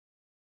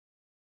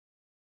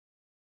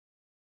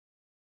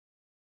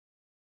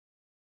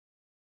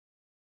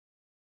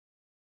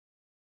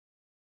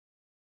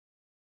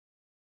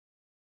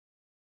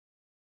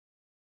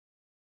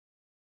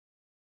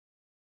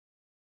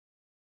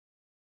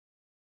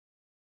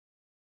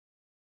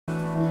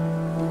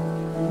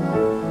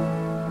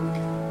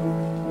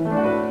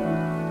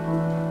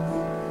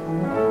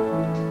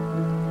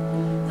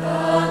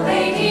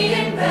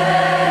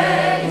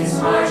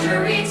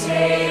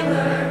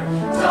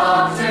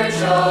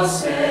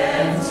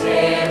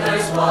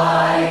tailor's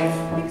wife.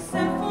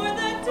 Except for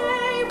the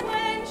day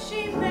when she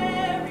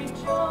married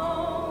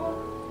Joe.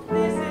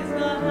 This is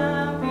the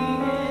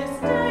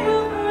happiest day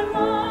of her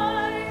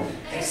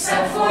life.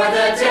 Except for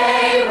the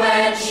day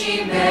when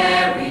she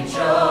married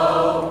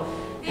Joe.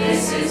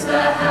 This is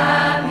the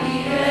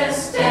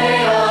happiest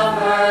day of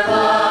her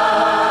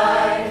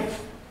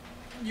life.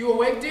 You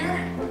awake, dear?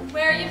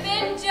 Where you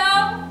been,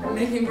 Joe?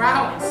 Making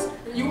rounds.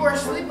 You were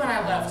asleep when I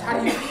left. How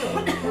do you feel?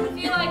 I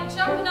feel like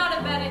jumping out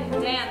of bed and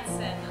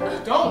dancing.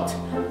 Don't.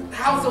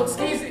 How's old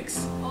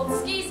Skeezix? Old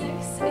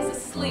Skeezix is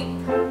asleep.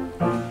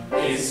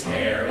 His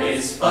hair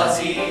is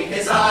fuzzy,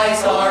 his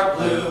eyes are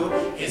blue.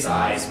 His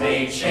eyes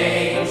may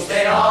change,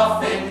 they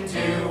often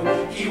do.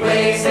 He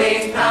weighs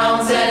 8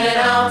 pounds and an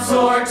ounce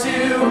or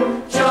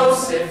 2.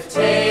 Joseph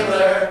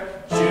Taylor,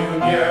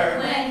 Jr.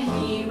 When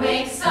he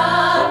wakes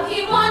up,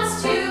 he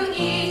wants to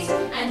eat.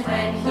 And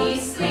when he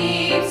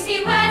sleeps,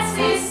 he wets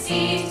his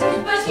seat.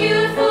 But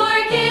you'd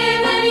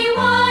forgive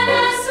anyone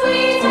as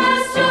sweet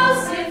as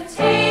Joseph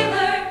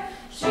Taylor,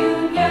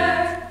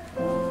 Jr.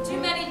 Do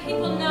many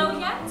people know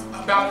yet?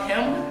 About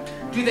him?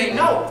 Do they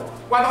know?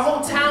 Why, the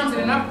whole town's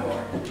in an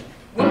uproar.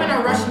 Women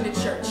are rushing to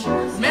church.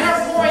 Men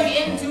are pouring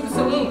into the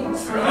saloons.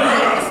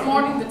 This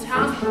morning, the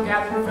townspeople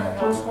gathered in front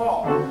of Elks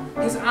Hall.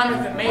 His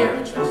Honor the Mayor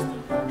addressed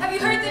them. Have you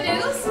heard the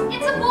news?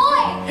 It's a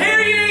boy! Hear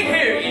ye,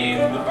 hear ye!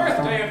 The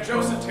birthday of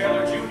Joseph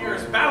Taylor Jr.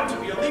 is bound to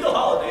be a legal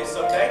holiday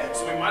someday,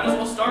 so we might as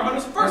well start on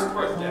his first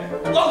birthday.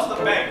 Close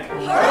the bank.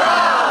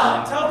 Hurrah!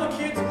 And tell the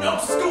kids no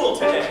school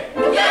today.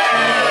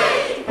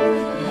 Yay!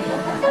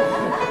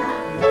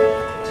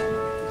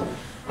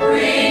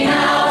 Ring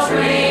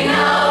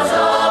out,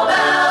 all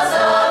bells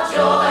of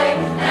joy,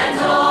 and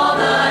all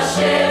the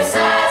ships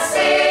at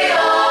sea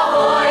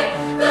ahoy.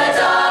 The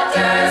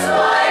doctor's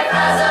wife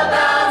has a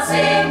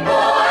bouncing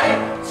boy,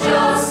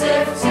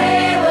 Joseph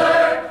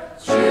Taylor,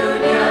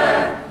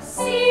 Jr.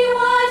 See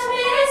what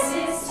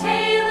Mrs.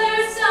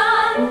 Taylor's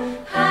done.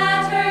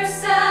 Had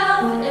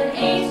herself an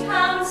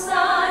 8-pound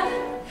son.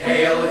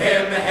 Hail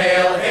him,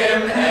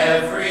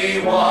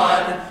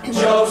 everyone,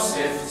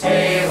 Joseph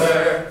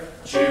Taylor,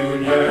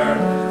 Jr.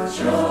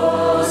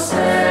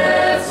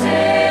 Joseph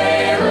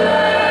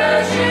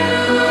Taylor,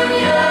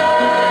 Jr.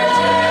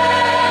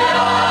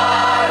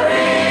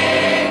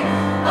 Ring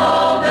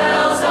all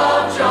bells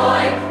of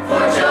joy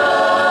for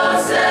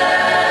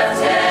Joseph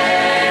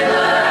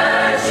Taylor,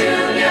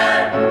 Jr.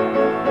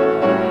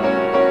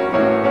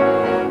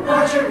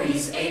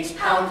 Marjorie's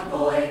 8-pound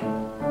boy.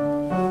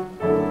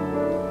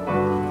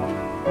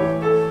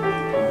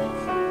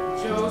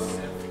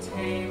 Joseph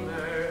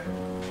Taylor,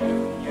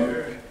 Jr.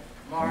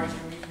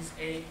 Marjorie's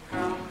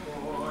 8-pound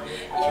boy.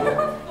 You're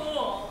a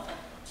fool.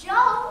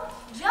 Joe!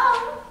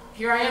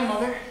 Here I am,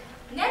 Mother.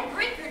 Ned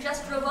Brinker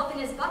just drove up in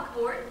his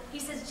buckboard. He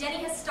says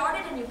Jenny has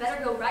started and you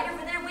better go right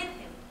over there with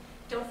him.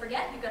 Don't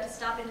forget, you've got to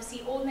stop in to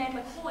see Old Man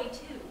McCoy,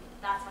 too.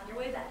 That's on your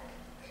way back.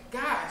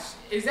 Gosh,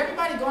 is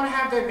everybody going to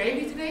have their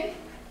baby today?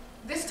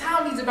 This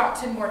town needs about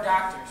 10 more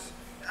doctors.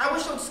 I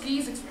wish old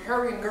Skeezix would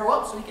hurry and grow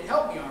up so he could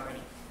help me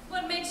already.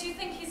 What makes you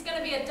think he's going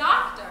to be a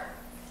doctor?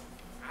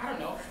 I don't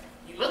know.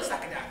 He looks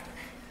like a doctor.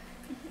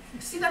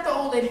 See that the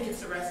old lady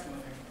gets the rest of her.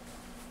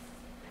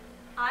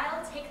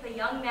 I'll take the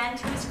young man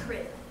to his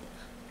crib.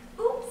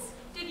 Oops,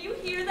 did you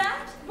hear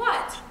that?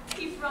 What?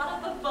 He brought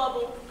up a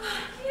bubble.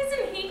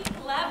 Isn't he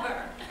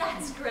clever?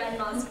 That's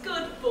Grandma's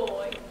good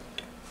boy.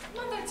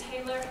 Mother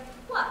Taylor,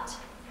 What?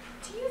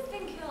 do you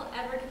think he'll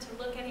ever get to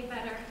look any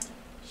better?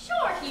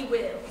 Sure he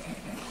will.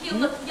 He'll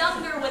look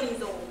younger when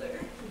he's older.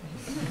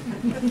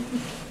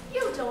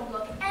 You don't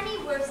look any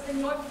worse than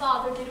your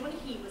father did when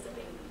he was a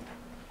baby.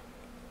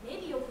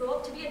 Maybe you'll grow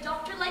up to be a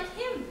doctor like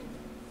him.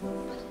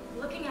 But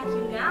looking at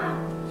you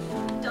now,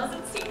 it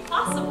doesn't seem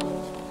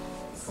possible.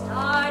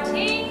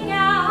 Starting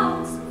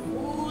out so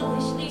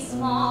foolishly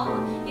small,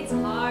 it's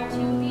hard to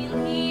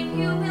believe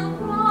you will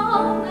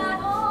grow at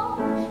all.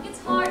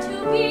 It's hard to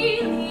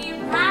believe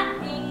that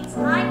things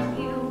like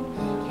you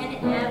can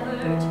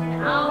ever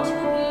turn out to be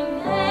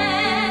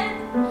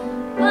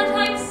men. But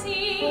I've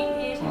seen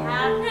it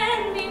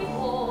happen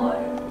before,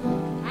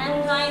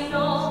 and I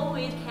know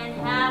it can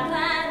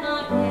happen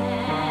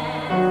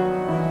again.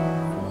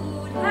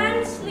 Food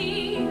and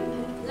sleep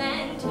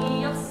and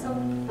plenty of soap,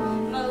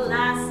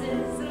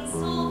 molasses and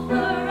sulfur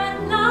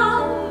and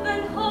love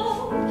and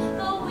hope.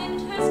 The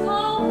winters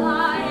go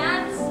by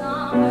and the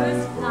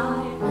summers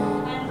fly,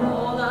 and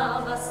all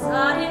of a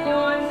sudden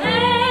you're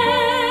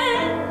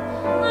men.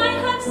 I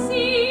have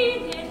seen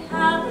it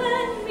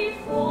happen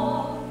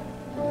before,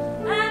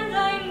 and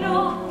I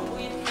know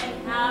it can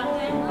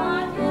happen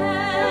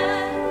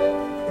again.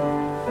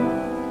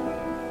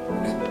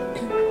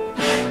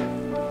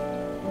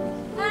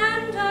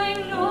 And I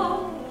know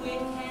it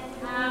can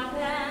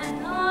happen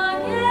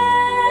again.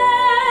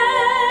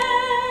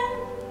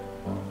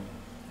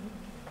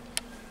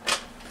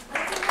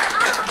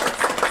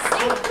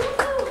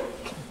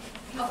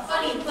 A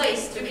funny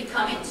place to be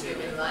coming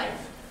to in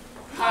life.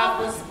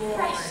 Papa's boy.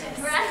 Precious.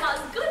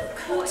 Grandma's good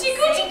boy. Coochie,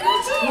 coochie,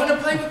 coochie. Want to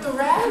play with the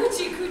rat?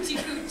 Coochie, coochie,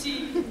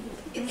 coochie.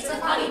 It's a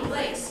funny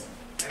place.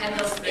 And And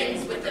those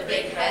things with the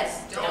big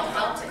heads don't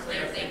help to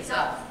clear things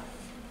up.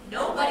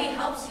 Nobody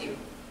helps you.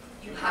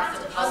 You have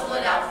to puzzle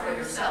it out for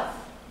yourself.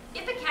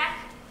 Ipecac,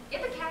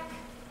 ipecac.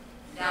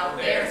 Now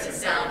there's a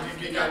sound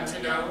you've begun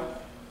to know.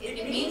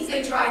 It means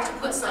they try to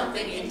put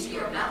something into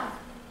your mouth.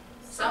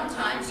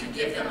 Sometimes you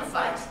give them a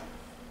fight.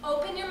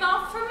 Open your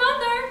mouth for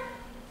mother.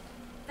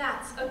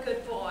 That's a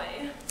good boy.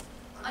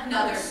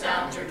 Another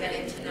sound you're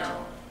getting to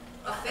know.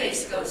 A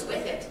face goes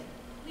with it.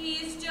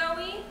 Please,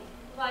 Joey,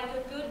 like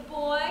a good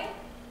boy.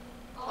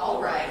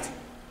 All right.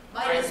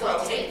 Might as well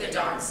take the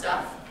darn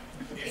stuff.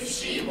 If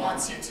she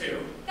wants you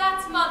to.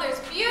 That's mother's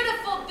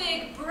beautiful,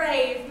 big,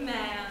 brave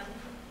man.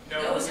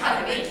 Knows how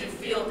to make you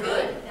feel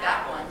good,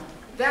 that one.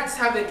 That's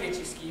how they get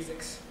you,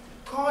 Skeezix.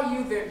 Call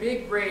you their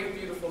big, brave,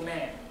 beautiful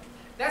man.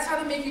 That's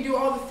how they make you do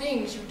all the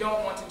things you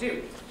don't want to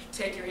do.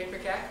 Take your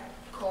ipecac,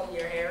 comb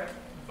your hair,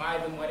 buy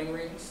them wedding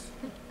rings.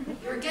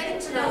 You're getting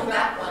to know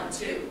that one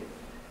too.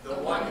 The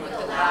one with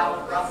the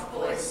loud, rough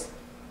voice.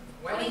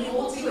 When he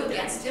holds you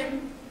against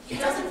him, he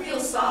doesn't feel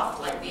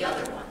soft like the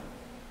other one.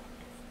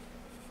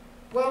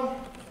 Well,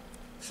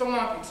 so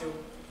long, you two.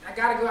 I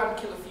gotta go out and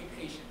kill a few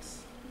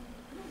patients.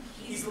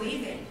 He's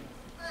leaving.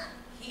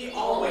 He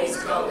always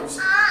goes.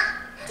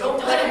 Don't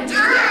let him do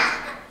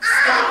that.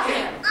 Stop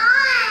him.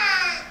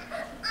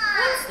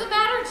 What's the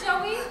matter,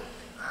 Joey?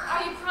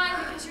 Are you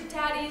crying because your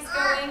daddy's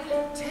going?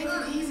 Take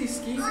it easy,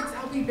 Skeezix.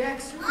 I'll be back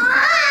soon.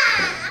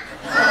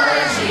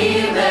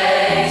 Pudgy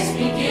legs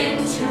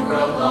begin to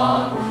grow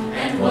long,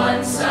 and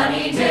one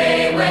sunny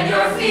day when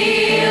you're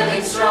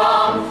feeling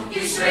strong,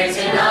 you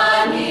straighten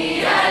a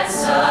knee and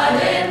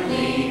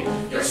suddenly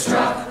you're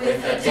struck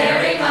with a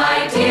daring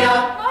idea.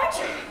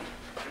 Marjorie!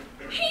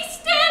 He's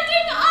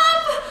standing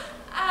up!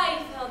 I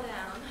fell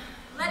down.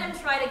 Let him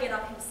try to get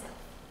up himself.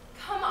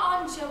 Come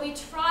on, Joey,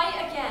 try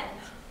again.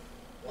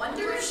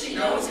 Wonder if she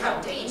knows how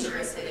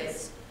dangerous it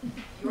is.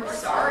 You're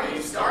sorry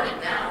you started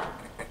now.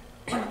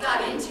 What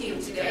got into you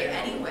today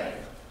anyway?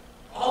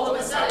 All of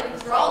a sudden,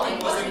 crawling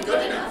wasn't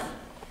good enough.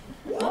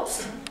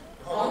 Whoops.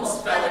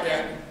 Almost fell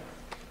again.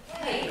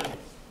 Hey,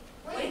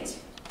 wait.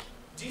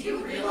 Do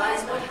you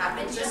realize what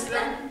happened just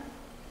then?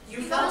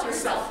 You felt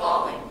yourself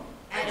falling,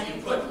 and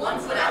you put one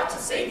foot out to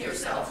save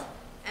yourself,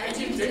 and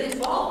you didn't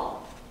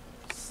fall.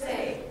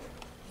 Say,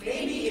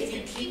 maybe if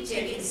you keep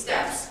taking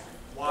steps,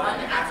 one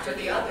after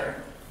the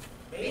other,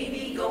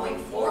 maybe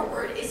going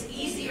forward is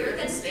easier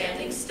than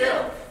standing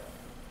still.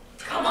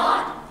 Come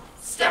on,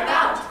 step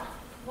out.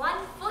 1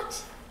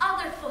 foot,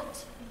 other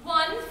foot.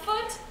 1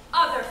 foot,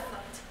 other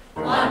foot.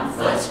 1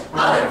 foot,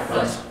 other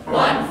foot,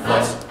 1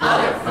 foot,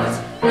 other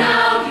foot.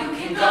 Now you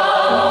can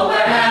go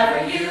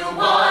wherever you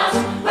want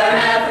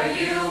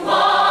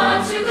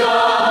to go.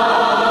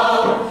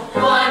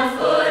 1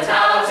 foot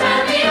out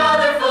and the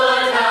other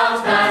foot out,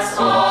 that's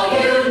all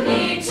you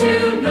need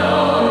to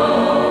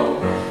know.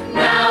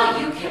 Now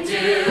you can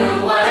do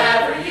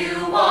whatever you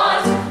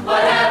want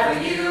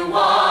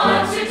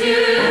to do.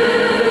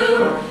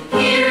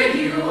 Here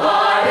you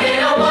are in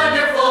a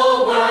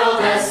wonderful world,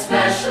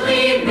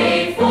 especially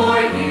made for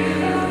you.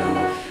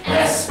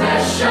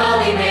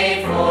 Especially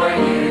made for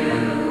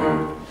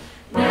you.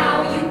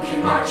 Now you can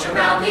march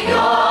around the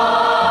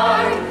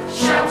yard,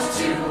 shout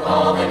to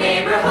all the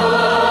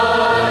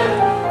neighborhood,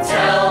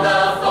 tell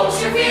the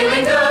folks you're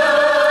feeling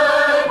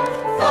good.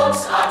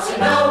 Folks ought to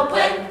know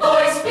when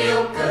boys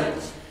feel good.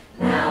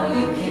 Now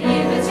you can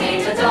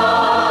imitate a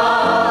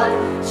dog,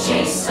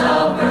 chase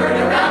a bird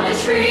around a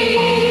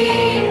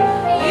tree.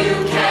 You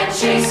can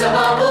chase a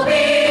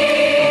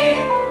bumblebee.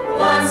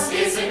 Once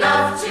is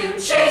enough to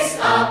chase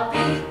a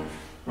bee.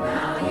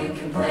 Now you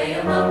can play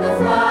among the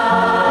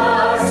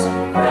flowers,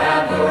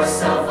 grab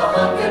yourself a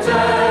hunk of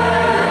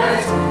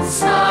dirt,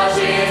 smudge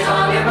it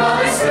on your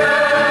mother's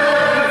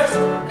skirt.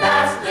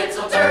 That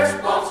little dirt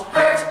won't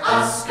hurt a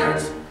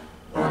skirt.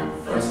 1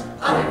 foot,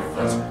 other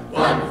foot,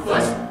 1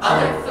 foot,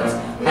 other foot.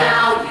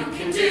 Now you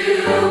can do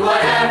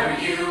whatever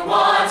you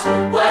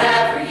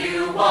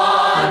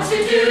want to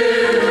do.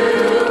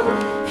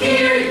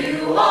 Here you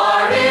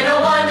are in a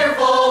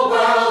wonderful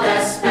world,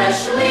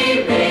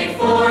 especially made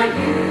for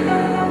you.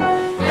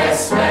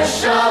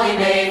 Especially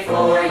made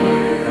for you.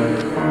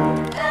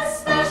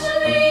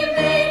 Especially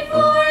made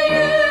for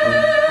you.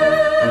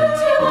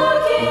 To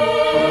walking,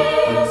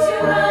 to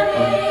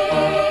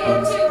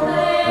running, to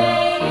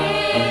playing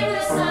in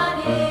the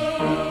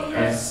sunny.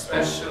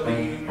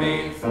 Especially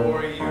made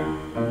for you.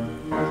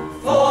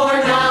 For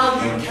now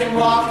you can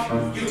walk,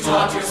 you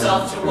taught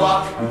yourself to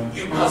walk,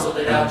 you puzzled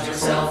it out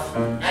yourself,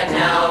 and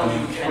now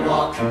you can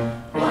walk.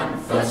 1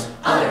 foot,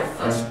 other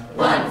foot,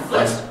 1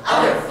 foot,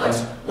 other foot,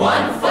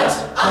 1 foot,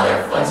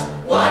 other foot,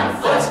 1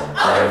 foot,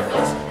 other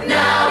foot.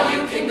 Now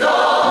you can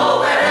go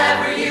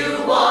wherever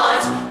you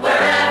want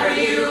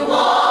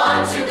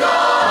to go.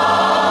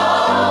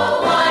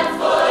 1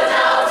 foot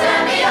out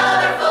and the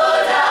other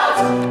foot out,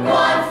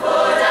 1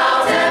 foot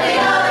out and the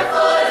other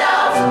foot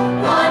out,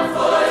 1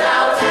 foot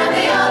out and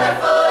the other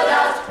foot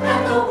out,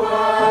 and the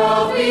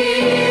world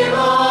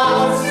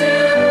belongs to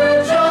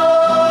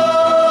Joe.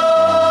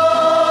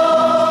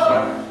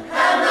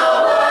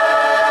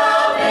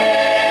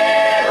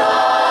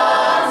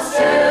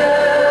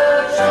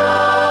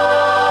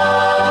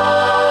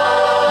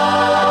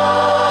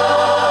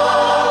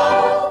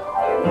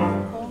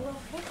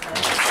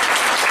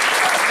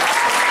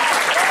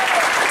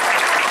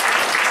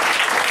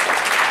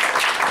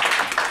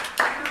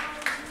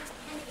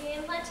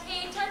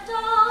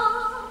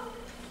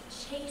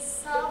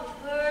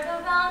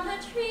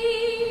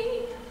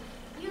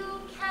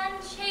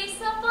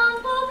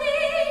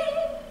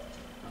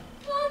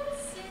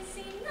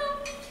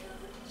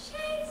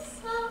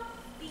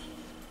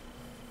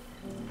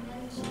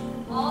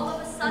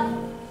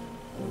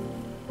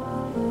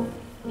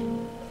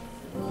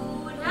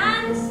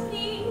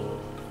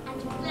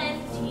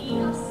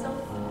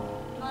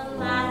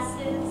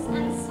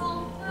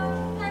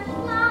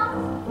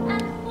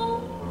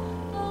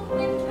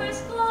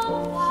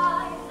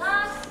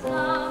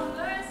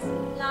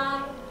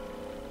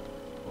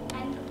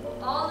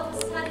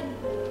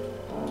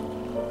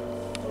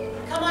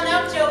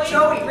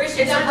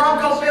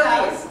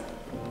 house.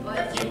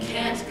 But you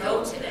can't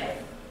go today.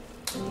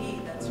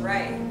 Indeed, that's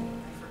right.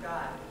 I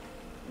forgot.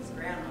 His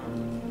grandma.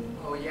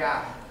 Oh,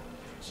 yeah.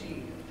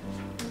 Gee.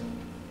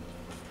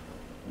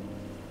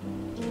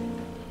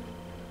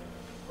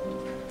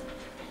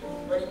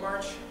 Ready,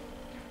 March?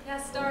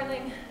 Yes,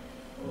 darling.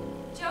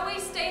 Joey,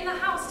 stay in the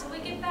house till we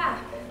get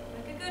back,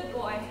 like a good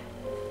boy.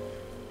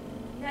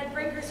 Ned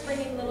Brinker's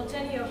bringing little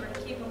Jenny over to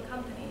keep him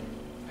company.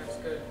 That's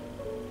good.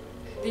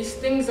 These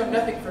things are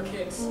nothing for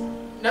kids.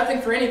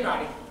 Nothing for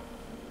anybody.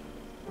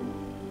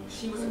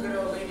 She was a good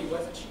old lady,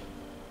 wasn't she?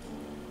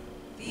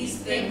 These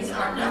things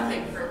are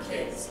nothing for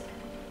kids.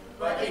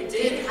 But it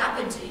did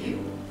happen to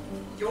you.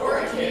 You're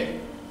a kid,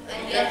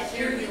 and yet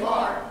here you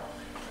are.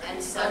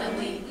 And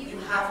suddenly you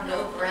have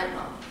no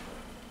grandma.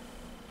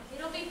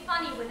 It'll be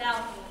funny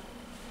without me.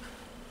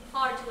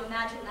 Hard to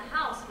imagine the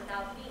house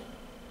without me.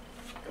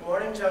 Good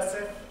morning,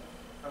 Joseph.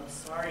 I'm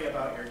sorry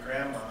about your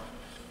grandma.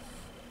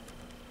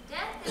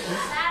 Death is a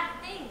sad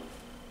thing.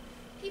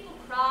 People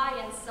cry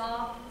and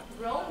sob,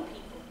 grown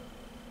people.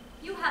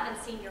 You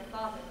haven't seen your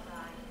father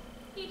cry.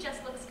 He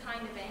just looks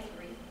kind of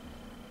angry.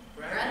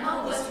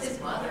 Grandma was his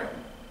mother.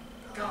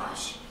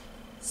 Gosh,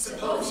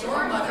 suppose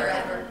your mother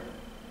ever...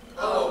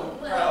 Oh,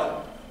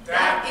 well,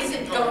 that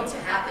isn't going to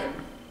happen.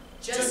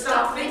 Just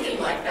stop thinking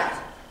like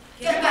that.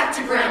 Get back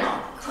to Grandma,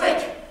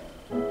 quick!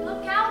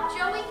 Look out,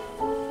 Joey.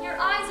 Your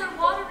eyes are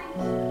watering.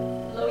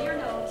 Blow your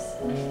nose.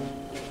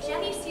 If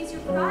Jenny sees you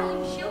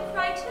crying, she'll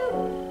cry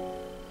too.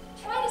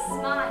 Try to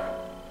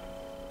smile.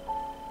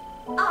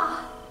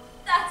 Ah,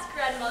 that's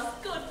Grandma's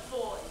good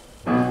boy.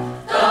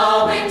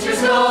 The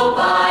winters go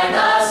by,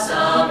 the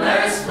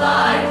summers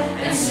fly,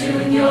 and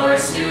soon you're a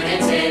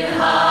student in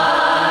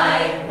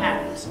high.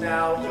 And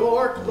now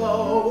your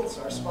clothes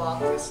are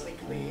spotlessly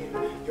clean.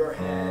 Your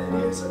head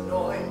is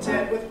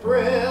anointed with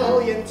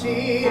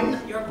brilliantine.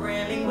 You're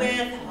brimming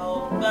with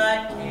hope,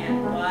 but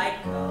can't quite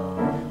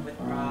cope with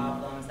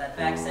problems that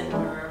vex and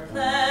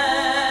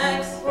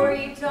perplex. For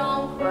you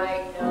don't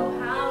quite know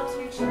how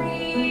to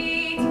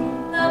treat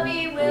the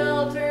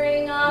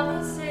bewildering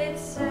opposite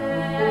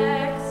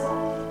sex.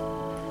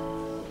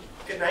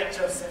 Good night,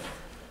 Joseph.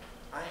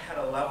 I had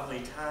a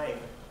lovely time.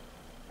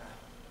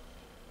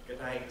 Good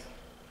night.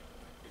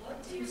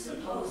 What do you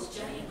suppose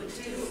Jenny would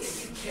do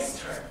if you kissed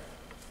her?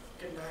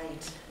 Good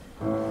night.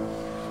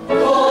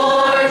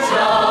 Poor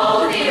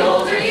Joe, the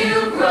older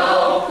you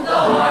grow, the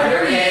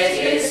harder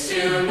it is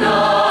to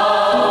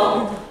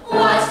know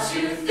what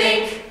to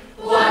think,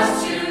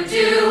 what to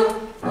do,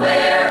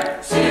 where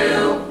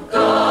to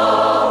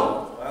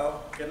go.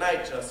 Well, good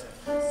night, Joseph.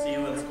 See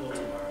you in school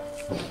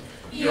tomorrow.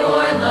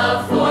 Your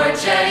love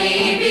for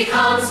Jenny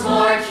becomes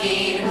more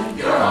keen.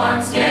 Your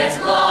arms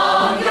get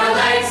long, your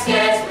legs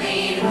get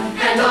lean,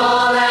 and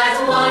all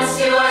at once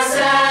you are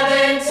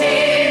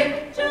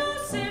 17.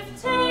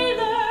 Joseph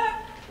Taylor,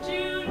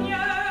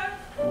 Jr.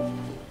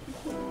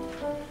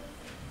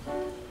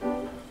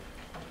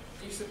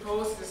 Do you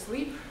suppose he's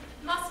asleep?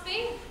 Must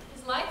be.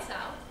 His light's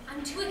out.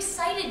 I'm too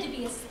excited to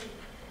be asleep.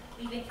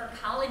 Leaving for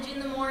college in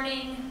the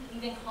morning,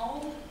 leaving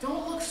home.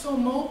 Don't look so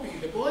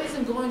mopey. The boy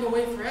isn't going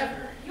away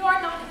forever.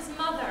 You're not his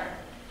mother.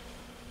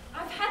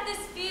 I've had this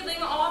feeling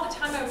all the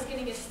time I was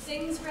getting his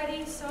things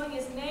ready, sewing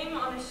his name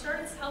on his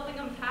shirts, helping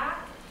him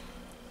pack.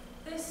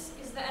 This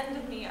is the end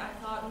of me. I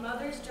thought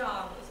Mother's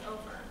job is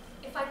over.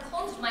 If I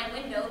closed my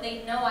window,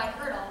 they'd know I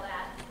heard all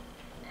that.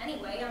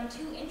 Anyway, I'm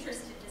too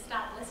interested to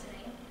stop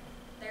listening.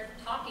 They're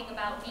talking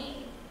about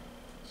me.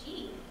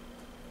 Gee,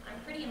 I'm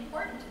pretty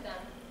important to them.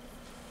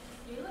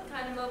 You look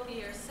kind of mopey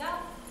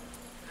yourself.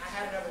 I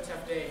had another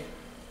tough day.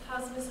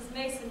 How's Mrs.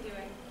 Mason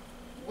doing?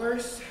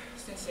 Worse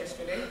since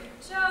yesterday.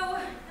 Joe,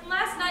 and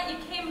last night you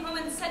came home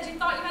and said you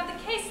thought you had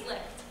the case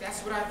licked.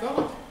 That's what I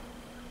thought.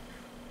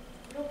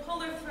 You'll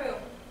pull her through.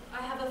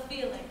 I have a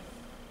feeling.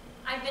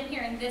 I've been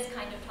hearing this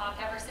kind of talk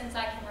ever since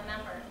I can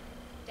remember.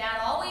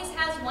 Dad always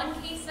has one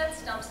case that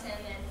stumps him,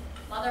 and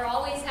Mother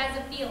always has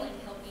a feeling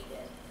he'll beat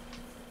it.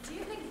 Do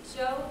you think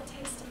Joe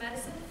takes to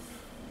medicine?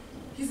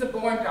 He's a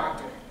born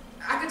doctor.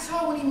 I could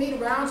tell when he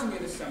made rounds with me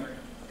this summer.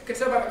 I could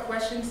tell by the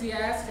questions he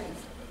asked and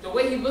the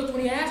way he looked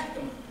when he asked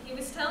them. He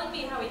was telling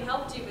me how he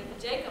helped you with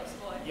the Jacobs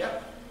boy.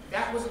 Yep,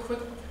 that was a quick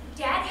one.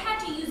 Dad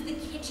had to use the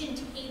kitchen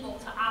table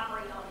to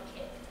operate on the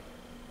kid.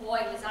 Boy,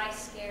 was I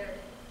scared.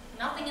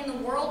 Nothing in the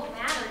world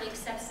mattered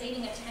except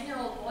saving a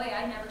 10-year-old boy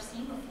I'd never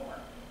seen before.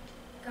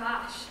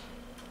 Gosh,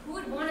 who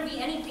would want to be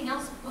anything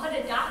else but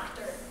a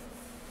doctor?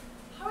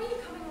 How are you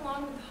coming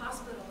along with the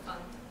hospital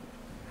fund?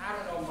 I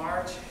don't know,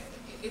 Marge.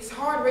 It's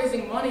hard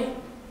raising money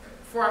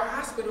for a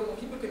hospital when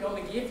people can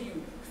only give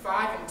you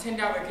 $5 and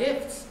 $10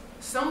 gifts.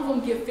 Some of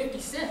them give 50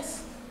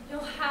 cents.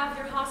 You'll have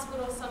your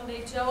hospital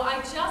someday, Joe. I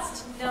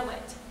just know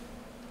it.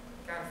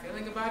 Got a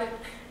feeling about it?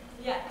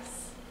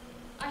 Yes,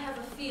 I have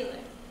a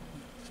feeling.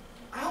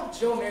 I hope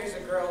Joe marries a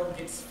girl who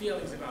gets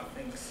feelings about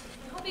things.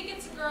 I hope he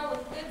gets a girl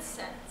with good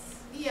sense.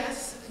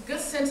 Yes, good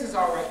sense is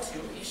all right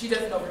too, if she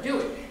doesn't overdo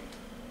it.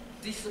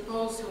 Do you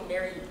suppose he'll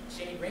marry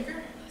Jenny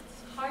Brinker?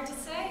 It's hard to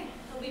say.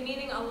 He'll be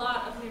meeting a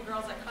lot of new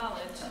girls at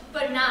college.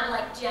 But not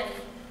like Jenny.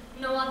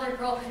 No other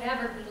girl could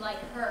ever be like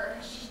her.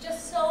 She's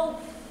just so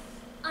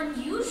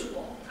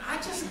unusual. I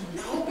just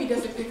hope he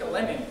doesn't pick a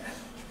lemon.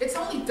 It's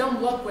only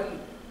dumb luck when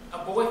a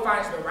boy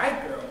finds the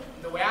right girl,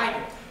 the way I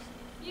did.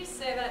 You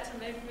say that to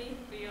make me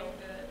feel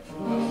good.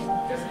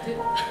 Doesn't it?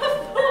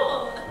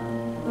 Fool!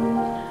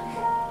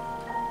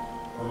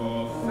 A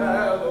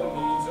fellow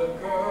needs a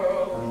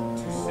girl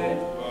to sit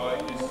by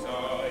his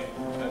side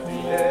at the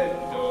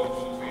end of a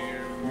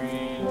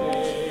weary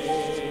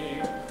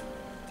day.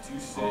 To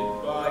sit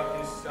by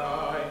his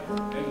side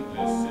and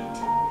listen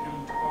to him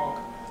talk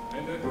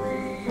and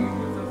agree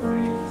with the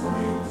things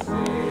he'll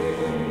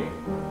say.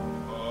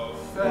 A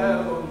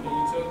fellow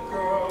needs a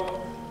girl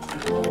to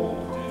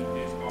hold in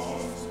his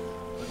arms,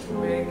 but to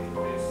make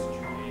this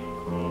dream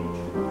come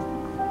true.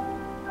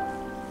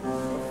 A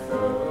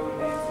fellow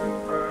needs a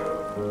girl,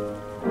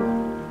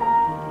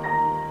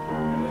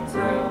 and to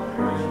tell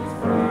her his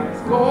eyes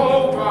go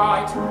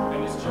right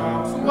and his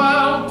job's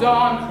well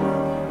done. He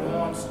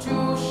wants to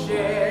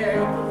share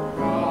the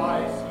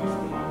prize he's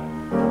won.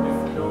 If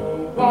no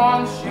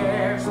one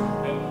shares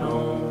and no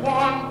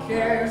one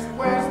cares,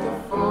 where's the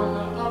fun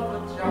of a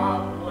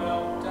job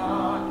well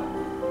done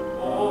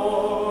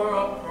or a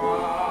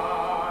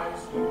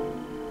prize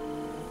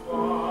you've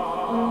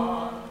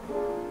won?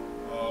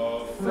 A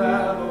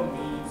fellow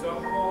needs a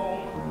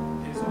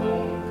home, his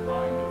own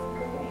kind of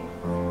home,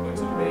 but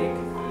to make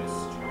this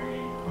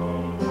dream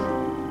come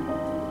true,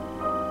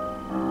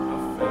 a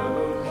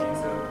fellow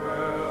needs a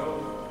girl,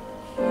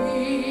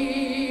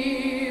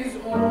 his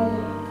own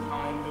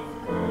kind of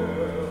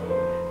girl.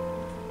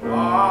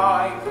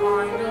 My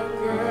kind of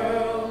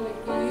girl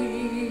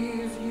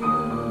is you.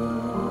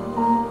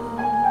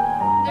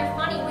 They're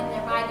funny when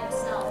they're by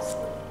themselves.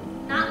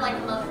 Not like a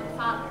mother and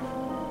father.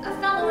 A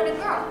fellow and a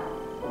girl.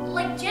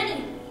 Like Jenny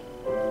and me.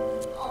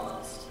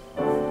 Almost.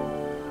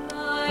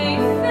 My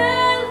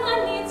fella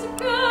needs a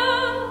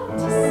girl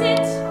to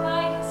sit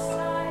by his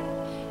side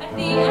at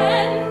the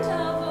end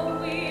of a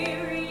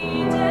weary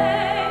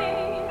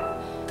day.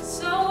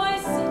 So I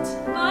sit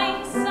by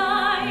his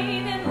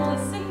side and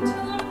listen to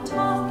him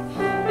talk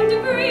and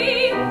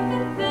agree with the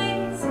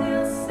things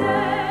he'll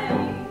say.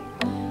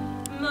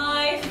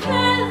 My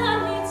fella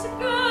needs a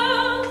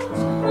girl to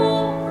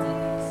hold in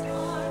his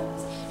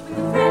arms when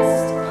the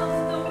rest of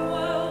the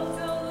world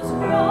goes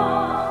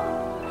wrong.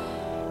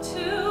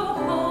 To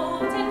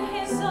hold in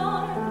his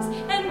arms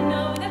and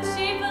know that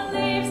she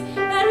believes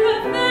that her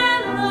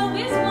fellow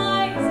is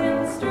wise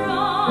and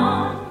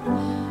strong.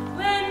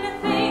 When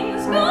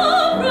things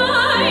go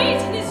right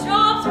and his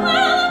job's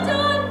well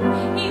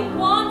done, he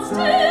wants to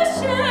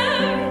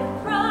share the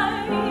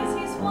prize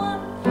he's won.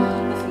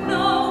 If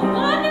no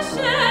one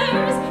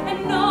shares and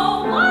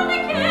no one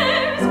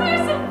cares,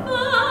 where's the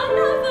fun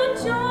of a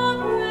job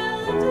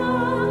well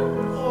done?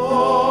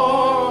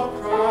 Or a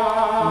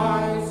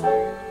prize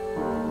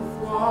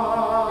you've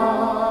won.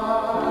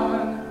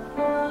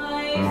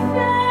 My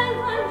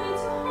fella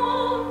needs a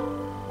home,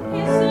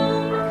 his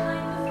own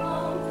kind of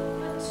home,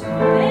 but to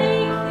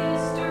make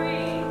his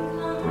dream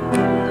come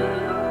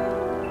true.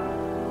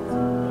 A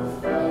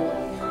fellow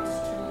needs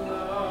to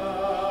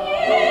love.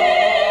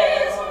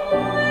 His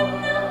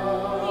one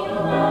only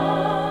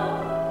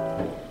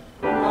love,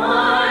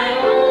 my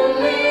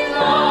only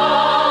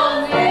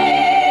love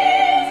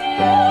is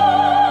you.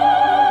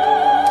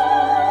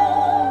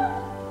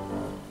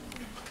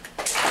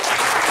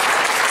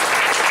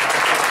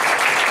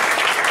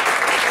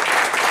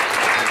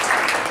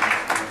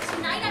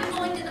 Tonight I'm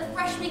going to the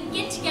freshman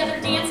get-together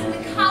dance at the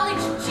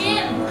college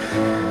gym.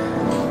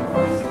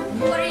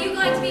 What are you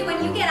going to be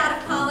when you get out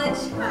of college?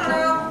 I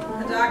don't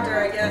know. A doctor,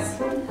 I guess.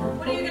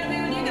 What are you going to be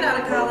when you get out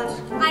of college?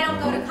 I don't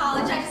go to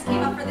college, I just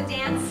came up for the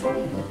dance.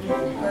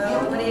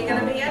 Well, what are you going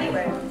to be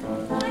anyway? I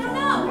don't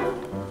know.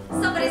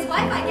 Somebody's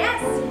wife, I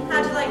guess.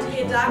 How'd you like to be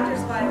a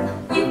doctor's wife?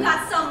 You've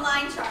got some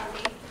line,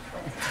 Charlie.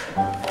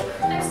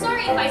 I'm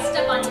sorry if I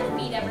step on your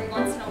feet every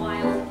once in a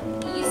while.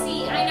 You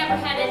see, I never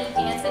had any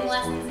dancing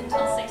lessons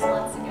until 6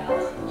 months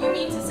ago. You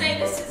mean to say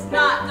this is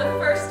not the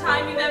first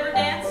time you've ever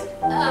danced?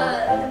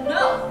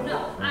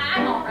 No,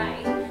 I'm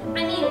alright.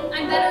 I mean,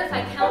 I'm better if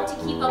I count to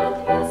keep up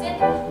with the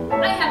music.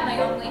 I have my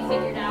own way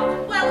figured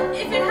out. Well,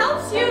 if it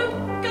helps you,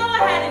 go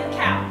ahead and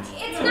count.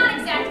 It's not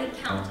exactly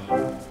counting.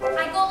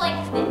 I go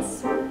like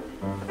this. 1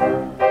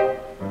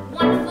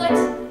 foot,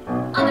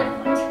 other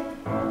foot.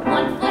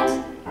 1 foot,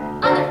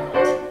 other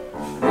foot.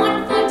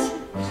 1 foot,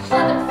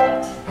 other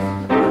foot.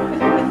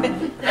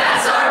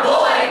 That's our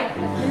boy.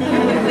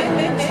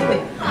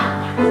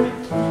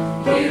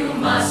 You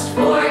must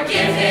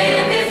forgive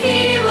him if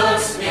he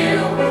looks new.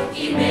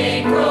 He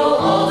may grow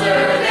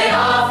older, they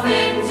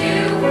often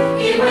do.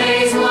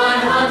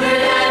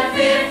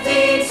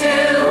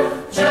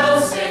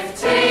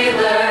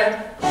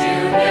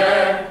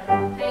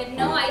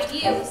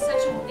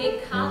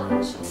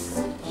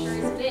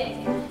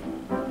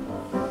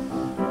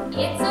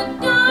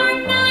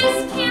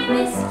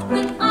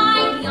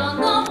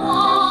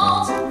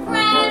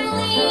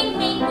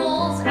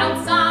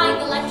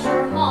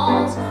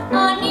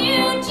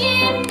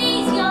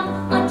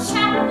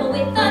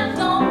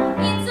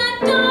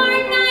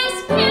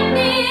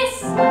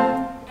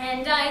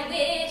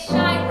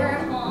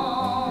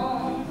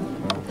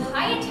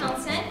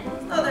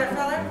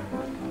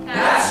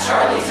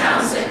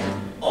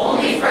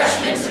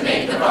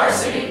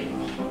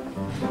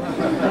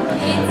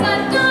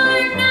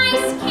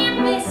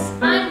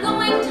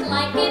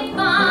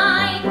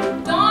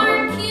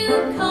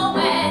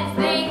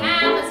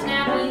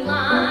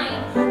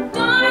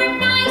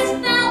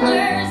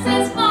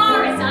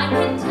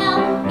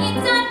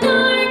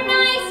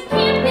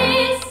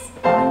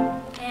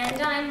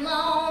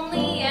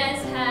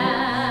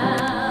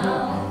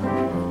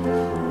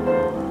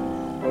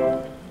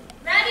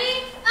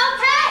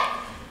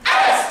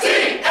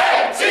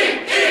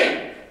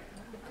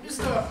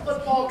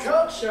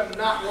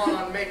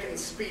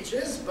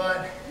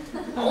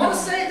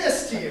 say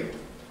this to you.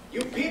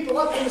 You people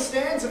up in the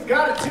stands have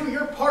got to do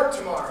your part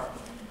tomorrow.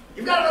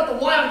 You've got to let the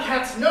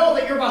Wildcats know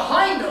that you're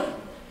behind them.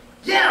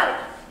 Yell!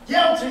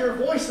 Yell till your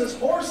voice is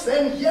hoarse,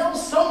 then yell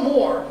some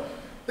more.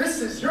 This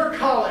is your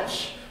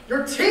college,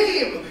 your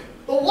team,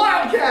 the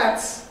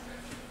Wildcats.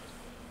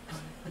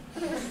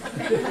 Don't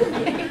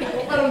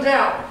let them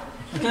down.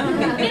 Get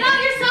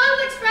out your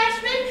songbooks,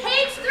 freshmen.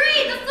 Page 3,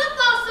 the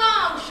football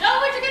song. Show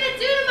what you're gonna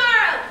do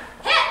tomorrow.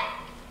 Hit!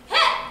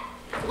 Hit!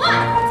 1,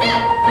 2,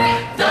 3.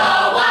 The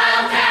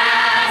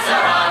Wildcats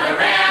are on a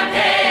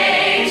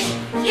rampage.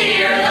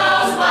 Hear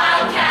those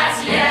Wildcats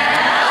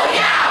yell,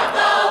 yow!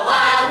 The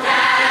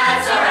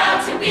Wildcats are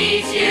out to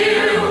beat you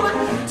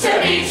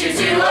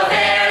to a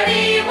fare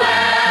thee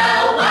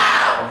well.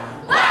 Wow!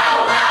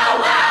 Wow, wow,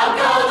 wow,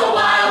 go the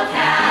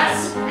Wildcats.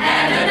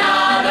 And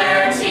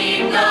another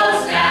team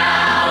goes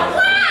down.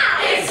 Wow!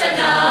 It's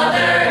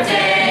another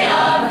day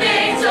of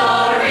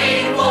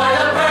victory for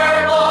the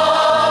purple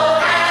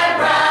and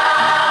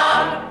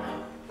brown.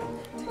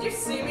 Did you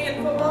see me in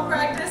football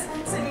practice?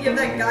 See me give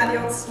that guy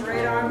the old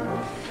straight arm?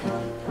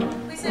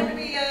 We seem to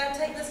be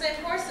taking the same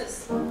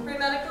courses.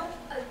 Pre-medical?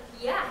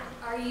 Yeah,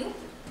 are you?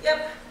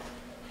 Yep.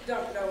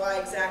 Don't know why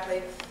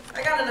exactly.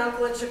 I got an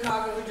uncle in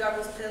Chicago who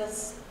juggles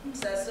pills.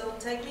 Says he'll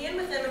take me in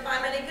with him if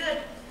I'm any good.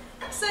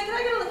 Say, can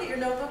I get a look at your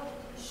notebook?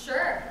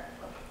 Sure.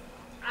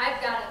 I've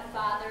got a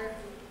father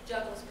who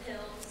juggles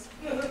pills.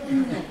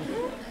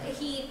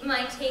 He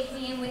might take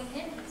me in with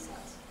him, he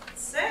says.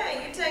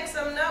 Say, you take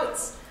some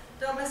notes.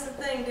 Don't miss a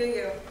thing, do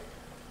you?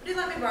 Would you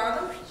let me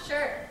borrow them?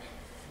 Sure.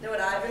 Know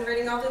what I've been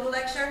reading all through the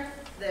lecture?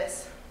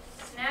 This.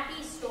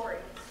 Snappy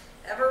stories.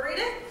 Ever read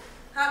it?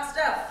 Hot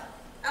stuff.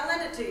 I'll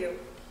lend it to you.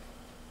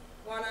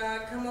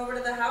 Wanna come over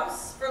to the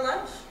house for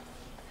lunch?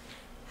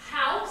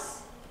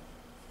 House?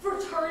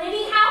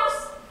 Fraternity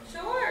house?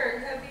 Sure.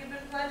 Have you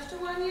been pledged to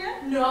one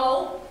yet?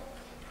 No.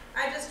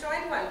 I just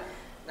joined one.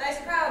 Nice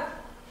crowd.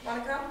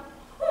 Wanna come?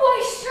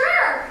 Why,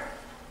 sure.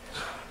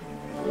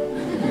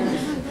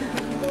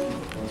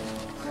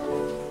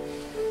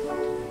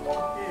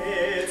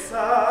 It's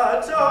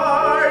a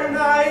darn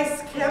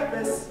nice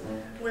campus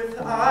with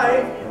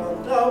ivy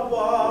on the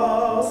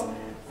walls,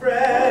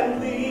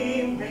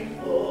 friendly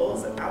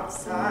maples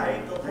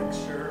outside the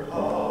lecture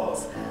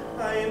halls.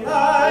 I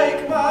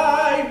like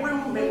my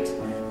roommate,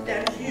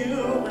 and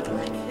you would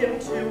like him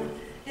too.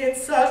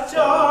 It's a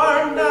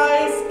darn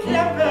nice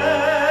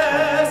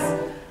campus,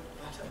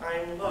 but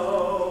I'm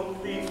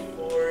lonely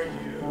for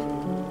you.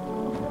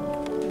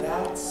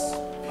 That's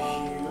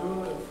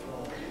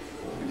beautiful.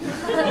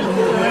 Good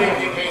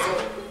evening, Hazel.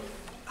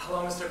 Hello,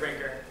 Mr.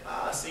 Baker.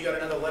 So you got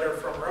another letter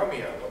from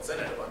Romeo. What's in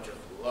it? A bunch of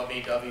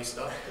lovey-dovey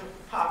stuff?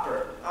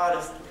 Popper,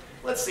 honest.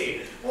 Let's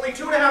see. Only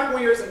 2.5 more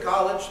years in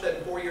college,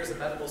 then 4 years in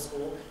medical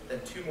school,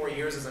 then 2 more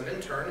years as an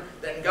intern,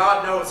 then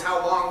God knows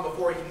how long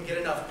before he can get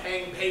enough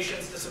paying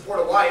patients to support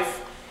a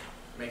life.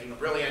 Making a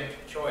brilliant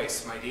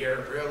choice, my dear.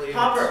 Brilliant.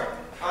 Popper,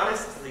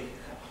 honestly,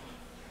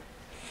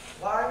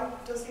 why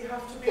does he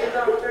have to be a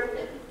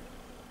doctor?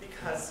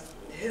 Because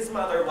his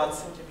mother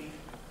wants him to be.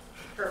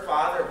 Her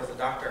father was a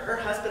doctor. Her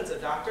husband's a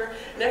doctor.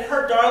 And if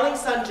her darling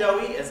son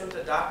Joey isn't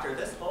a doctor,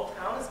 this whole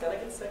town is going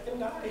to get sick and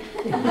die.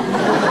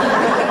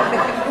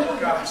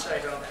 Gosh, I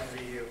don't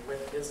envy you.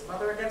 With his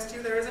mother against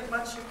you, there isn't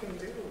much you can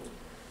do.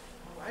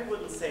 Oh, I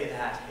wouldn't say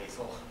that,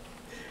 Hazel.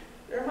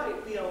 There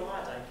might be a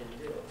lot I can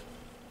do.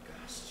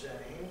 Gosh,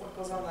 Jenny, what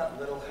goes on that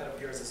little head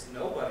of yours is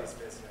nobody's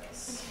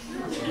business.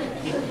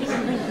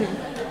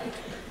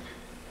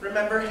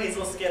 Remember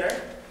Hazel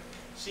Skinner?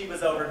 She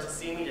was over to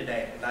see me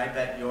today, and I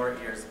bet your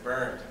ears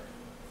burned.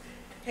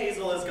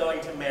 Hazel is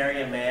going to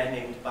marry a man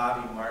named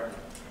Bobby Martin.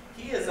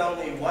 He is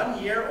only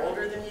 1 year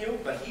older than you,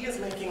 but he is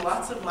making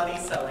lots of money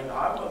selling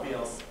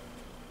automobiles.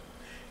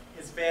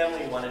 His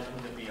family wanted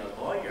him to be a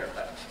lawyer,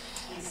 but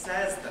he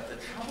says that the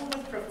trouble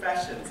with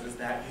professions is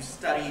that you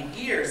study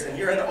years and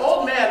you're an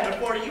old man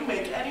before you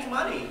make any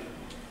money.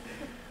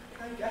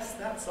 I guess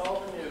that's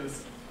all the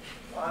news.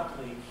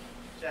 Fondly,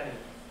 Jenny.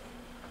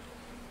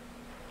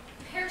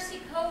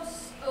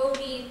 Persicos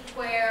odi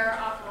quer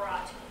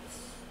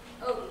operatus.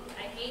 Odi,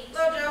 I hate.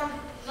 Hello, Joe.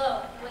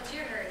 Lo, what's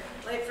your hurry?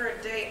 Late for a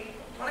date.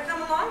 Wanna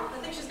come along? I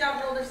think she's got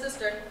an older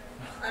sister.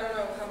 I don't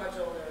know how much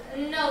older.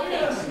 No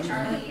thanks,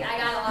 Charlie. I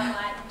got a lot of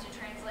Latin to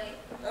translate.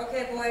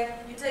 Okay, boy.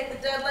 You take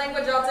the dead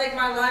language, I'll take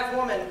my live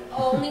woman.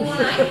 Only one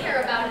I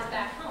care about is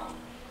back home.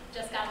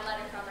 Just got a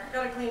letter from her.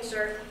 Got a clean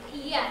shirt.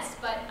 Yes,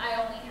 but I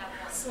only have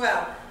one.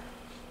 Swell.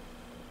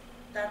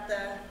 That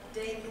the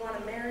dame you want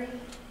to marry?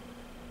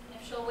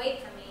 If she'll wait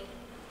for me.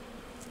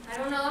 I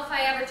don't know if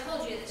I ever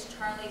told you this,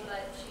 Charlie,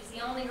 but she's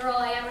the only girl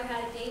I ever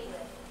had a date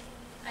with.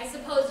 I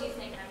suppose you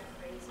think I'm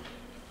crazy.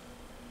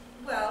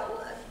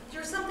 Well,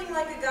 you're something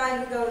like a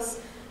guy who goes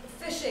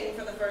fishing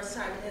for the first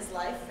time in his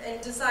life and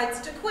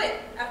decides to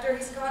quit after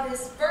he's caught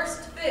his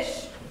first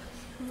fish.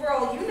 For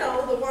all you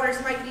know, the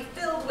waters might be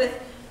filled with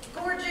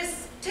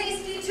gorgeous,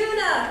 tasty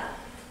tuna.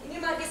 And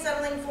you might be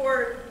settling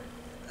for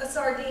a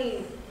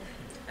sardine.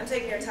 I'm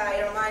taking your tie,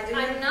 you don't mind, do you?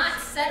 I'm not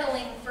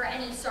settling for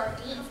any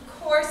sardine. Of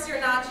course you're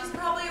not. She's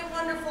probably a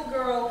wonderful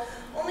girl.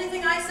 Only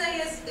thing I say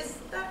is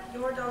that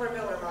your dollar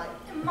bill or mine?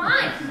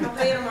 Mine. I'll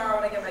pay you tomorrow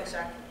when I get my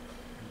check.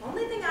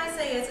 Only thing I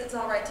say is it's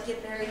all right to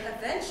get married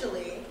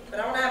eventually, but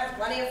I want to have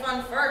plenty of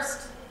fun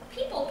first.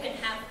 People can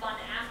have fun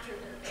after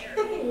they're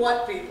married.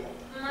 What people?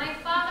 My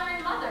father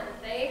and mother,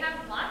 they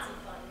have lots of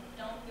fun.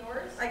 Don't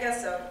yours? I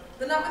guess so.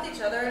 But not with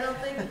each other, I don't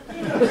think.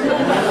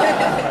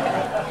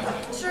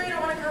 Sure you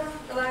don't want to come?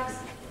 Relax.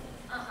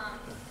 Uh-huh.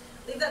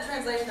 Leave that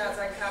translation out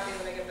so I can copy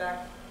when I get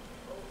back.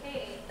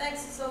 Okay.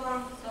 Thanks, so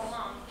long. So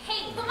long.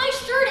 Hey, put my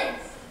shirt in!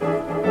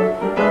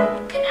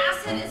 An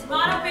acid is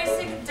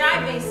monobasic,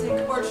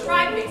 dibasic, or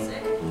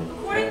tribasic,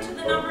 according to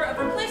the number of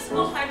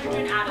replaceable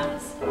hydrogen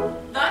atoms.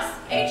 Thus,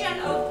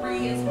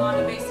 HNO3 is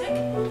monobasic,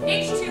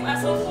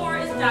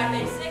 H2SO4 is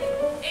dibasic,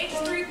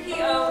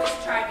 H3PO is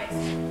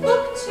tribasic.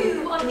 Book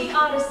 2 of the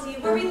Odyssey,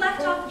 where we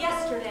left off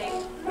yesterday.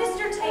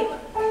 Mr. Taylor.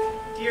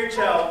 Dear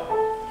Joe,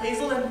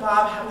 Hazel and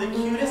Bob have the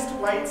cutest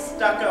white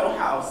stucco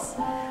house.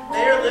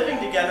 They are living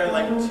together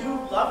like two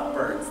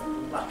lovebirds.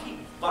 Lucky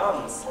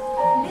bums.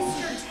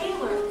 Mr.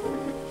 Taylor.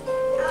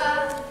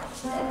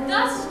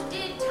 Thus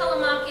did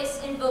Telemachus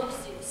invoke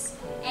Zeus,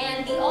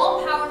 and the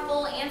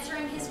all-powerful,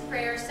 answering his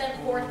prayer, sent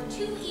forth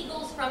 2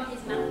 eagles from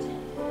his mountain.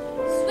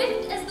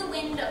 Swift as the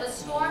wind of a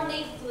storm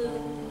they flew,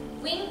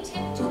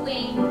 wing-tip to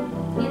wing,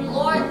 in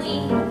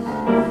lordly.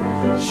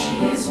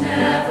 She is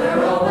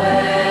never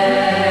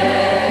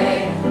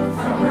away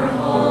from her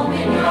home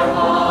in your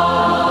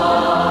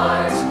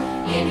heart.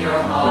 In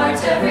your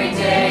heart every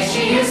day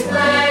she is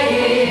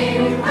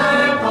playing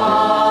her part.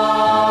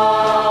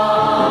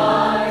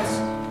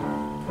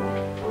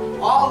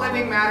 All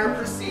living matter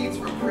proceeds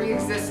from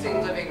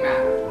pre-existing living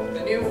matter.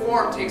 The new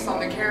form takes on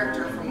the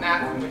character from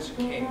that from which it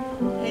came.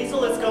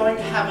 Hazel is going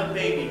to have a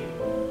baby.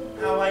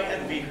 How I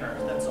envy her.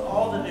 That's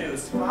all the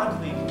news.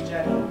 Fondly,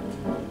 Jenny.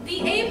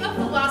 The aim of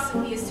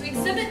philosophy is to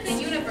exhibit the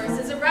universe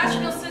as a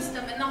rational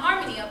system in the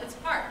harmony of its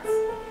parts.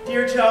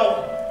 Dear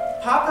Joe,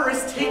 Popper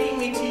is taking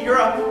me to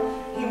Europe.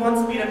 He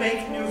wants me to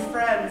make new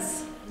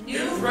friends.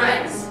 New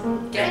friends.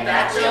 Get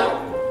that, Joe?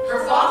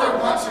 Her father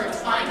wants her to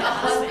find a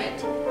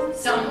husband.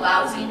 Some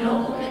lousy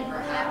nobleman,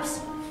 perhaps.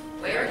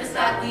 Where does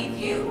that leave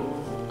you?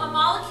 A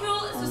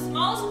molecule is the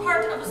smallest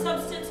part of a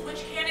substance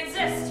which can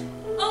exist.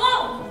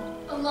 Alone.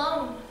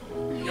 Alone.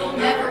 You'll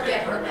never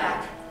get her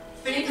back.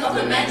 Think of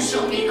the men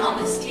she'll meet on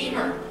the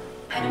steamer.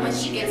 And when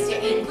she gets to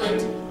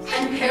England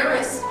and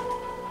Paris.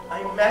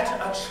 I met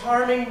a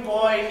charming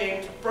boy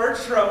named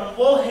Bertram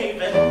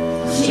Woolhaven.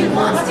 She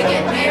wants to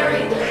get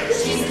married.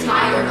 She's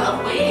tired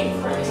of waiting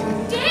for it.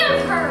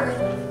 Damn her!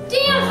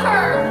 Damn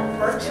her!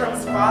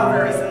 Bertram's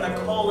father is in the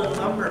coal and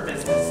lumber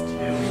business,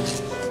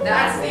 too.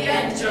 That's the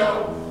end,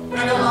 Joe.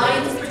 An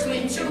alliance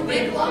between 2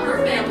 big lumber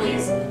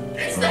families.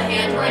 It's the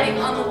handwriting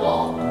on the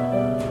wall.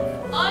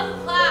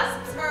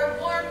 Unclasps her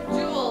warm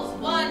jewels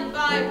one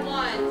by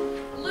one,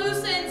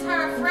 loosens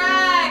her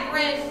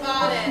fragrant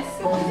bodice.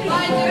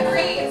 By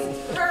degrees,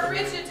 her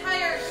rich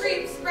attire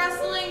creeps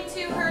rustling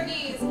to her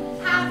knees,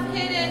 half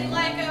hidden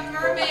like a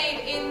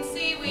mermaid in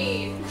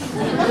seaweed.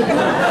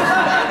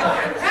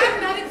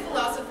 Pragmatic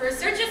philosopher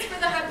searches for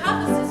the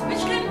hypothesis which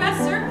can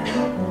best serve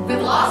him.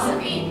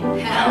 Philosophy?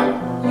 Hell,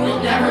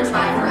 you'll never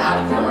drive her out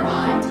of your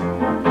mind.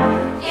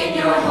 In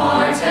your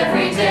heart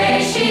every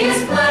day she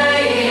is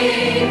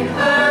playing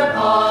her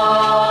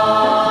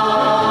part.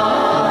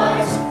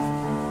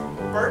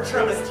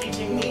 Bertram is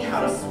teaching me how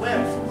to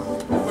swim.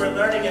 We're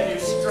learning a new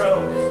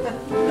stroke.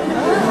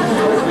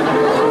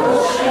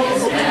 She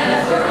is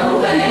never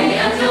away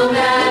and you'll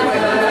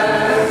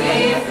never be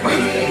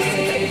free.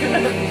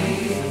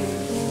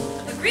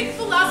 The Greek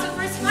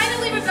philosophers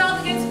finally rebelled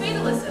against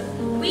fatalism.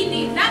 We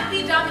need not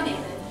be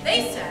dominated,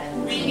 they said.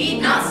 We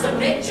need not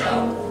submit,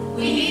 Joe.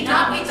 We need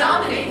not be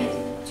dominated.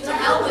 To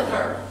hell with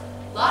her.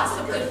 Lots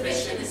of good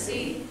fish in the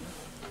sea.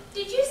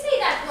 Did you say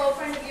that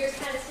girlfriend of yours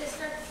had a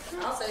sister?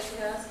 I'll say she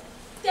has.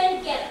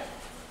 Then get her.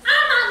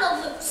 I'm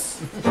on the loose.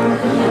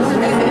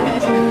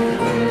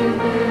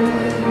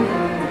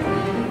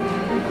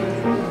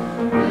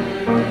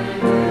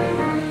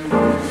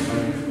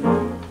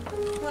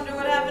 Wonder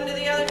what happened to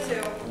the other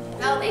 2.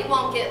 Oh, they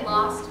won't get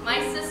lost. My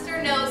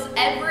sister knows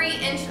every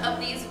inch of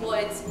these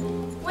woods.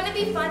 Wouldn't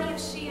it be funny if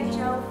she and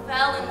Joe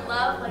fell in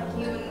love like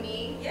you and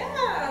me?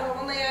 Yeah,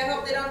 only I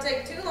hope they don't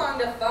take too long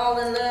to fall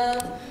in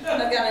love.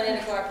 I've got an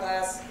 8 o'clock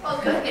class. Oh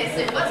goodness,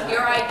 it was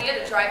your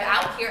idea to drive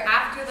out here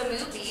after the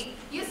movie.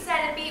 You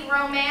said it'd be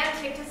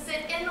romantic to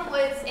sit in the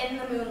woods in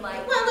the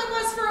moonlight. Well, it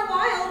was for a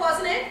while,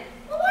 wasn't it?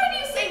 Well, why do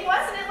you say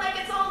wasn't it like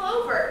it's all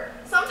over?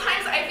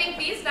 Sometimes I think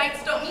these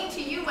nights don't mean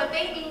to you what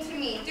they mean to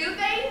me, do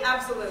they?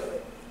 Absolutely.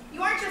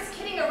 You aren't just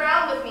kidding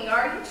around with me,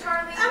 are you,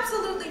 Charlie?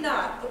 Absolutely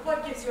not. But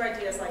what gives you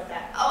ideas like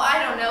that? Oh, I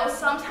don't know.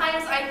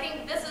 Sometimes I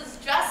think this is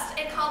just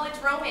a college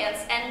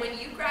romance, and when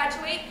you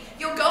graduate,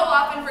 you'll go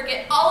off and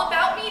forget all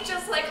about me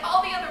just like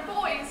all the other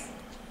boys.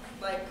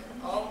 Like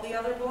all the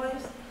other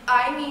boys?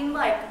 I mean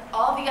like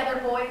all the other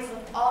boys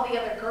with all the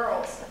other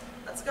girls.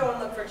 Let's go and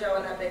look for Joe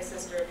and that big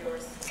sister of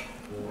yours.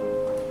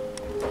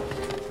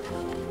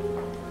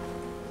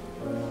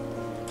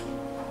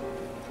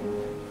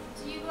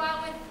 Do you go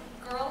out with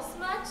girls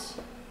much? much.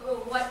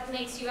 What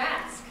makes you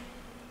ask?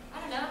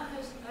 I don't know. I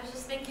was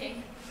just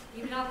thinking.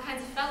 You meet all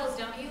kinds of fellows,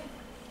 don't you?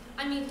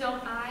 I mean,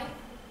 don't I?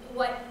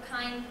 What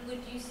kind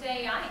would you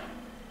say I am?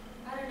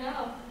 I don't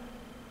know.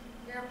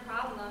 You're a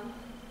problem.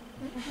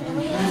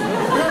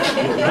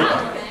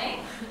 Problem, eh?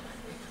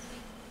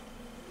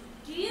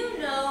 Do you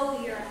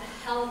know you're a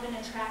hell of an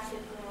attractive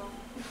girl?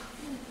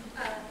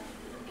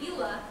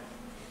 Beulah,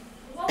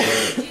 what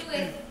would you do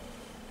if...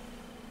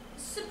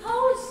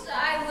 Suppose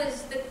I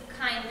was the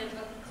kind of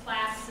a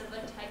class of a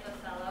type of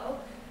fellow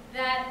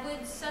that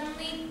would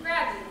suddenly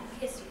grab you and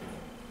kiss you.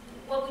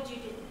 What would you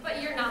do?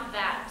 But you're not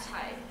that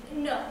type.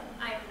 No,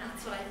 I'm not.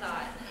 That's what I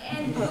thought.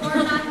 And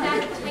you're not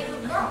that type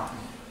of girl.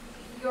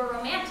 You're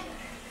romantic.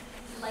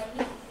 Like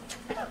me.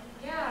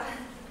 Yeah.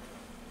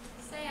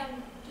 Say,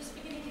 I'm just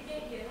beginning to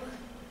get you.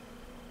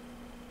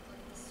 Look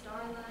at the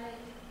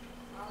starlight,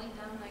 falling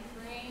down my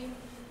frame.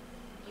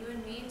 You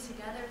and me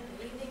together,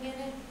 bathing in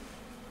it.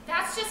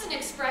 That's just an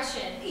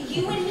expression.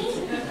 You and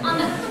me, on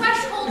the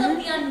threshold of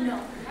the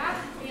unknown. Yeah,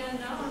 the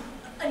unknown.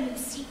 A new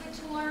secret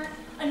to learn,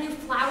 a new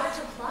flower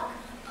to pluck,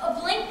 a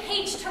blank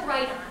page to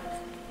write on.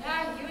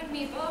 Yeah, you and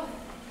me both.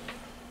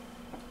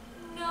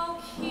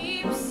 No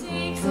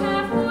keepsakes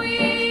have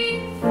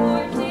we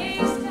for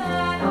days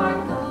that are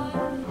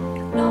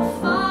gone. No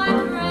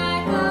fond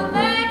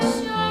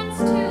recollections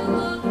to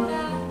look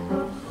back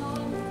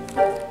upon.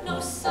 No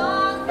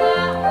song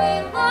that we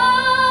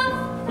love,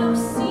 no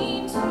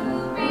scene to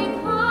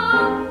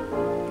recall.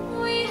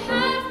 We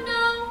have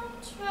no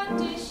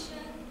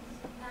traditions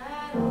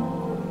at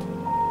all.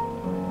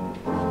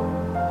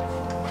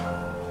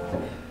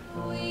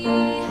 We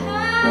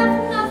have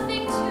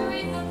nothing to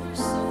remember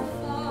so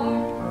far,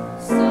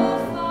 so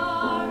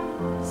far,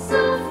 so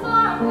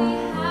far. We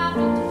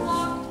haven't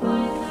walked by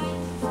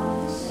night,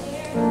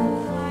 shared the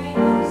light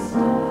of a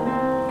star.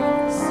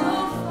 So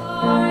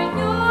far,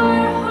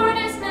 your heart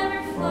has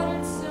never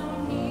fluttered so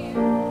near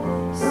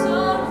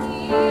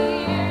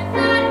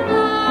that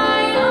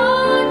my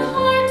own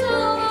heart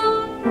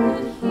alone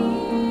could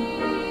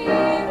hear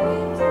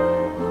it.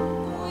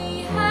 We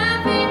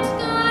haven't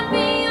gone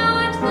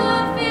beyond the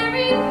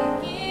very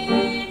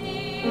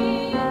beginning.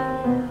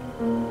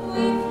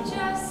 We've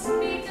just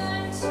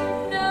begun to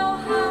know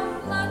how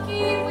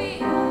lucky we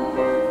are.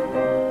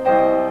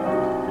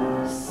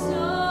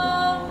 So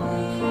we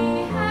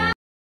have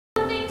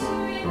nothing to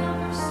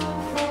remember so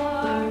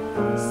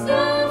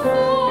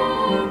far,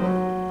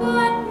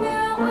 but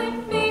now I'm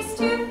face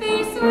to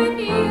face with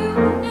you,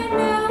 and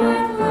now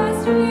at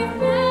last we've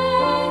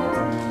met,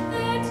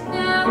 and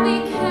now we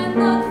can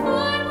look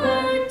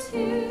forward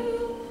to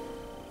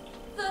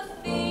the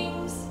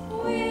things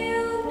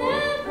we'll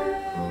never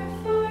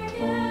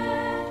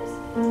forget.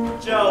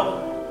 Joe.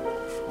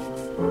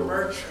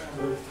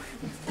 Bertram.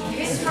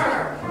 Kiss her.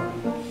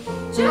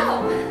 Joe!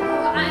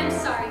 Oh, I'm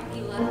sorry,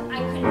 Beulah. I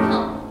couldn't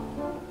help.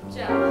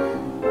 Joe.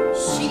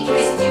 She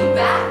kissed you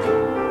back.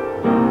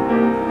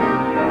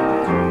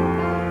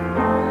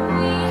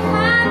 We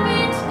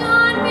haven't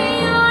gone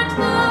beyond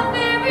the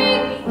very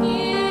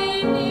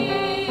beginning.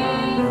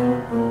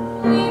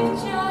 We've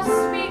just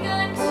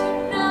begun to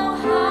know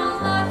how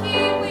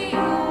lucky we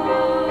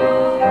are.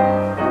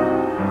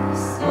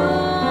 So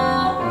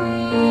we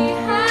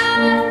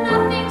have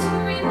nothing to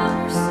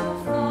remember so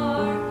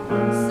far,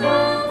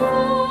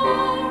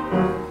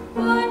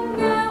 but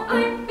now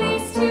I'm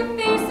face to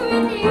face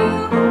with you,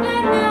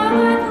 and now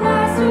at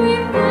last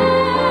we've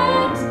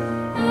met,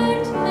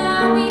 and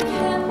now we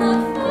can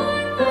look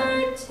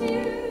forward to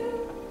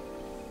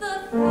the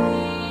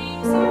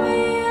things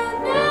we'll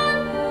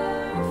never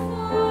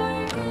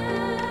forget.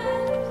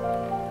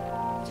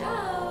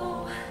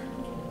 Joe,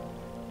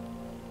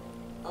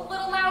 the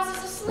little mouse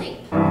is asleep.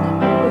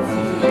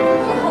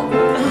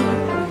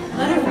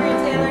 Letter for you,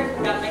 Taylor.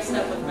 Got mixed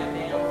up with my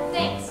mail.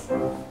 Thanks.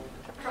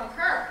 From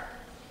her.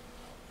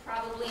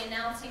 Probably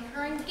announcing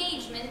her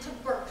engagement to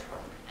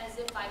Bertram, as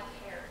if I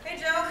cared. Hey,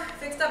 Joe.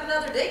 Fixed up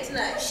another date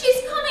tonight.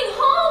 She's coming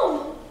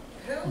home!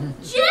 Who?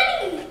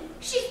 Jenny!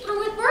 She's through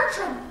with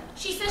Bertram.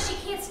 She says she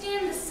can't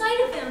stand the sight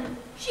of him.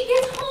 She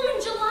gets home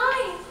in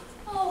July.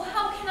 Oh,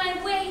 how can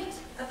I wait?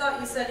 I thought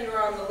you said you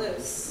were on the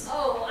loose.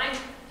 Oh, I'm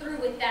through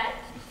with that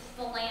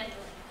philandering.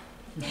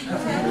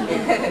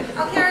 Okay.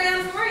 I'll carry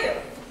on for you.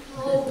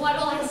 Oh,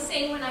 what'll I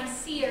say when I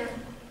see her?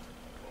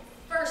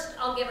 First,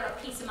 I'll give her a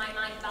piece of my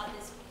mind about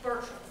this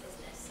Bertram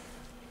business.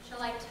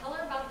 Shall I tell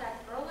her about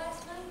that girl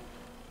last night?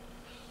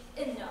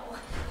 No.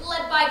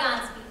 Let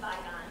bygones be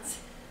bygones.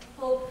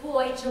 Oh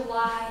boy,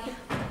 July.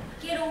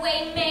 Get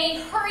away, May.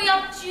 Hurry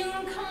up,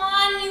 June. Come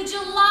on, you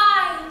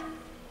July.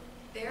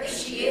 There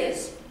she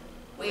is,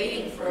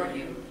 waiting for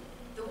you,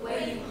 the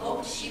way you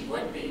hoped she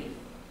would be.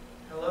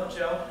 Hello,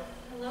 Joe.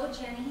 Hello,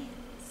 Jenny.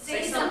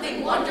 Say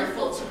something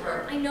wonderful to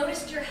her. I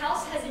noticed your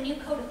house has a new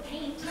coat of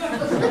paint.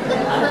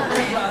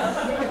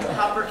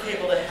 Copper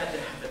cable that had to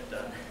have it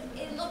done.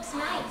 It looks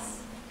nice.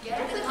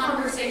 Get the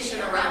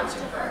conversation around to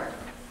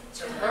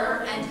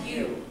her and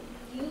you.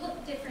 You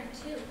look different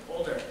too.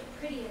 Older.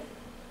 Prettier.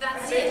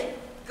 That's it.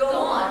 Go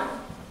on.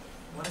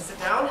 Want to sit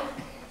down?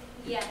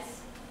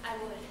 Yes, I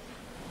would.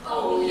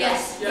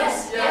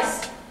 yes,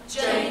 yes.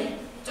 Jenny,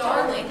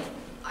 darling,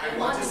 I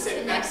want to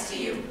sit next to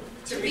you,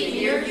 to be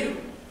near you,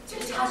 to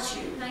touch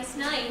you. Nice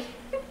night.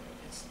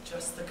 It's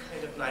just the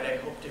kind of night I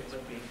hoped it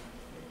would be.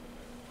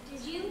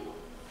 Did you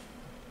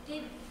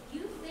think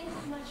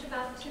much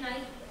about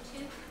tonight,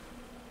 too?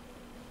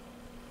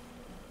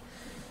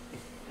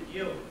 Did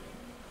you?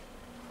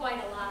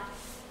 Quite a lot.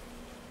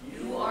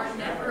 You are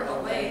never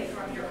away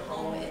from your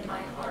home in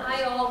my heart.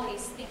 I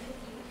always think of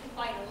you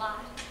quite a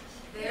lot.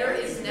 There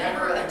is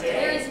never a day.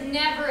 There is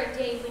never a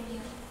day when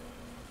you...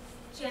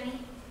 Jenny,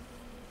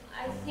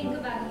 I think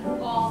about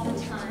you all the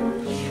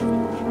time.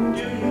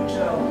 Do you,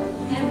 Joe?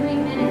 Every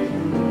minute.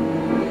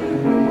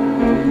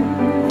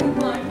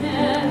 You are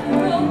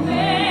never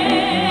away.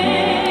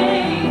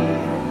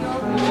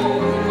 You're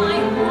holding my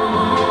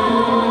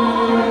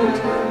heart.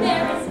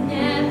 There is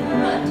never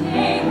a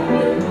day when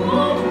you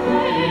don't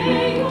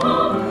play your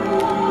part.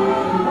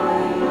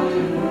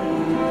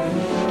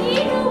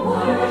 Heed the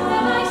words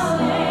that I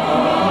say.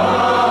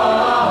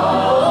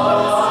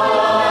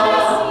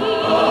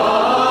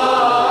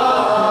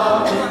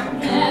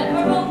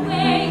 Never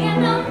away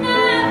and I'll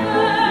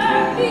never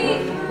be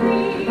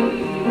free.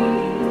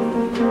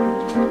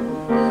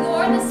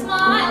 You're the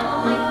smile on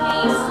my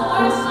face or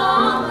a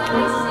song that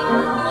I sing.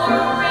 You're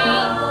a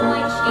rainbow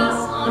I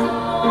chase on a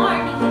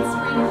morning in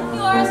spring.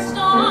 You're a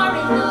star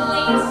in the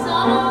lace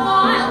of a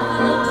wild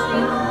willow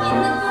tree. In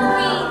the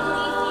green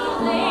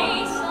leafy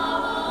lace of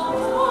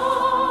a wild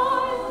willow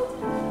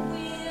tree.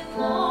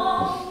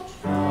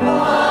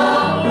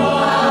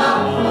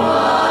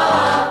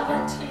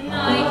 But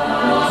tonight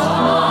you're a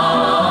star,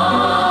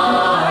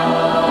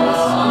 the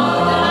song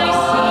that I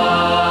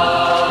sing.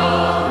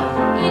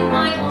 In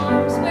my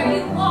arms where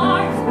you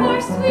are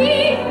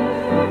sweeter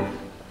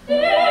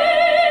than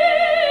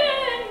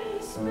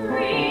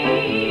spring.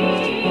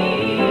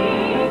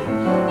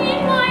 In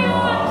my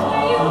arms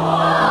where you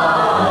are,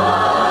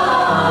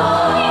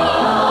 clinging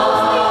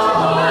closely to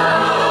me.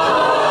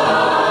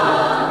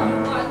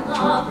 You are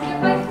lovelier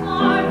by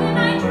far than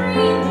I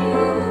dreamed you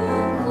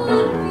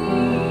could be.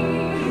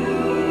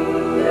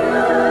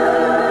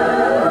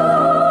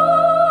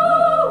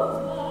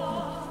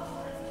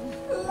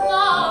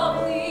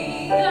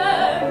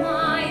 Lovelier,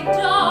 my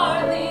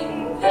darling,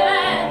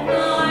 than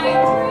I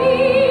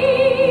dreamed.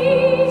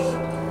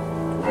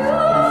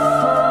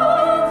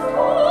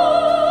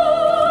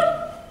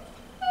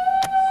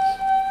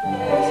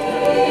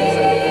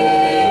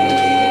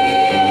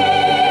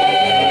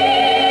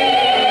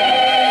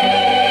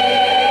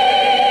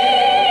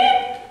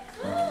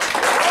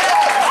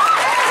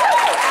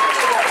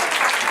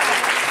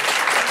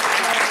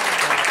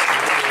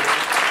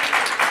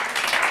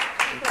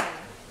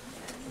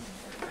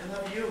 I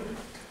love you.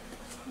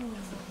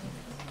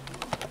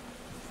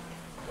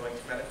 Going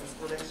to medical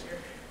school next year?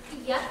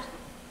 Yep.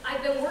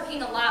 I've been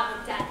working a lot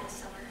with Dad this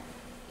summer.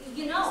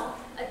 You know,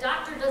 a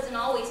doctor doesn't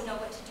always know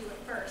what to do at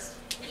first.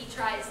 He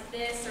tries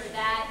this or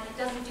that, and it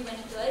doesn't do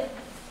any good.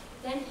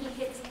 Then he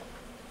hits it,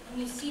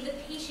 and you see the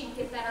patient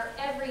get better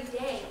every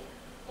day.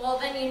 Well,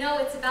 then you know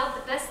it's about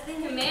the best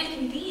thing a man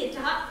can be, a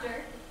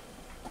doctor.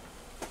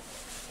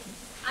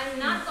 I'm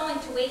not going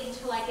to wait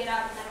until I get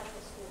out of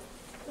medical school.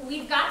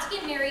 We've got to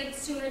get married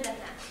sooner than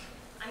that.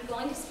 I'm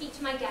going to speak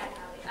to my dad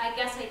about it. I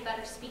guess I'd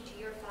better speak to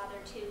your father,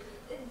 too.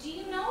 Do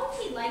you know if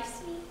he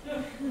likes me?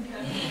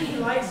 He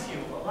likes you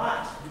a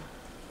lot.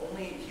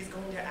 Only he's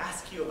going to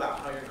ask you about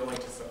how you're going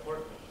to support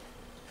me.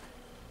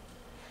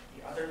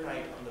 The other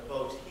night on the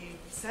boat, he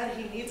said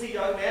he needs a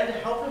young man to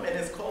help him in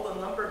his coal and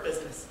lumber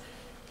business.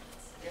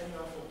 It's getting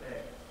awful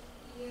big.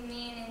 You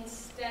mean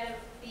instead of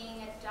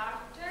being a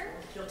doctor?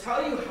 He'll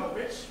tell you how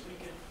rich we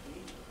could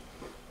be.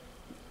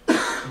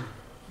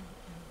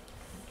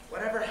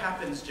 Whatever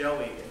happens,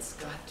 Joey, it's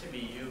got to be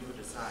you who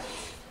decides.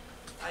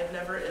 I'd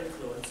never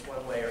influence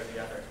one way or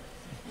the other.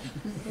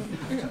 You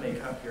have to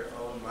make up your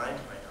own mind,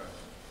 my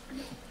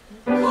darling.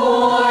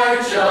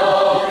 Poor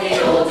Joe, the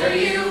older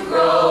you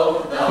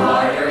grow, the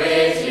harder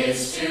it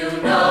is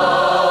to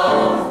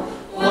know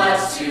what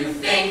to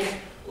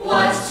think,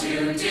 what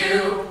to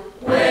do,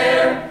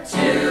 where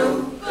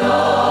to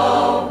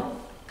go.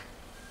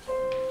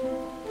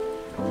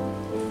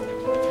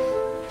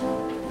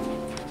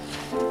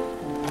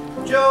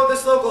 Joe,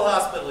 this local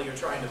hospital you're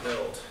trying to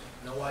build,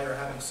 know why you're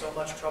having so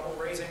much trouble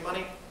raising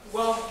money?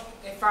 Well,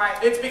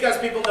 It's because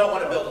people don't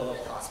want to build a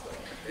little hospital.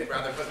 They'd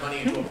rather put money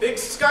into a big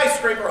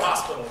skyscraper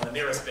hospital in the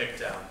nearest big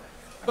town.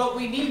 But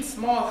we need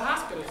small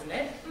hospitals,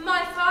 Ned.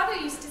 My father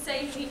used to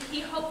say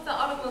he hoped the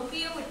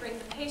automobile would bring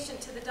the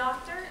patient to the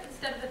doctor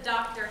instead of the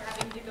doctor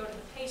having to go to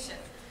the patient.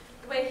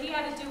 The way he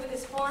had to do with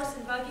his horse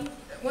and buggy.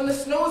 When the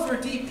snows were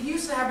deep, he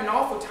used to have an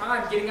awful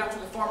time getting out to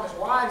the farmers'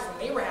 wives when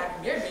they were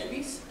having their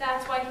babies.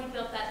 That's why he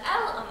built that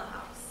L on the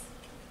house.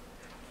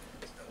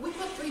 We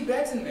put 3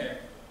 beds in there,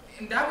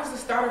 and that was the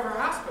start of our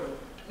hospital.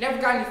 Never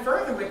got any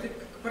further with it,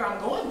 but I'm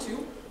going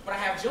to when I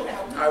have Jill to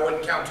help me. I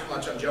wouldn't count too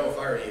much on Joe if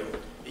I were you.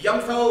 A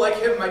young fellow like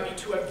him might be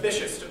too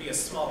ambitious to be a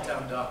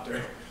small-town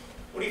doctor.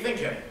 What do you think,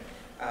 Jenny?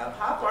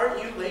 Pop,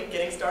 aren't you late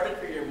getting started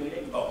for your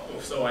meeting? Oh,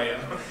 so I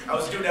am. I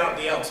was due down at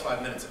the Elks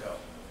 5 minutes ago.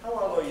 How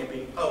long will you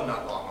be? Oh,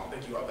 not long. I'll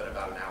pick you up in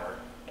about an hour.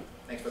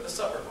 Thanks for the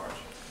supper, Marge.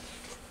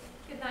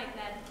 Good night,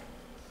 Ned.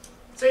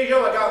 Say,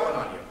 Joe, I got one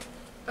on you.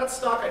 That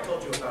stock I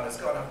told you about has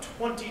gone up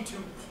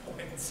 22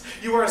 points.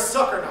 You are a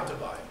sucker not to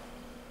buy.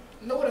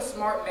 You know what a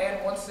smart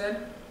man once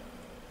said?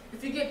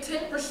 If you get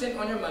 10%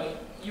 on your money,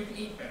 you can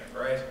eat better.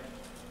 Right?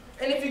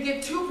 And if you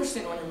get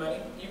 2% on your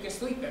money, you can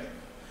sleep better.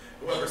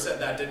 Whoever said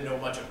that didn't know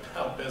much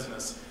about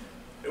business.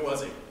 Who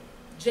was he?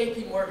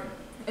 J.P. Morgan.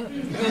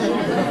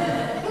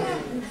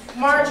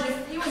 Marge,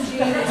 if you and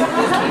Jeannie are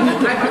excuse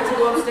me, I'd like to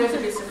go upstairs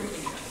and get some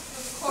reading.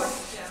 Of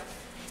course, Joe.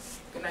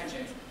 Good night,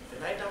 Jenny.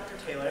 Good night, Dr.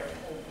 Taylor.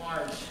 Oh,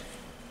 Marge.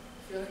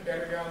 Feeling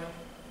better, darling?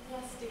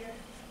 Yes, dear.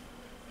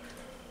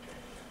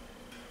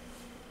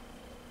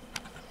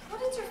 What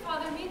did your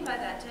father mean by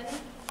that, Jenny?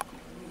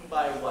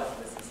 By what,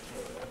 Mrs.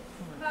 Taylor?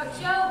 About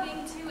Joe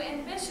being too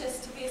ambitious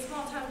to be a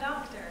small-town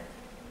doctor.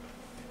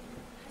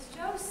 Has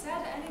Joe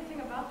said anything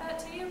about that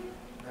to you?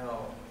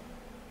 No.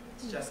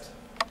 It's just,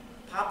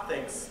 Pop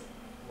thinks,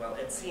 well,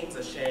 it seems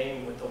a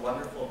shame with a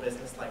wonderful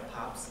business like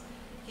Pop's.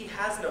 He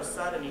has no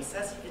son, and he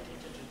says he can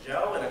teach it to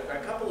Joe in a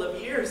couple of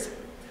years.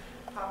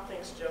 Pop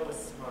thinks Joe is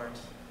smart.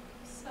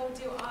 So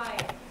do I.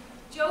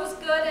 Joe's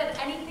good at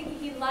anything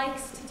he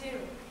likes to do.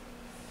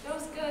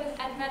 Joe's good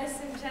at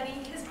medicine,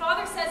 Jenny. His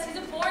father says he's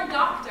a born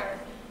doctor.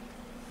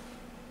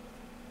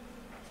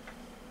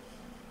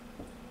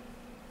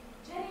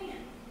 Jenny,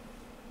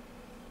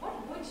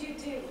 what would you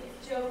do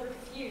if Joe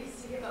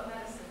refused to give up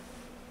medicine?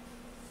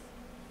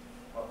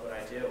 What would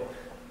I do?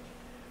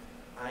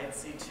 I'd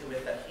see to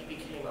it that he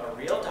became a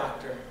real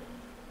doctor,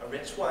 a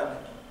rich one.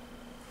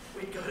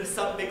 We'd go to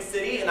some big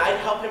city and I'd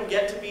help him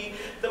get to be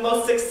the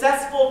most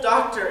successful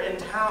doctor in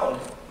town.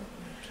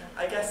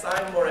 I guess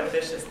I'm more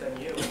ambitious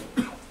than you.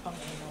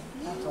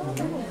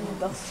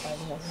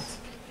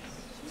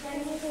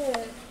 Jenny,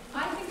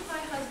 I think my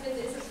husband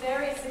is a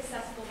very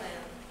successful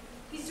man.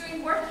 He's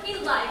doing work he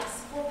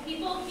likes for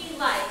people he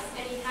likes,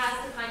 and he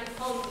has the kind of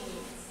home he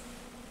needs.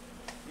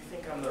 You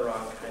think I'm the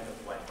wrong kind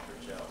of wife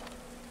for Joe,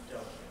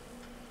 don't you?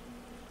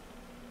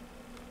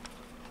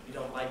 You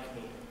don't like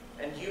me,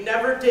 and you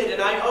never did,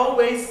 and I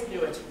always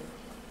knew it.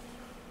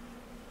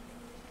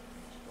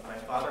 When my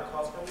father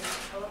calls for me to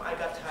tell him, I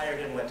got tired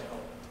and went home.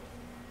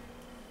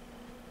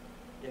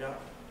 You know,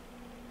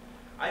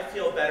 I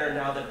feel better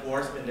now that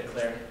war's been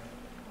declared.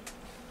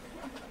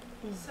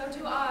 So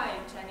do I,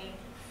 Jenny.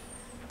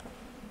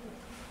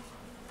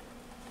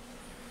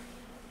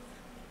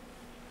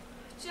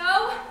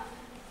 Joe?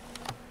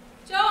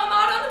 Joe, I'm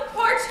out on the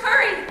porch.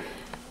 Hurry!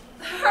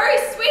 Hurry,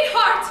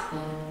 sweetheart!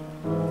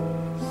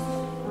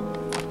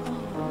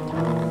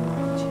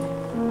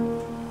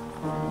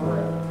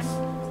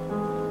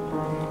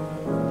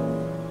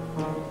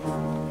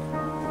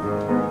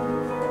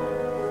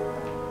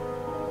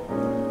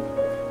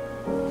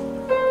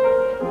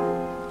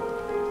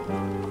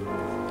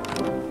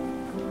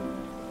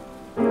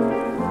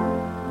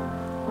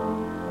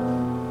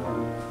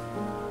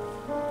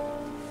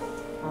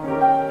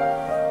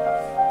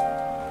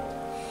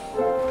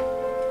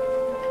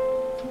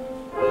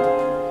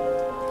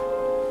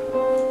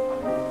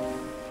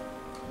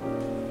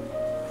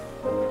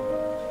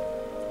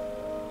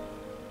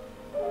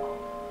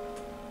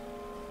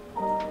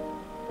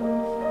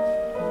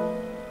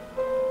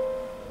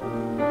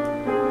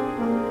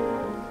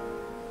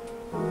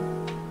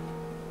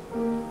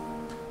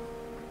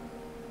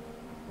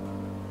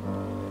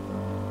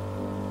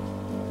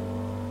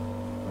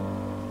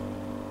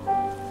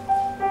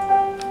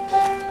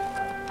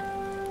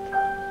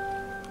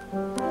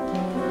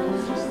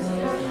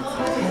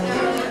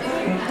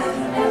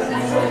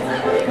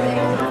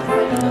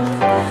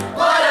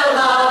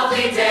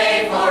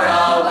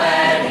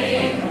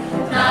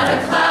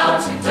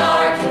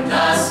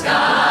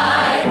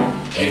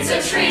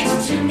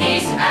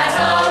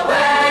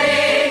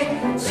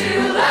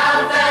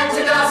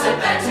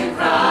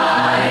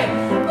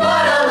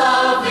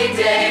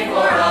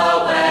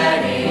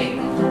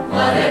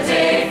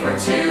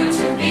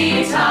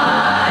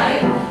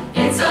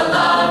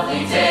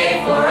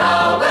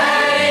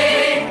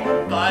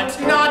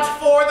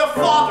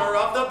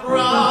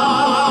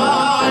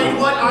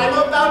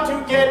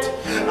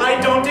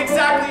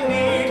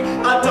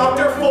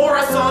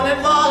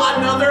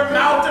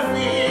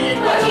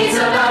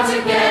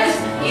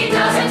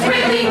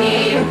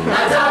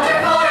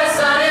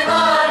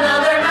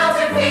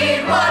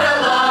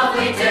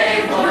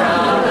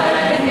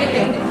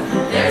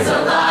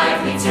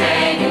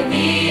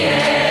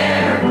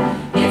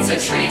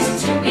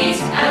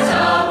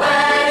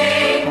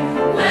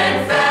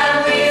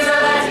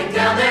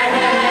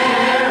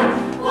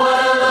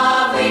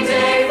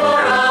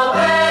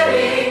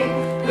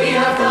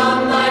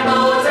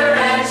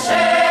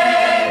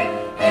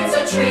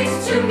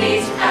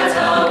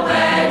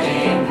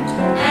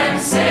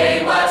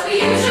 Say what we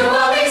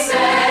usually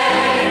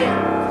say.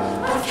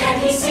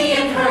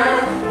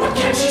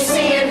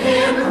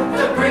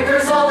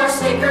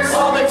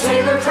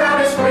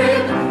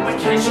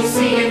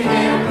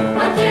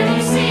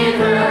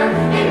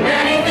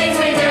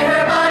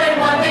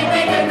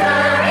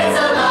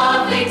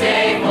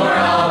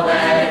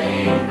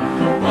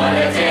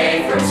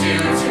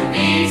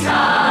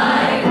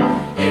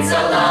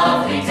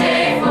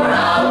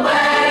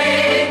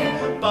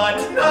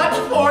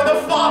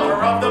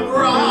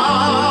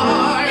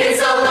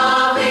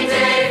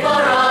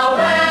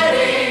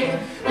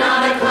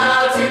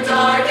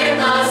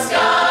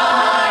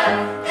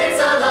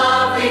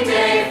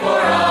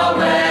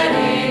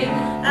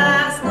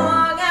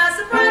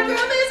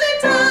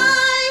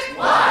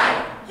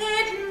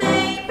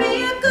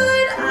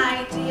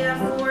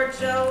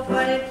 dough,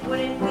 but it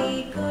wouldn't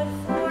be good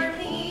for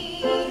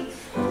me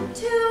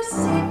to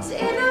sit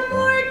in a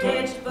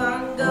mortgaged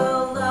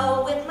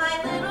bungalow with my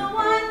little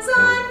ones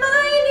on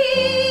my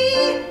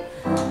knee.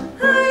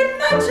 I'd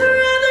much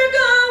rather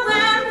go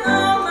and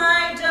roll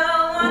my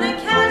dough on a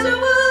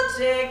casual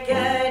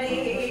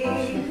chickadee.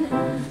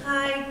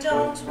 I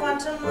don't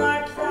want a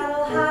mark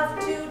that'll have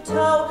to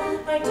toe.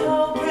 My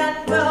toe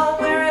can go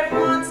where it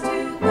wants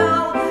to go.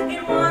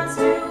 It wants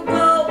to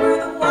go where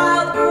the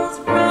wild girls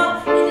grow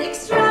in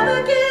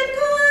extravagant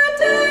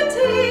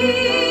quantity,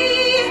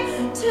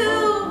 to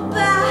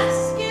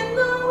bask in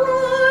the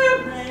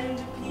warm and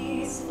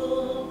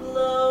peaceful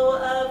glow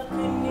of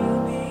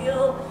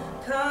connubial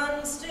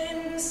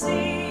constancy.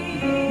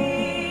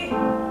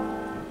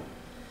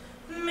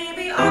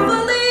 Maybe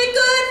awfully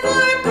good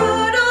for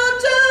good old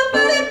Joe,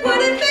 but it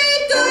wouldn't be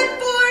good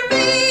for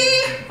me.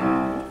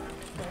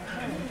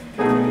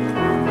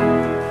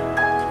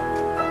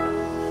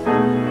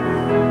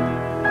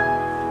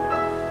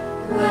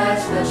 Let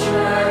the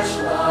church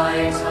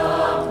light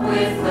up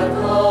with the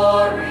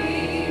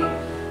glory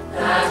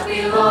that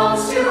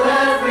belongs to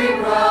every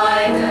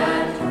bride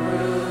and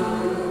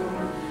groom.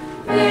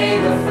 May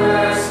the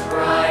first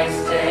bright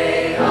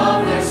day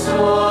of their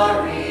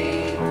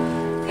story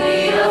be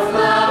a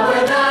flower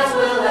that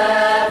will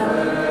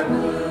ever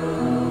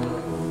bloom.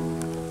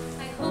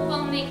 I hope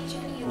I'll make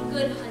Jenny a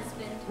good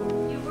husband.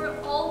 You were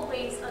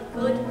always a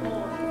good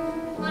boy.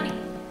 Honey,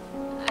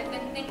 I've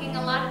been thinking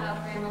a lot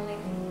about Grandma lately.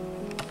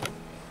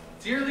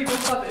 Dearly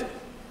beloved,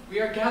 we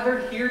are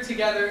gathered here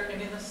together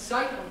and in the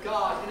sight of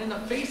God and in the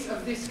face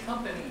of this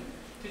company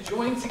to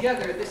join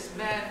together this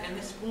man and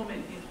this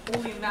woman in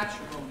holy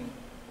matrimony.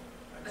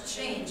 A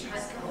change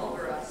has come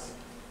over us.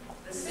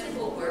 The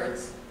simple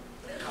words,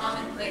 the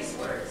commonplace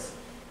words,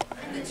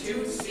 and the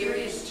two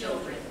serious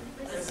children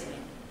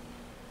listening.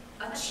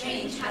 A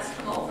change has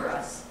come over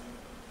us.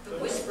 The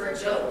whisper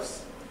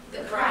jokes,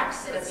 the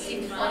cracks that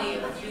seemed funny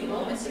a few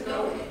moments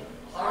ago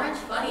aren't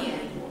funny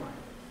anymore.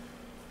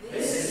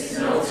 This is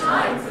no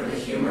time for the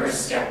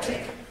humorous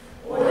skeptic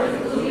or the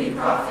gloomy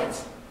prophet.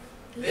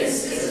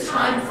 This is a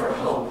time for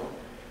hope.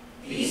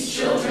 These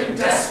children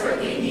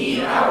desperately need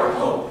our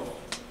hope.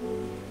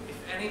 If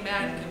any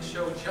man can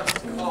show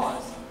just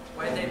cause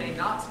why they may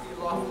not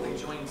be lawfully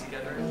joined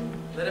together,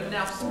 let him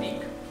now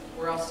speak,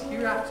 or else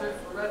hereafter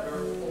forever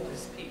hold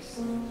his peace.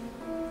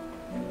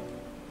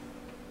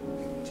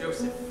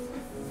 Joseph,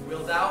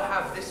 wilt thou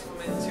have this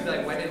woman to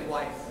thy wedded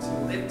wife, to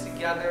live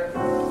together?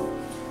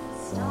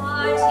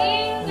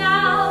 Starting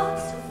out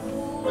so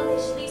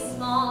foolishly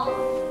small,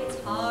 it's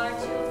hard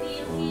to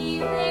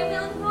believe they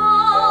will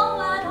grow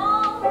at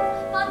all.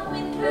 But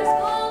winters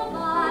go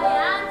by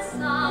and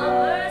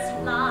summers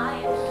fly,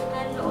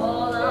 and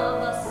all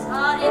of a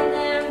sudden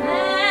they're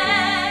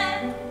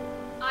men.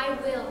 I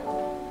will.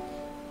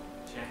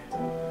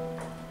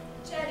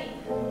 Jenny,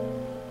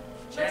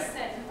 Janet.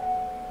 listen.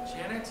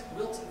 Janet,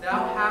 wilt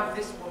thou have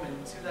this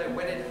woman to thy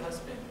wedded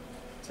husband,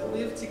 to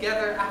live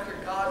together after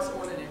God's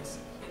ordinance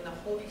in the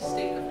holy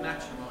state of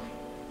matrimony?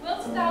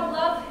 Wilt thou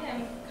love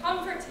him,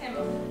 comfort him,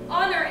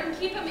 honor and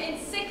keep him in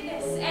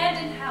sickness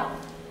and in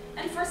health,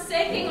 and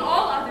forsaking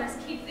all others,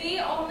 keep thee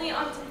only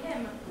unto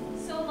him,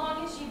 so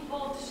long as ye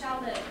both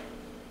shall live?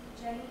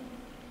 Jenny?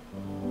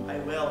 I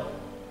will.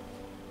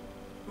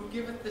 Who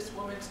giveth this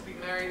woman to be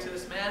married to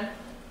this man?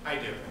 I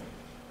do.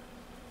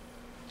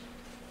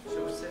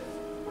 Joseph.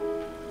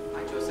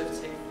 I, Joseph,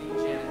 take thee,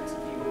 Janet, to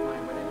be my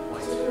wedded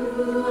wife.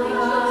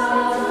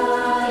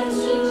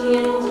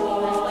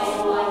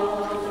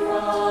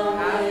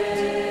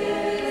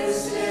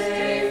 This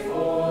day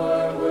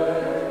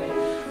forward,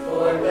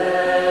 for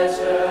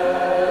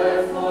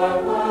better, for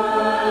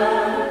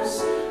worse,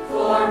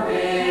 for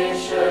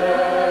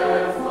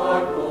richer, for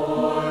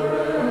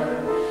poorer,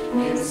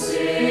 in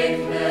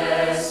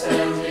sickness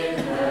and in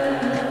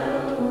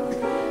health,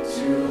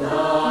 to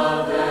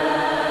love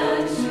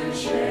and to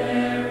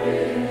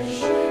cherish,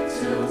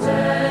 till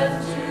death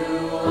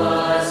do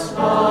us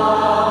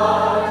part.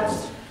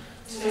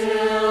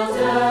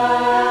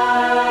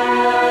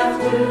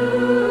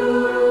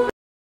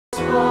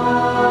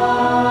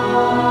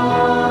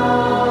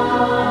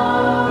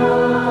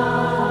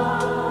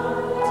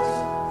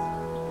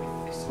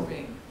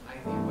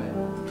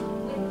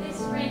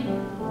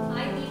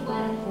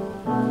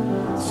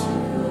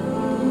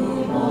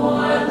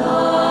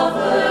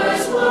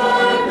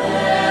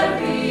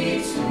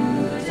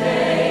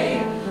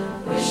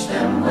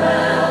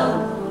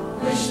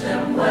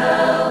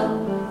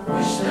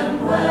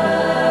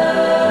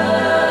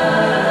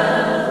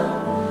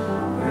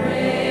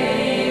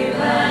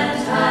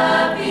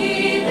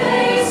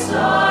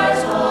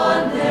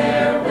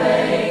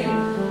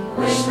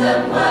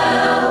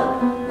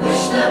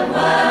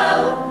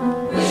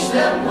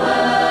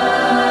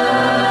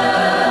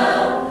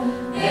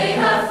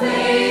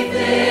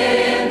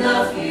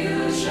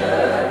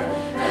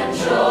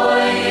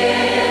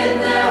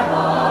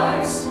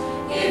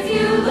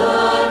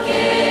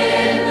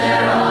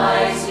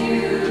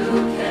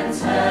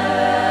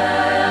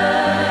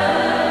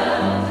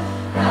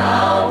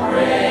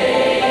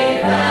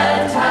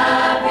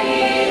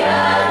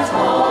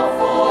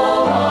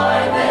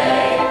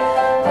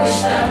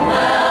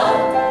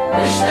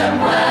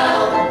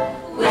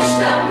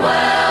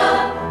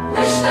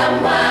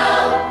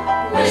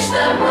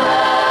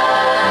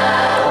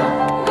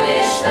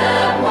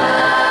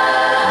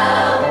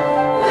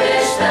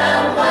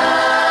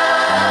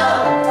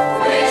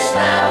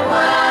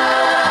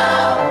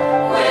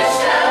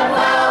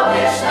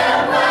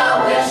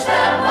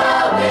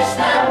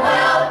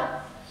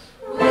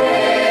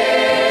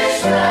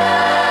 wish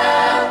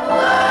them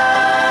well.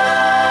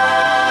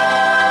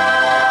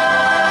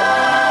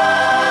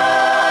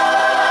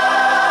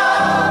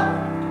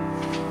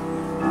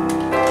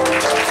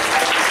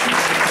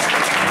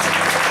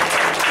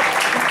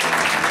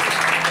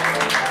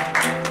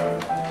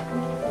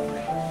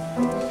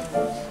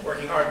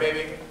 Working hard,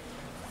 baby.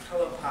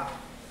 Hello, Pop.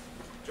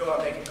 Joe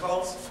out making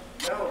calls?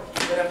 No,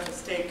 he went up to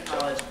State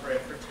College for a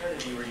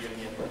fraternity reunion.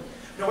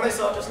 You know what I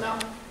saw just now?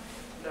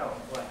 No,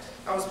 what?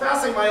 I was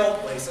passing my old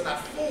place, and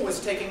that fool was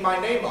taking my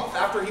name off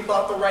after he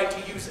bought the right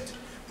to use it.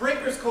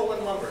 Breakers Coal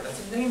and Lumber.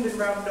 That's a name been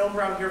known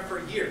around here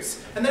for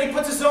years. And then he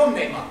puts his own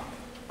name up.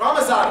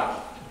 Ramazzotti.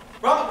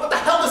 What the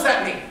hell does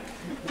that mean?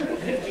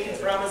 It means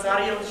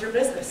Ramazzotti owns your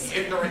business.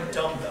 The ignorant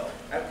dumbbell.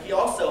 He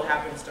also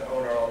happens to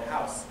own our old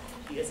house.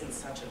 He isn't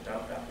such a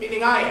dumbbell.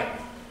 Meaning I am.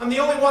 I'm the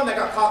only one that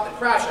got caught in the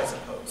crash, I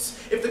suppose.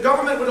 If the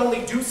government would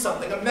only do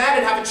something, a man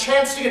would have a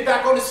chance to get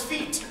back on his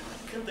feet.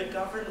 What could the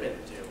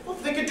government do? Well,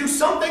 if they could do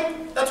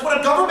something, that's what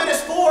a government is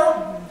for.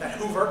 That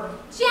Hoover.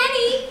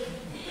 Jenny!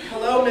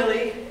 Hello,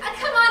 Millie.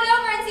 Come on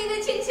over and see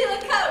the chinchilla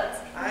coat.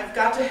 I've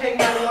got to hang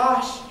my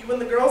wash. You and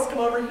the girls come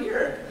over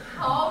here.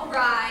 All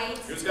right.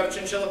 Who's got a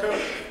chinchilla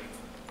coat?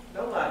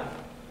 Nobody.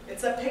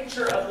 It's a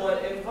picture of one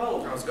in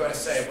Vogue. I was going to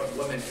say, what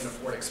women can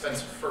afford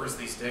expensive furs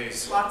these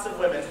days? Lots of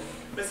women.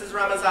 Mrs.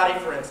 Ramazzotti,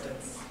 for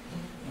instance.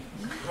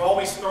 You're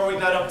always throwing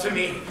that up to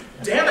me.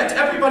 Damn it,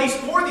 everybody's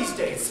poor these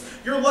days.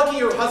 You're lucky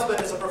your husband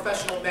is a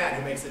professional man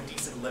who makes a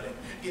decent living,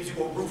 gives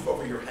you a roof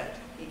over your head.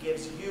 He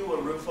gives you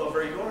a roof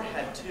over your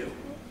head, too.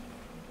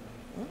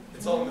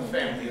 It's all in the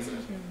family, isn't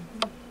it?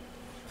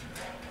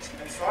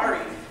 I'm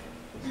sorry.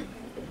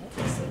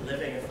 Decent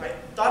living. If I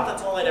thought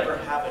that's all I'd ever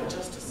have, I'd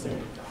just as soon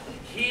die.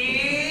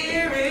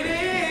 Here it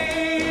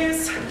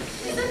is!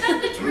 Isn't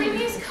that the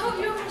dreamiest coat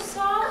you ever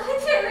saw?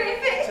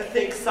 Terrific. To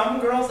think some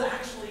girls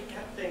actually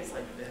get things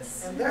like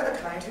this. And they're the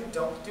kind who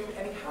don't do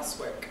any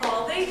housework.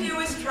 All they do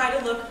is try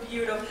to look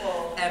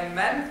beautiful. And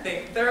men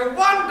think they're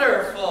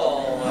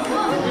wonderful.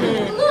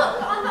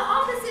 Look, on the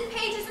opposite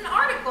page is an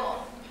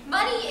article.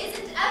 Money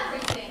isn't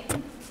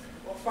everything.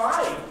 Well,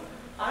 fine.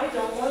 I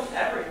don't want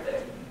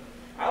everything.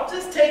 I'll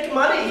just take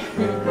money.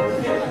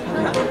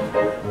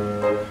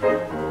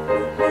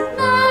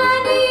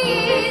 Money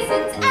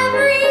isn't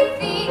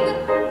everything.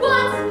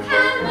 What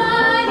can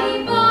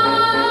money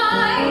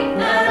buy?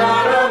 An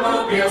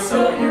automobile so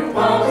you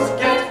won't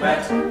get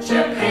wet.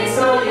 Champagne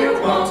so you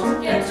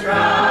won't get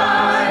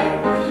dry.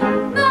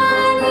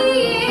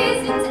 Money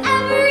isn't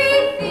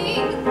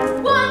everything.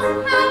 What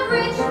have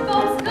rich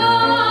folks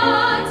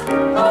got?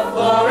 A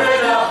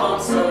Florida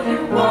home so you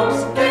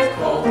won't get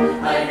cold. A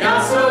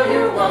yacht so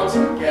you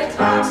won't get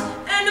hot.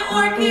 An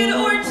orchid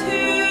or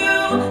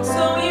two,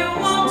 so you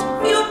won't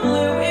feel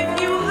blue if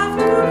you have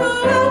to go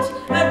out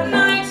at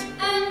night.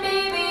 And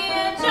maybe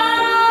a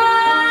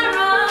jar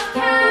of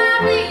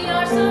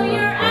caviar so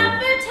your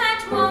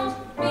appetite won't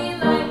be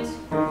light.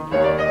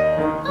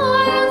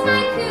 Oil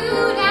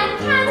tycoon and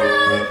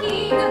cattle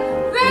king,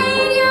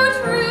 radio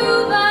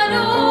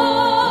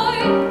troubadour,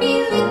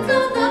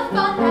 belittle the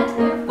fun that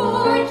their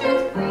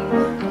fortunes bring.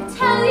 I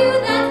tell you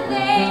that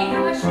they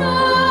are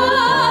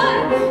sure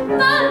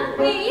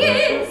money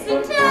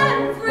isn't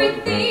everything.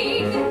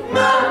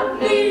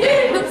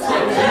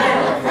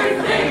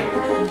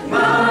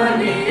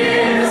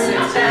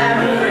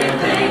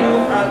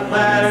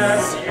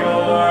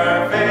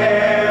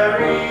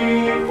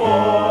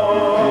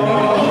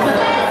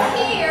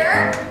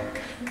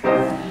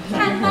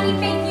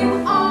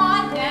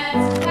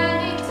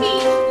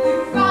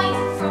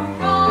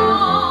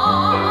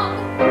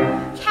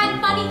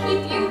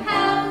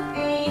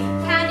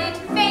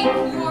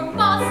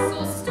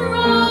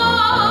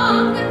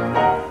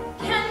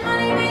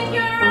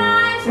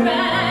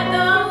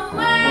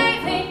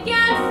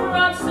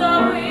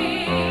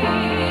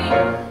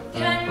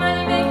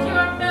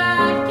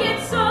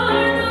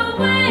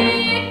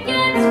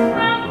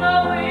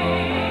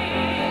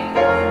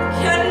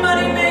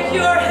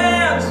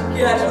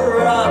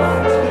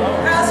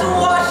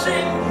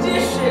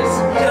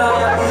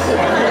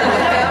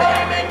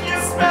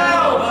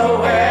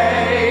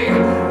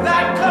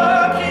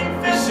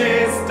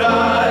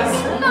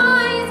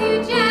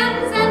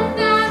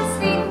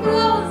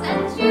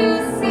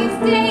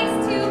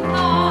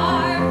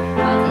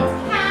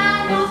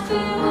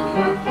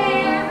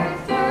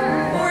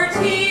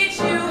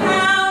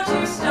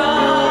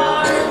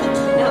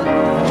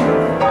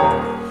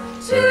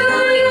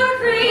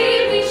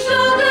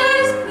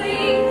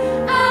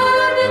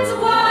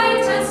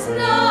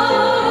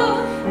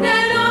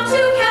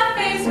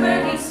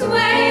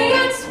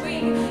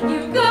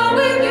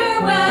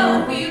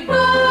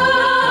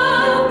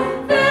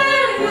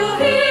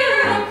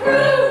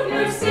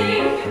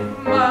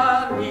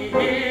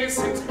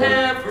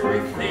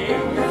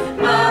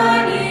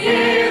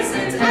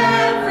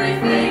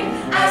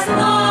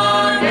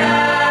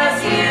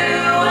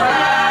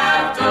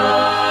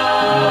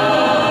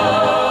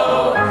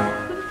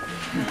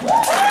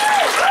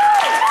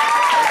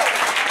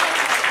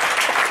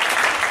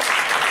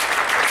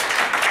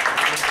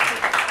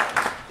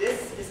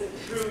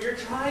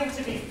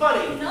 to be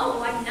funny.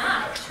 No, I'm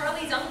not.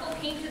 Charlie's uncle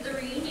came to the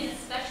reunion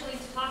especially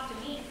to talk to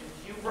me.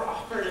 You were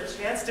offered a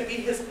chance to be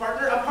his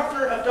partner, a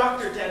partner of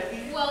Dr.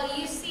 Denby. Well,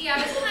 you see, I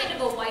was kind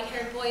of a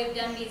white-haired boy of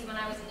Denby's when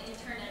I was an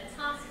intern at his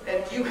hospital.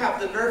 And you have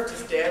the nerve to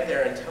stand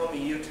there and tell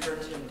me you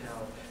turned him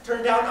down.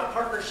 Turned down a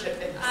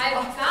partnership in his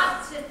I've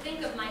got to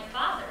think of my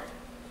father.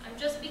 I'm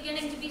just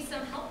beginning to be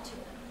some help to him.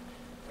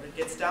 What it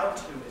gets down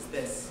to is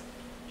this.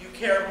 You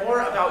care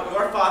more about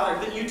your father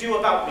than you do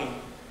about me.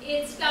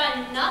 It's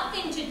got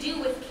nothing to do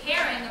with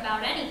caring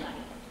about anybody.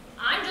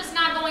 I'm just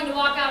not going to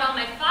walk out on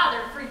my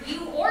father for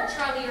you or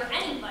Charlie or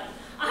anybody.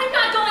 I'm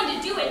not going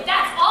to do it,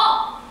 that's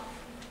all.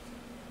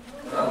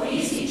 Go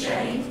easy,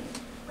 Jenny.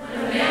 When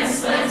a man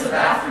slams a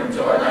bathroom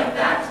door like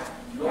that,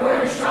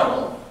 you're in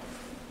trouble.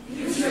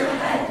 Use your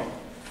head.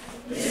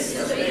 This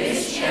is the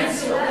biggest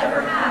chance you'll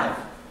ever have.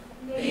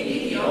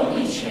 Maybe the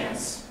only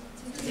chance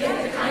to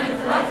get the kind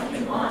of life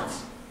you want.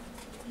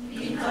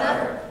 Be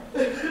clever.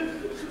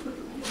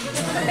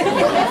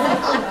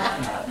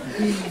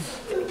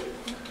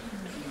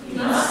 He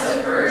must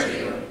have heard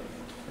you.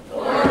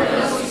 Or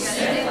knows you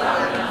sniff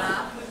loud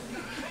enough.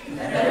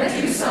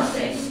 Better do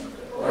something.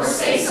 Or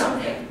say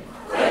something.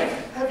 Quick.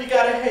 Have you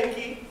got a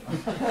hanky?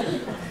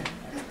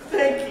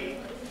 Thank you.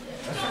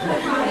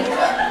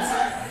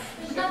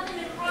 There's nothing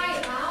to cry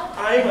about.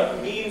 I'm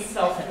a mean,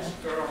 selfish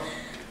girl.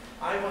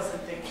 I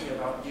wasn't thinking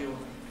about you.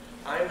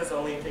 I was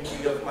only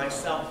thinking of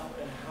myself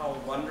and how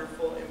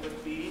wonderful it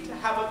would be to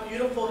have a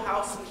beautiful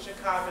house in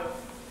Chicago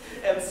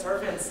and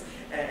servants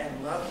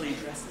and lovely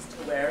dresses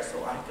to wear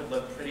so I could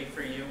look pretty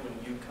for you when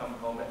you come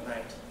home at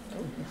night.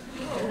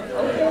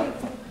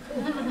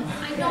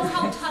 I know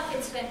how tough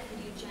it's been for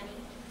you, Jenny.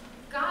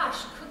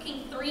 Gosh,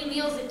 cooking 3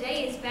 meals a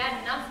day is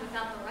bad enough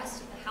without the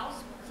rest of the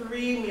housework.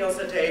 3 meals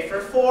a day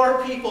for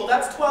 4 people.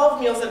 That's 12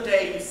 meals a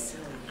day, you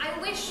silly. I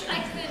wish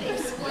I could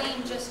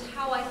explain just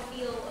how I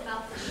feel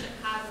about the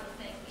Chicago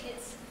thing.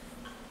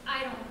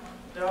 I don't know.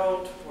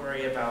 Don't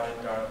worry about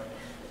it, darling.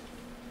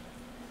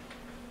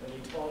 When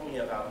you told me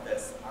about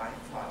this, I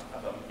thought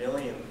of a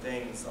million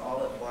things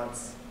all at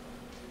once.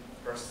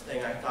 First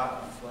thing I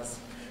thought of was,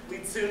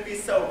 we'd soon be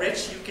so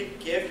rich you could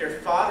give your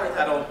father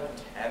that old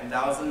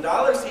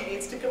 $10,000 he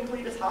needs to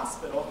complete his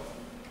hospital.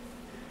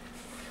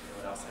 You know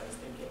what else I was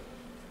thinking?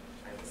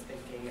 I was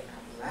thinking at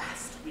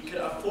last we could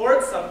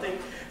afford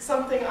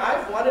something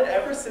I've wanted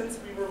ever since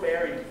we were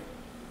married.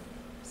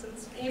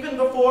 Since even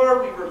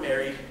before we were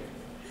married.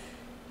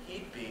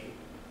 He'd be,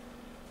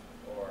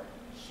 or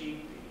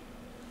she'd be,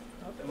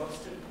 the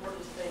most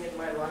important thing in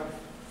my life,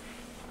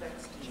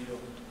 next to you.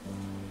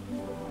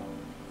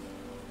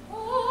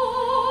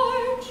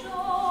 Oh,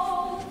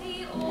 Joe,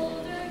 the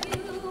older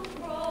you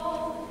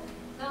grow,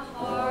 the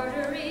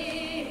harder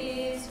it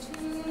is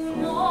to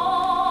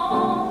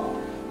know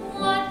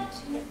what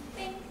to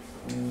think,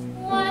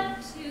 what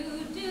to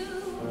do,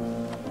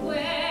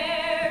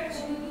 where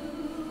to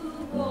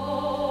go.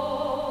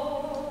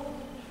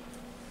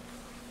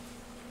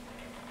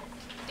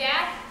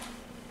 Dad?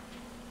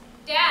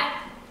 Dad?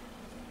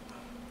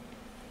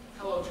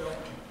 Hello, Joe.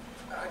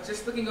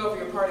 Just looking over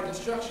your part of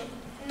instruction.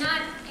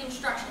 Not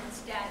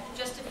instructions, Dad.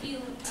 Just a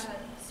few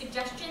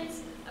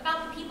suggestions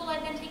about the people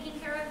I've been taking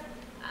care of.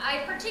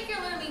 I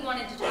particularly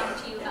wanted to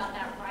talk to you about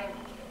that Riley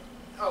kid.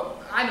 Oh,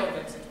 I know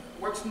Vincent.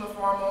 Works on the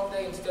farm all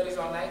day and studies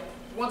all night.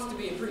 Wants to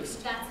be a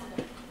priest. That's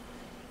the one.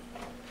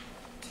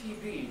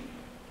 TB.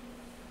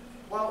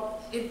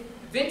 Well, if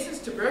Vincent's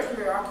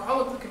tubercular, I'll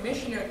call up the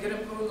commissioner and get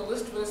him put on the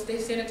list for the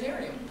state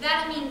sanitarium.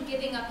 That'll mean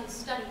giving up his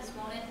studies,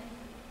 won't it?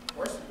 Of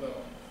course it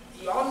will.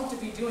 He oughtn't to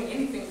be doing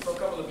anything for a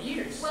couple of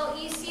years. Well,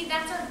 you see,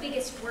 that's our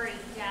biggest worry,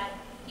 Dad.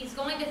 He's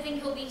going to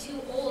think he'll be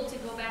too old to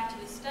go back to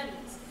his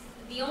studies.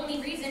 The only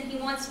reason he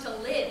wants to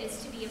live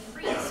is to be a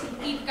priest.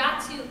 You've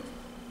got to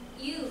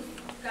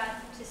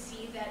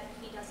see that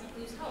he doesn't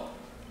lose hope.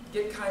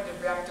 Get kind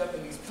of wrapped up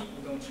in these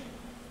people, don't you?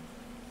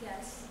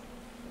 Yes,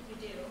 you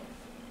do.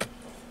 Of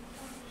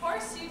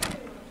course you do.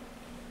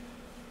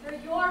 They're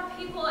your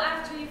people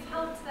after you've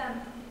helped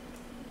them.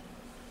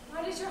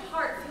 Why does your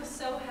heart feel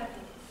so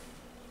heavy?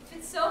 If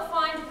it's so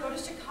fine to go to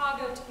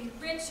Chicago to be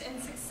rich and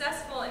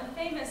successful and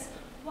famous,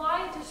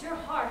 why does your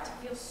heart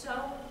feel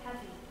so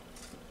heavy?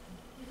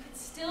 You could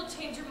still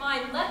change your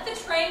mind. Let the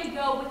train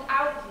go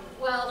without you.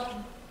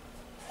 Well,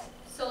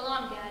 so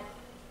long, Dad.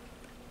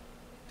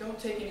 Don't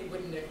take any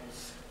wooden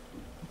nickels.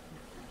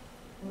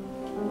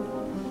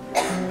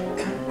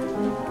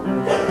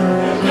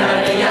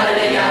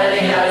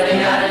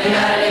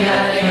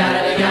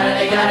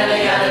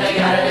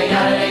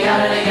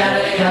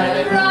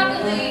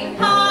 Broccoli,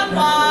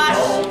 hogwash,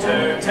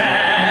 Alter,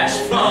 tash,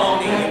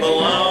 phony,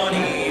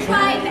 baloney,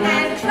 tripe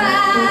and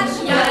trash.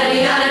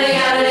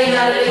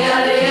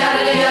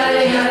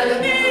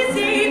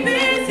 busy,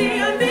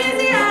 busy, I'm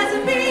busy as a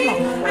bee.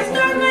 I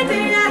start my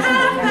day at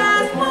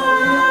 1:30.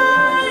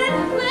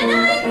 When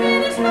I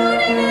finish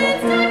running,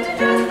 it's time to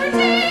dress for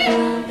tea.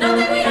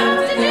 Nothing we have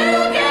to do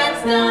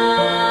gets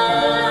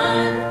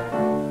done.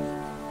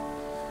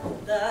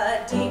 The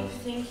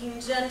deep-thinking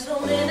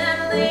gentlemen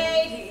and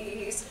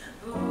ladies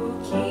who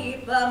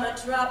keep a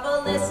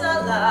metropolis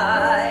alive.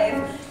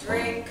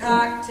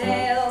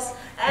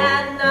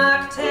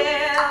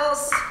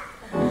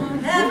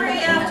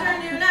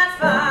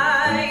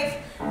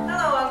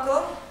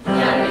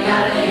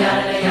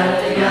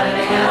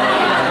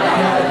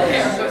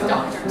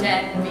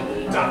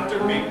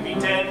 Denby,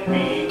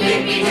 Denby.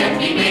 Bigby,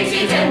 Denby,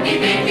 Bigby, Denby,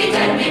 Bigby,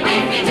 Denby,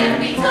 Bigby,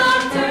 Denby.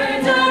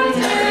 Doctor,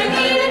 doctor,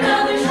 need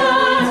another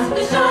shot.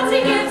 The shots he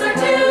gives are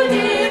too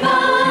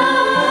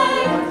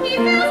divine. He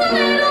feels a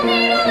little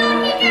needle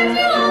and he gives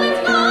you all it's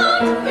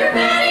got. Your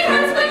body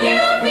hurts, but you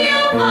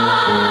feel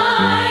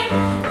fine.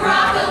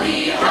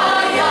 Broccoli,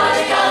 yada, yada,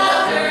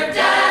 yada,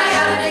 dash,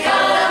 yada,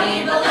 yada,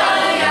 meatball,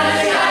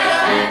 yada, yada,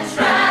 and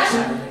trash.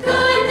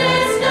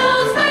 Goodness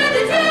knows where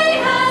the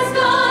day has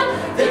gone.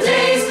 The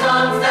days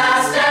come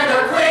fast and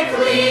are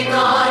quickly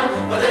gone.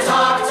 But the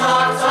talk,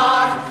 talk,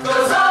 talk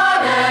goes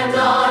on and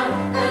on,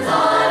 and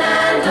on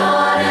and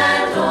on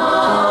and on.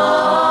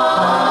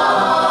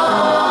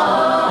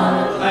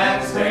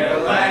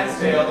 Lansdale,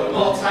 Lansdale, the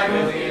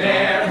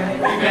multi-millionaire,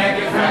 he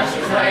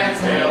manufactures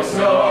Lansdale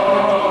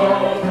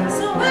stone.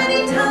 So when he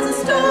tells a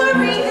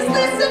story, his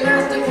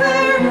listeners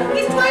declare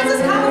he's twice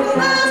as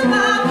comical as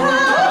Papa.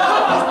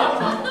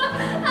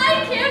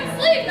 I can't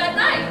sleep at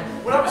night.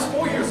 When I was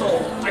 4 years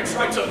old, I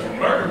tried to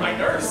murder my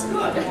nurse.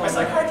 My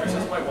psychiatrist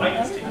says my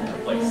wife is taking her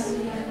place.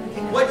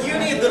 What you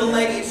need, little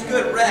lady, is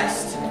good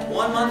rest.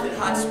 1 month in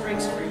hot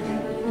springs for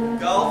you.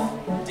 Golf,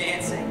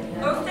 dancing.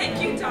 Oh,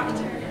 thank you,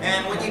 doctor.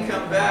 And when you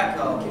come back,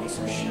 I'll give you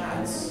some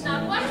shots.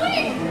 Not 1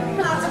 week.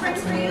 Hot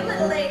springs for you,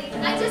 little lady.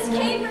 I just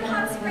came from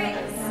Hot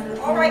Springs.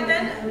 All right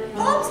then,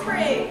 Palm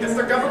Springs. If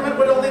the government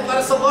would only let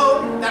us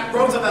alone, that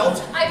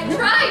Roosevelt. I've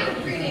tried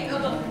reading a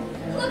book.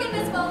 Look at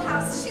Miss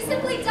Boathouse. She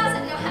simply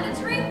doesn't know how to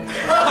drink.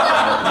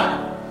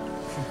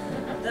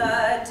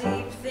 The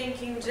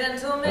deep-thinking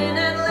gentlemen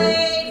and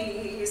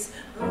ladies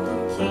who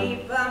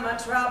keep a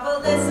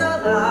metropolis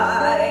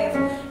alive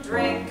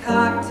drink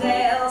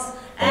cocktails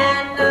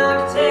and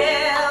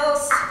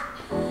knocktails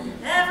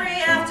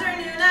every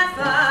afternoon at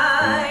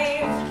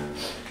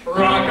 5.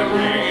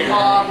 Broccoli,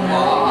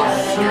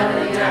 hogwash,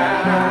 sugar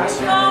dash.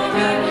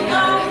 Foamy,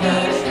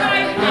 baloney,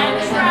 stripe, and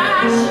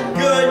trash.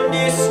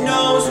 Goodness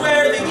knows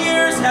where the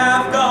years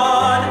have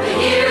gone. The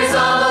years of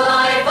a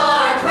life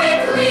are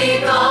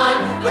quickly gone,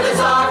 but the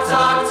talk,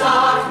 talk,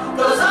 talk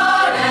goes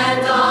on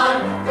and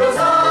on, goes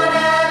on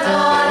and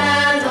on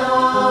and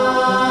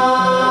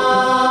on.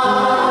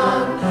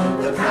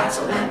 The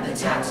prattle and the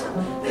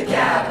tattle, the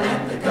gab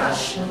and the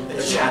gush,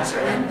 the chatter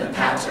and the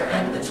patter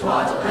and the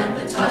twaddle and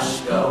the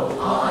tush go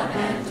on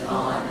and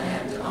on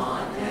and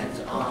on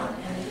and on.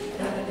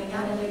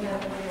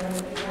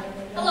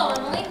 Hello,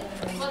 Emily.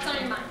 What's on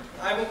your mind?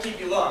 I won't keep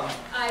you long.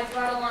 I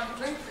brought along a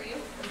drink for you.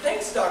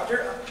 Thanks,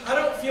 doctor. I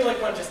don't feel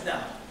like one just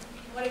now.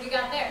 What have you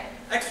got there?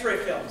 X-ray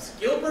films.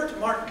 Gilbert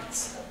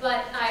Martin's.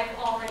 But I've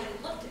already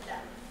looked at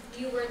them.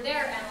 You were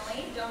there,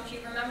 Emily, don't you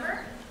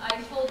remember?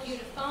 I told you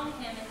to phone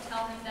him and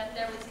tell him that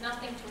there was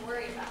nothing to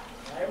worry about.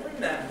 I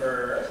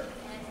remember.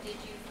 And did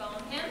you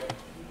phone him?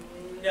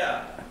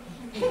 No.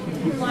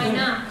 Why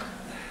not?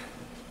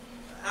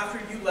 After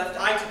you left,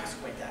 I took a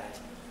squint at it.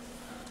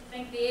 I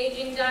think the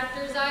aging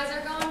doctor's eyes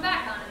are going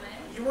back on him,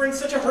 eh? You were in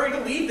such a hurry to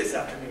leave this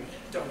afternoon.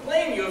 Don't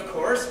blame you, of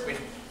course, with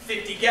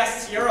 50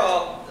 guests here,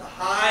 all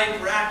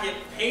high-bracket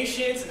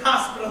patients and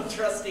hospital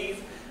trustees.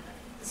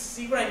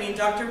 See what I mean,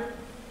 doctor?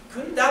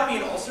 Couldn't that be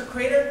an ulcer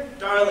crater?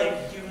 Darling,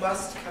 you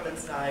must come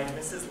inside.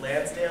 Mrs.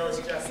 Lansdale is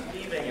just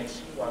leaving and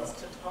she wants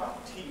to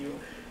talk to you.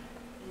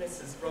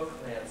 Mrs. Brooke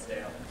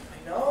Lansdale.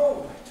 I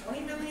know.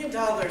 $20 million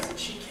and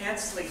she can't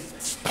sleep.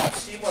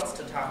 She wants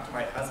to talk to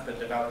my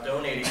husband about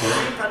donating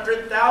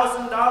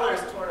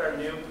 $300,000 toward our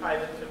new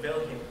private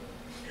pavilion.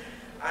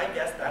 I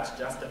guess that's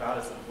just about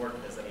as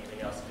important as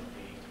anything else could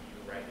be to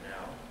you right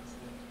now,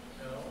 isn't it?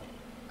 No?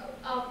 Oh,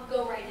 I'll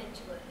go right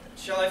into it.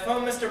 Shall I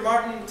phone Mr.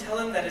 Martin and tell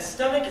him that his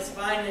stomach is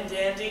fine and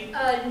dandy?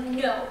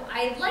 No.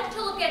 I'd like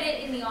to look at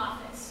it in the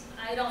office.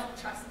 I don't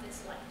trust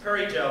this light.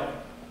 Hurry, Joe.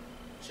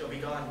 She'll be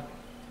gone.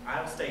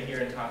 I'll stay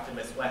here and talk to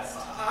Miss West.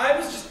 I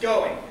was just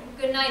going.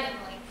 Good night,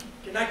 Emily.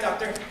 Good night,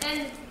 doctor.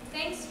 And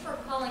thanks for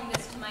calling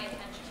this to my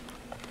attention.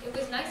 It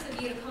was nice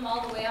of you to come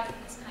all the way up in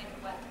this kind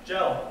of weather.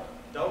 Joe,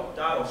 don't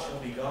dawdle. She'll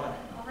be gone.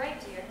 All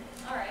right, dear.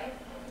 All right.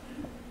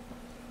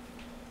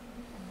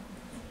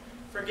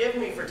 Forgive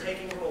me for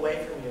taking him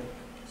away from you.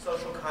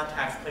 Social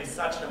contacts play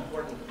such an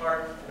important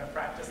part in a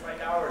practice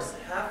like ours.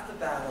 Half the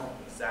battle.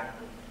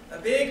 Exactly. A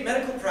big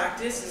medical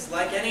practice is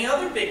like any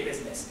other big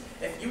business.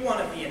 If you want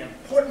to be an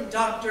important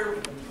doctor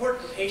with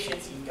important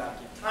patients, you've got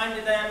to give time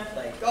to them,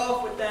 play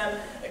golf with them,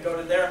 and go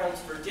to their homes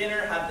for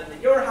dinner, have them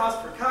at your house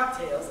for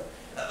cocktails.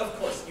 Of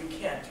course, you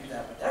can't do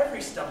that with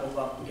every stumble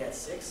bump who gets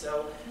sick,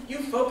 so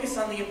you focus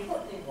on the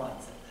important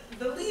ones,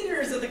 the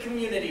leaders of the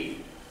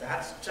community.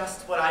 That's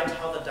just what I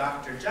tell the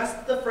doctor,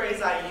 just the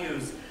phrase I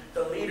use,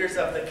 the leaders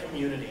of the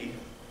community.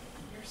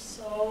 You're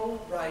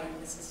so right,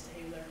 Mrs.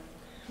 Taylor.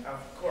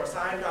 Of course,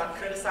 I'm not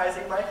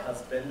criticizing my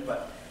husband,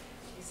 but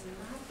he's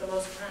not the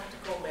most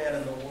practical man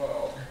in the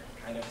world.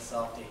 Kind of a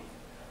softy.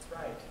 That's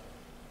right.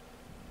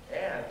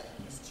 And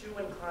he's too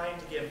inclined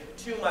to give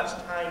too much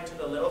time to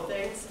the little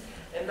things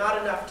and not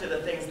enough to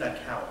the things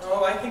that count.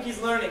 Oh, I think he's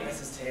learning,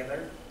 Mrs.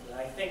 Taylor.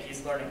 I think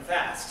he's learning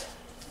fast.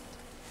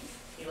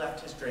 He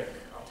left his drink.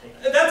 I'll take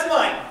it. That's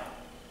mine!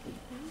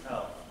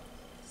 Oh,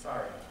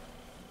 sorry.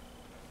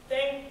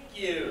 Thank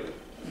you.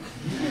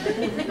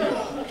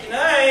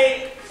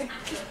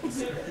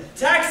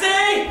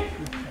 Taxi!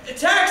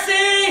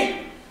 Taxi!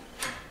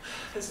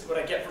 This is what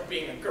I get for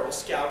being a Girl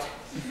Scout.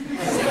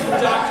 Save the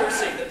doctor,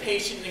 save the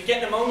patient, and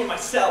get pneumonia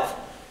myself.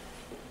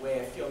 The way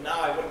I feel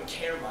now, I wouldn't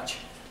care much.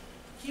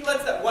 He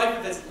lets that wife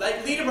of his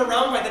lead him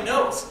around by the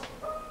nose.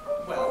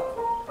 Well,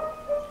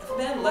 if a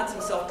man lets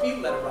himself be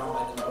led around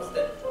by the nose,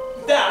 then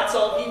that's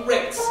all he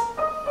rates.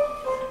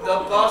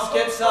 The boss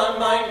gets on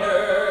my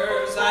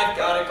nerves, I've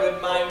got a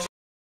good mind.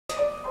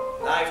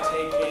 I've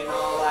taken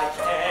all I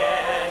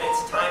can,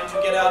 it's time to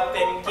get up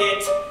and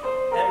get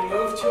and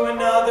move to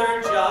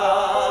another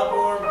job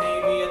or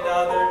maybe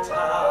another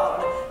town.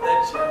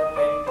 The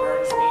gentleman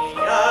burns me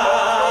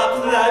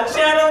up, the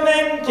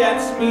gentleman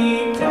gets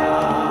me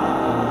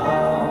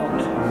down.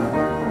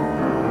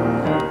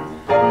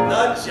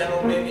 The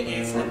gentleman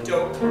is a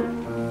dope,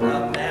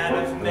 a man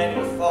of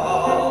many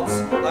faults,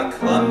 a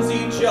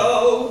clumsy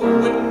Joe who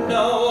wouldn't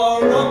know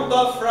a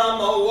rumba from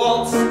a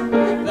waltz.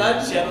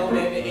 The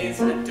gentleman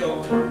is a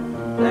dope,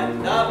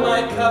 and not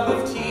my cup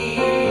of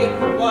tea.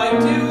 Why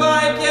do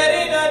I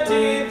get in a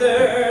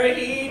dither?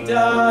 He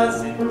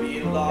doesn't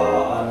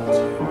belong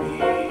to me.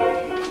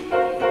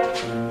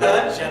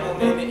 The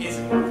gentleman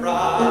isn't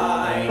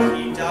right,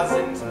 he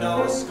doesn't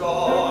know a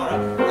score.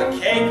 A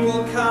cake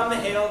will come,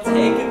 he'll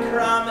take a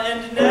crumb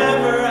and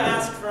never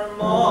ask for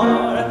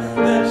more.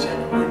 The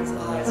gentleman's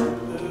eyes are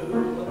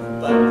blue,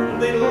 but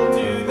little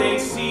do they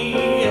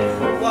see.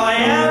 Why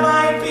am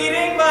I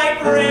beating my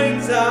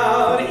brains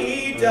out?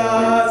 He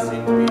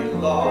doesn't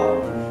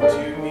belong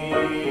to me.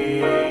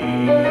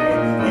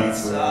 He's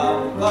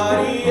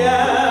somebody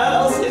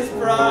else's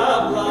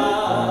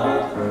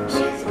problem.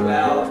 She's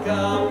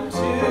welcome to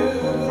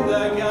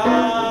the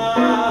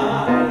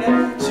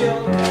guy.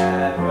 She'll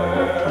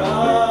never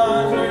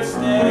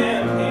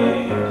understand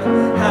him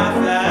half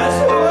as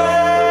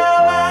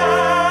well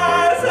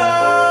as I.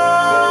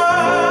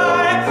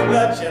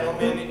 The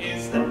gentleman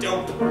is the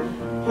dope.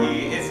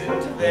 He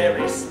isn't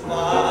very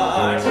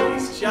smart.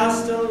 He's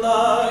just a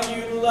lug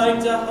you'd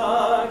like to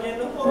hug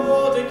and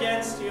hold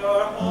against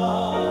your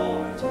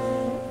heart.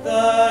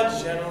 The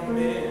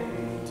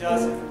gentleman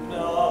doesn't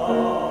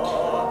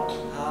know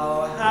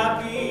how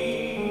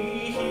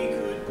happy he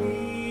could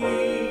be.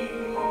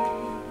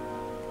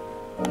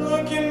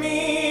 Look at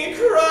me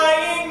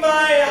crying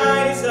my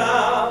eyes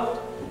out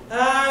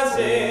as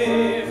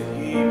if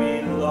he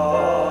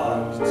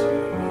belonged to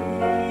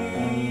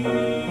me.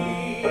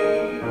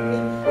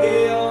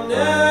 He'll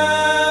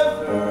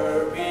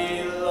never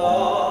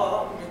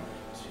belong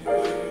to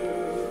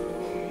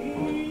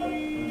me.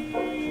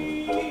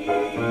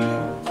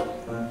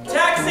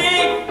 Taxi!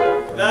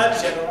 The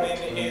gentleman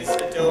is a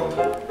dope.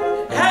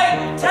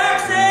 Hey,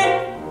 taxi!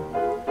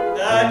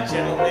 The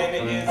gentleman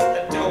is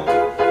a dope.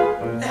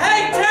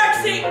 Hey,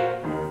 taxi!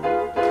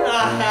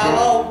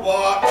 I'll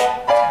walk.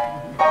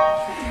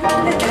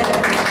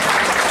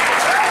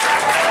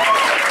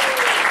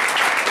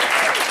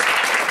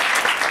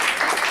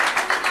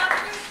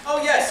 Oh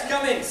yes,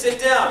 come in, sit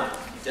down,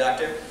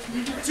 doctor.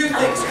 Two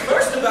things.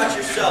 First, about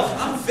yourself.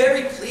 I'm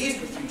very pleased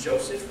with you,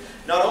 Joseph.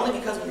 Not only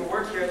because of your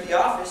work here at the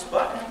office,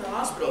 but at the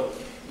hospital.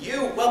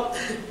 You, well,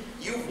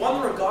 you've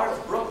won the regard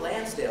of Brooke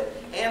Lansdale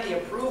and the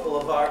approval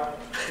of our,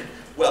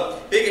 well,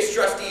 biggest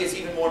trustee is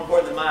even more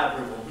important than my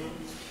approval.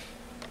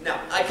 Now,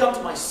 I come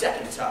to my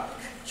second topic.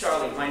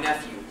 Charlie, my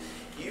nephew.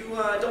 You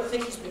don't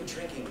think he's been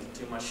drinking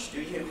too much,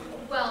 do you?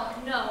 Well,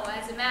 no.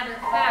 As a matter of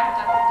fact,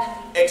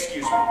 Dr. Denby.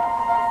 Excuse me.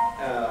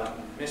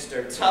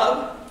 Mr.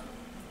 Tubb?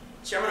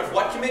 Chairman of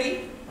what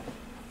committee?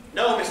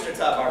 No, Mr.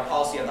 Tubb, our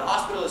policy at the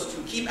hospital is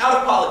to keep out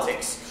of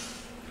politics.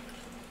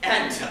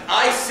 And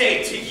I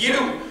say to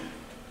you,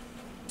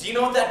 do you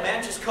know what that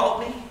man just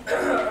called me?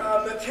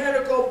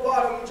 Mechanical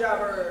bottom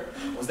jabber.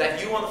 Was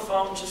that you on the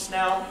phone just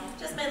now?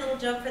 Just my little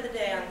joke for the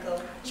day,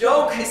 Uncle.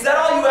 Joke? Is that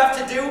all you have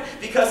to do?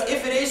 Because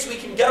if it is, we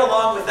can get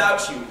along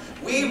without you.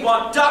 We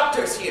want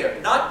doctors here,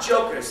 not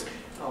jokers.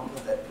 Oh,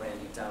 put that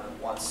brandy down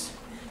at once.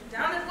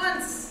 Down at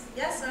once.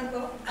 Yes,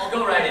 Uncle. I'll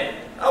go right in.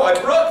 Oh,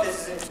 Brooke,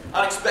 this is an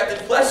unexpected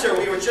pleasure.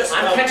 We were just...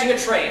 I'm catching a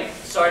train.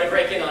 Sorry to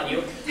break in on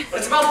you. But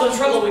it's about the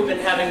trouble we've been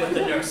having with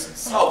the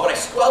nurses. Oh, but I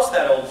squelched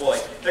that old boy.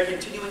 They're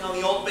continuing on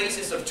the old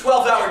basis of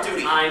 12-hour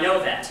duty. I know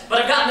that.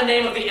 But I've gotten the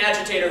name of the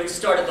agitator who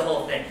started the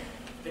whole thing.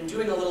 Been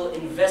doing a little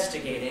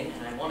investigating,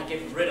 and I want to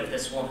get rid of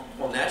this woman.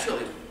 Well,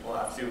 naturally, we'll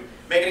have to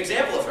make an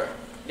example of her.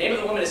 Name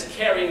of the woman is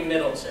Carrie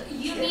Middleton.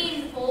 You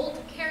mean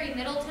old Carrie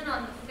Middleton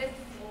on the 5th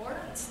floor?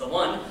 That's the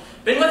one.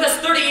 Been with us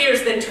 30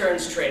 years, then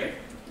turns traitor.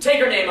 Take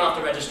her name off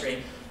the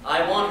registry.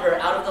 I want her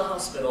out of the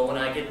hospital when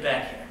I get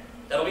back here.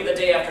 That'll be the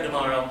day after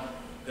tomorrow.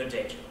 Good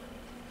day, Joe.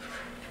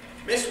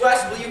 Miss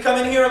West, will you come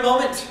in here a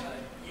moment?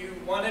 You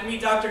wanted me,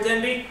 Dr.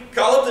 Denby?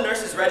 Call up the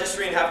nurse's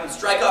registry and have them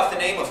strike off the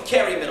name of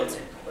Carrie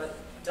Middleton. But,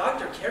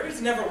 Doctor,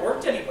 Carrie's never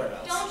worked anywhere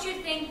else. Don't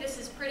you think this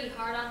is pretty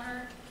hard on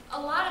her?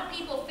 A lot of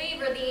people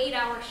favor the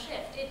 8-hour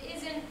shift. It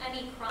isn't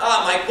any crime.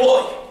 Ah, my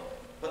boy.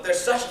 But there's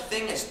such a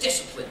thing as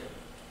discipline,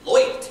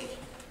 loyalty.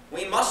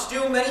 We must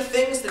do many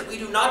things that we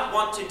do not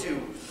want to do.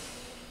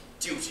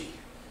 Duty.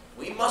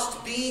 We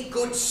must be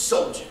good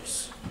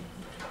soldiers.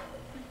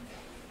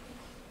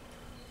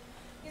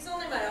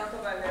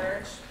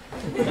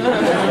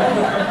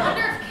 I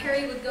wonder if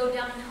Carrie would go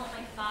down and help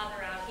my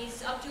father out.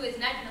 He's up to his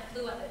neck in a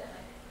flu epidemic.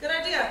 Good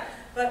idea.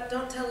 But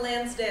don't tell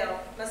Lansdale.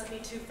 Must be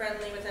too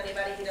friendly with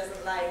anybody he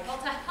doesn't like. Well,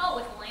 to hell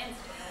with Lansdale.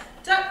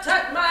 Tut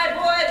tut, my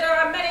boy, there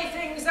are many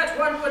things that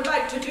one would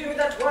like to do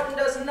that one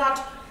does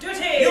not.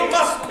 Duty! You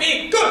must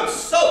be good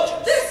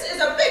soldiers! This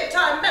is a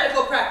big-time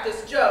medical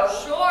practice, Joe.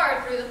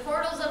 Sure, through the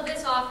portals of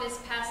this office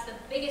past the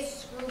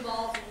biggest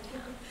screwballs in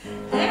town.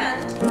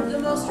 And the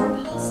most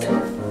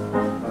repulsive.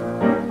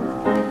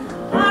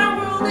 Our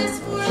world is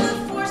for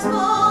the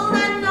forceful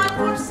and not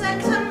for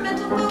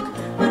sentimental folk,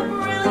 but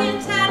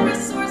brilliant and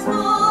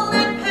resourceful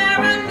and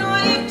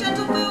paranoid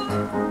gentlefolk.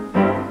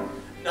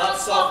 Not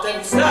soft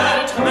and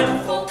sentimental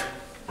folk.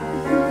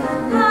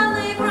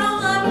 Allegro,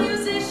 a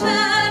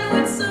musician,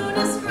 would so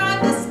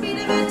describe the speed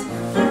of it,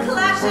 the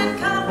clash and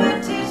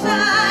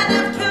competition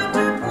of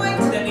counterpoint.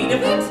 The need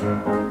of it?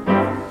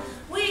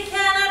 We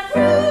cannot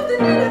prove the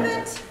need of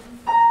it.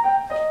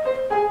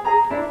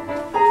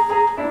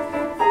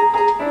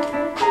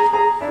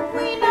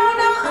 We know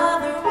no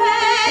other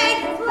way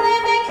of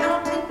living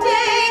out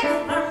today.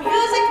 Our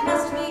music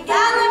must be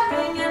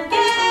galloping and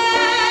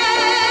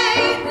gay.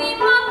 We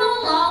muffle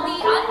all the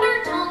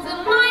undertones, the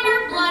minor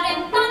blood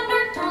and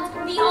thundertones.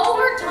 The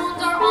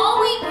overtones are all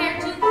we care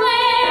to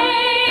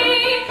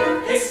play.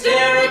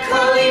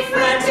 Hysterically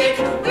frantic,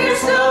 we're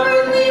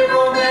stubbornly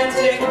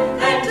romantic,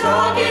 and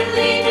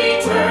doggedly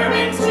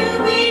determined to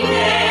be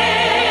gay.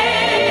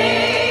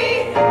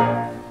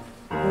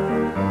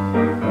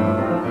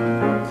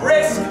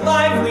 Brisk,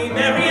 lively,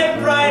 merry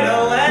and bright,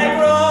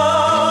 Allegro.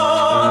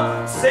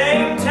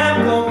 Same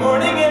tempo,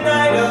 morning and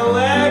night,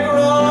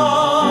 Allegro.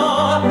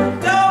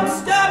 Don't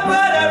stop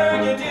whatever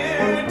you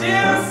do, do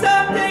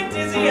something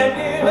dizzy and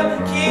new.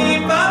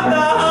 Keep up the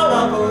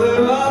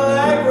hullabaloo,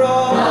 Allegro.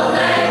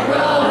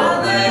 Allegro,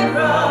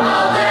 Allegro,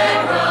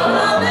 Allegro,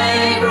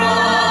 Allegro.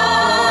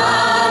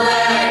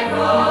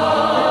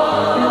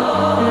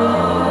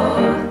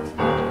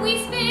 We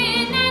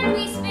spin and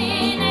we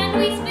spin and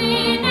we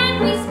spin and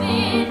we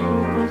spin,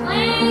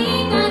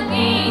 playing a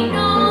game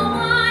no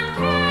one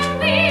can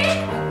win.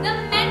 The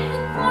men who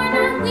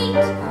corner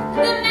wheat,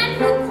 the men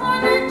who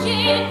corner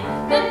gin,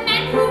 the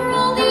men who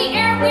rule the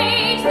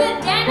airwaves, the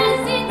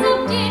denizens of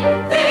din.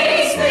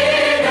 They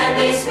spin and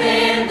they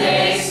spin,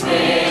 they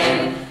spin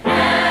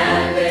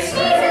and they She's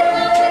spin. in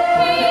love with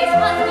Kay's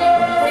husband,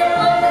 he's in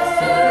love with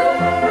Sue.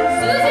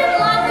 Sue's in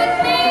love with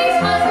May's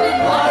husband,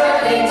 what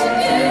are they to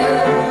do?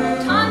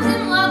 Tom's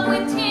in love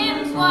with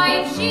Tim's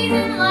wife, she's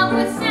in love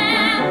with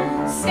Sam.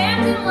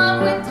 Sam's in love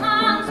with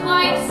Tom's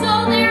wife, so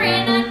they're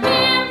in a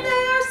jam.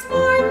 They are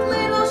smart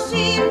little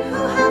sheep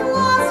who have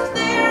lost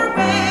their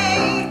way.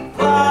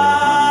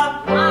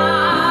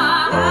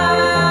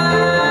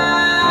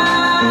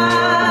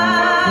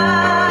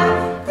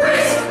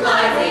 Brisk,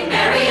 lively,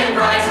 merry and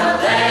bright,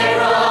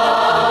 Allegro.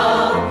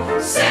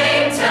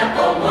 Same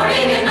tempo,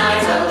 morning and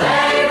night,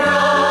 Allegro.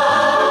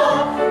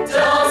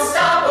 Don't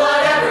stop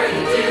whatever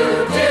you do,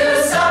 do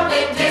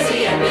something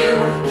dizzy and new.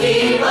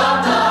 Keep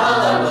up the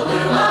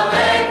hullabaloo,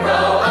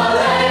 Allegro,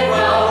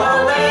 Allegro,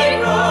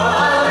 Allegro,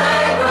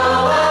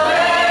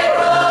 Allegro,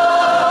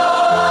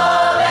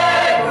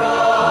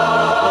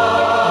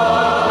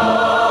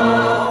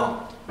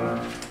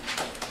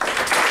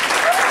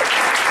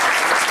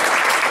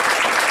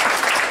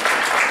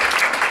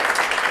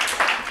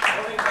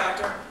 Morning,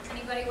 Doctor.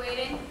 Anybody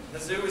waiting? The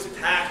zoo is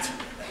packed.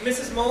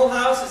 Mrs.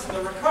 Molehouse is in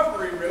the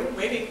recovery room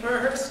waiting for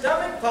her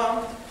stomach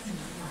pump.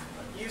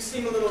 You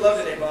seem a little low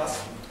today,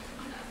 boss.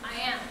 I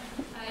am.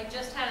 I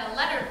just had a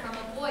letter from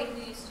a boy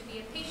who used to be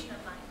a patient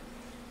of mine.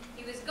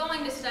 He was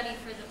going to study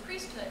for the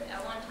priesthood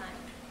at one time.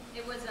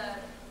 It was a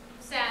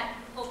sad,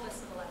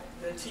 hopeless little letter.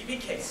 The TB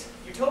case.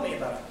 You told me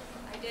about it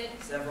I did.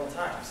 several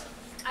times.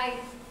 I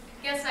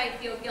guess I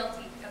feel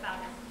guilty about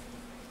him.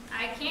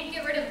 I can't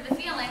get rid of the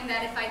feeling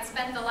that if I'd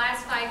spent the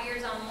last 5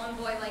 years on one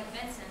boy like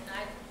Vincent,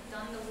 I'd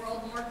done the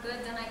world more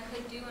good than I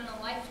could do in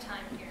a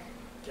lifetime here.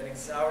 Getting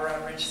sour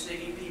on rich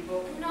city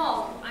people?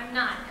 No, I'm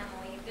not,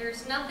 Emily.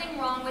 There's nothing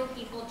wrong with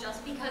people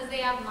just because they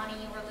have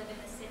money or live in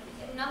the city.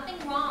 Nothing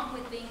wrong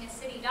with being a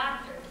city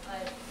doctor,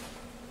 but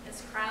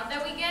this crowd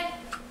that we get,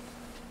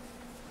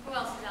 who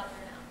else is out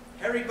there now?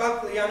 Harry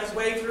Buckley on his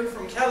way through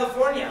from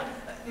California.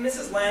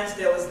 Mrs.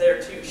 Lansdale is there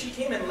too. She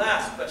came in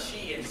last, but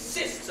she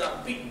insists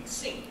on being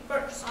seen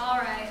first. All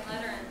right,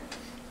 let her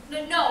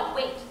in. No,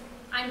 wait.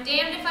 I'm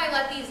damned if I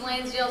let these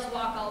Lansdales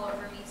walk all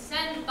over me.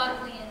 Send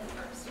Buckley in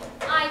first.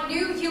 I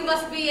knew you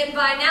must be in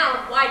by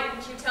now. Why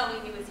didn't you tell me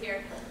he was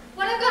here?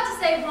 What I've got to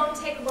say won't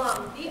take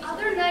long. The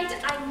other night,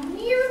 I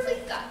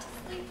nearly got to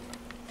sleep.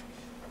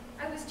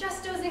 I was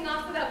just dozing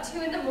off about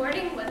 2 in the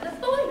morning when the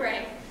phone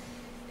rang.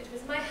 It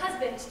was my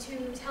husband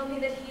to tell me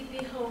that he'd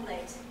be home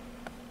late.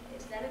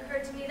 It then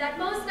occurred to me that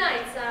most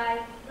nights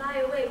I lie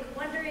awake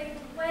wondering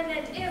when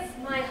and if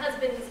my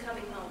husband is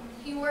coming home.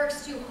 He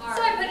works too hard.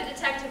 So I put a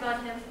detective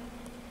on him.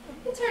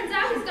 It turns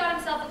out he's got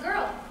himself a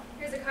girl.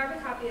 Here's a carbon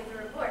copy of the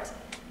report.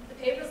 The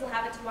papers will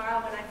have it tomorrow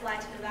when I fly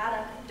to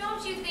Nevada.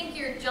 Don't you think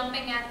you're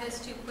jumping at this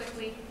too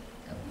quickly?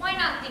 Why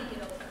not think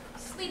it over?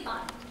 Sleep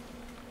on it.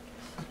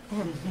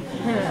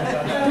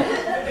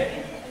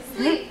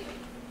 Sleep.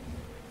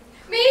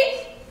 Me?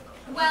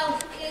 Well,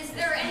 is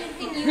there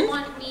anything you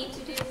want me to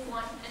do?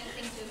 Want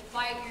anything to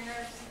quiet your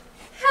nerves?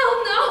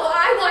 Hell no,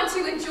 I want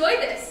to enjoy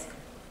this.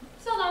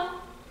 So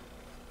long.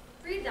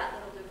 Read that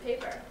little blue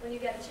paper. When you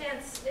get a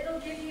chance,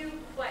 it'll give you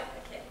quite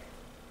a kick.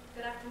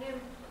 Good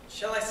afternoon.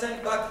 Shall I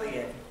send Buckley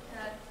in?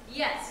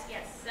 Yes,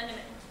 send him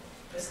in.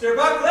 Mr.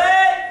 Buckley!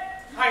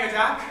 Hiya,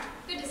 Doc.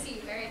 Good to see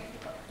you, Harry.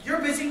 You're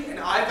busy, and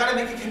I've got to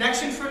make a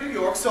connection for New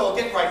York, so I'll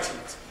get right to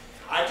it.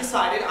 I've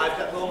decided I've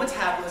got low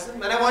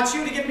metabolism, and I want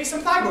you to give me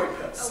some thyroid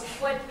pills. Oh,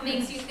 what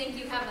makes you think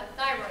you have a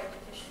thyroid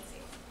deficiency?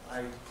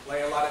 I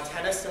play a lot of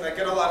tennis, and I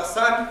get a lot of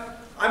sun.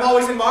 I'm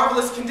always in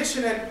marvelous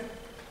condition, and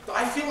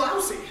I feel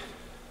lousy.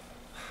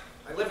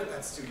 I live at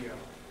that studio.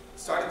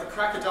 Start at the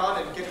crack of dawn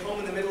and get home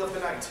in the middle of the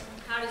night.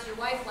 How does your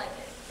wife like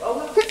it?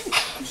 Well,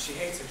 she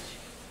hates it.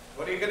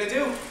 What are you going to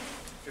do?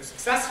 If you're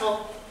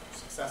successful, you're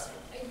successful.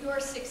 You're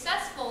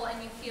successful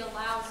and you feel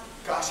lousy.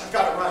 Gosh, I've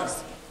got to run.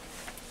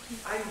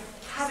 I'm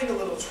having a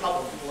little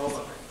trouble with Lola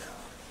right now.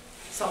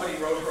 Somebody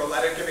wrote her a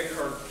letter giving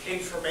her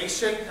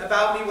information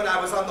about me when I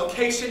was on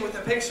location with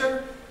a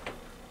picture.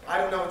 I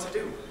don't know what to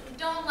do.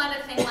 Don't let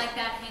a thing like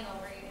that hang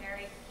over you,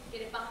 Harry.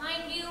 Get it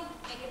behind you,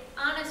 make an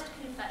honest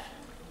confession.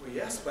 Well,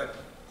 yes, but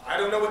I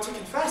don't know what to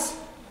confess.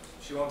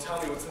 She won't tell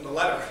me what's in the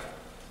letter.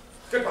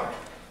 Goodbye.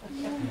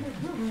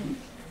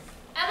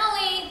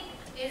 Emily,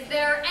 is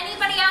there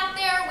anybody out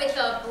there with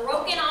a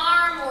broken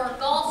arm or a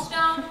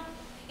gallstone?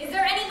 Is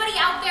there anybody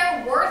out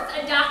there worth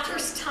a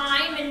doctor's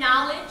time and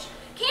knowledge?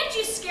 Can't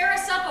you scare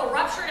us up a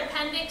ruptured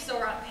appendix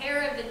or a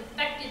pair of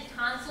infected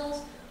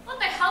tonsils? What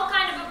the hell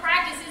kind of a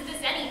practice is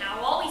this anyhow?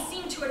 All we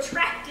seem to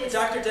attract is...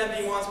 Dr.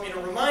 Denby wants me to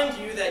remind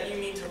you that you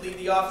need to leave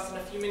the office in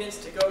a few minutes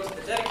to go to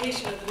the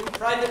dedication of the new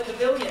private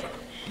pavilion.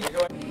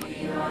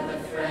 We are the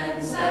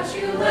friends that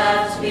you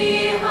left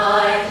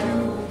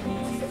behind,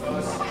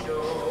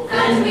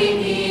 and we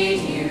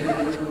need you.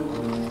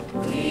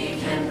 We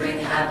can bring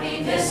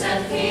happiness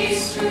and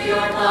peace to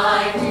your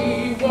mind.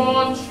 We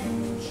want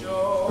you,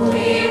 Joe.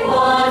 We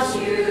want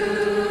you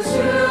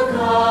to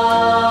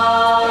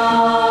come.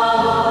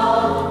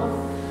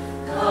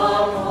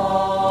 Come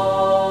home.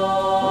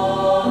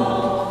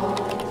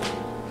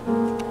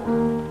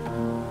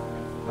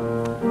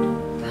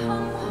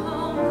 Come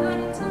home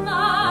unto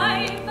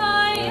life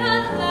by a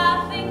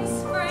laughing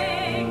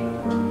spring,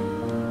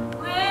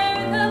 where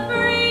the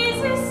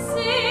breezes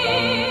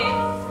sing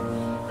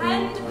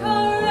and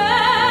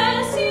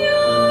caress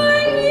your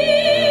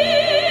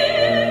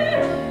ear.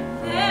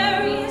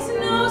 There is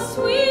no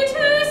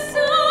sweeter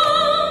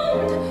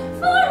sound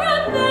for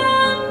a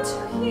man to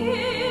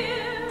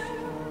hear.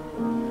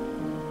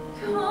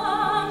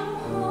 Come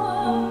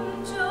home,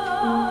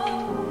 Joe.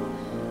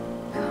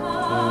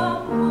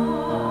 Come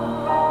home.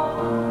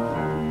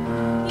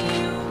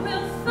 You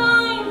will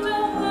find a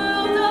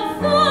world of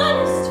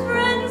honest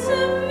friends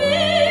who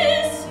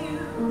miss you.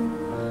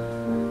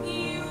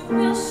 You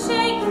will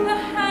shake the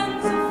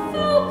hands of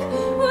folk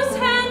whose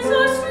hands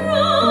are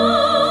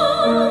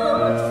strong.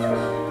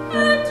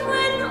 And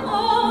when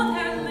all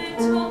their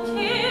little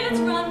kids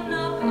run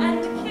up and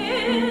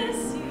kiss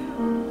you,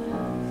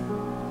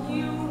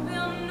 you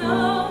will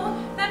know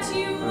that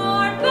you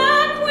are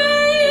back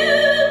where you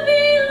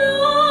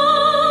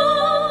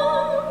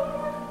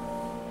belong.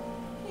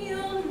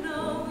 You'll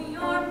know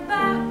you're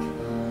back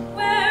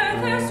where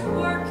there's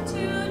work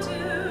to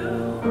do,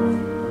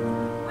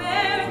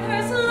 where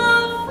there's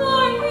love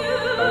for you,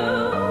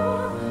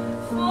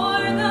 for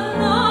the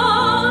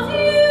love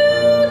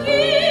you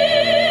give.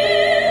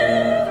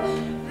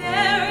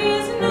 There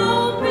is no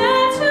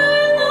better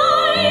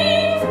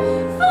life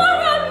for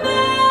a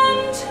man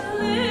to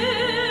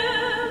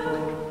live.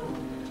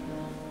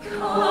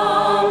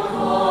 Come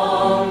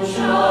home,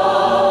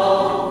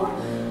 Joe.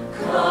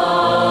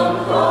 Come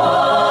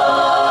home.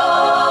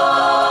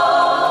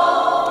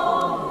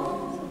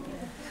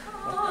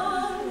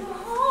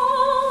 Come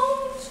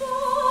home,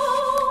 Joe.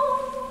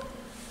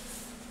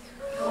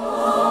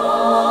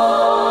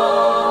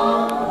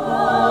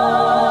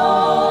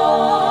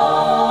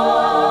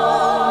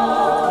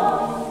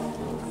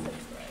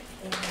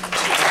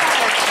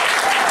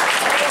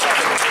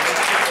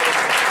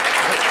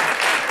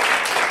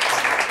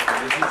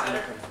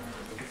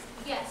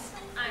 Yes,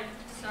 I'm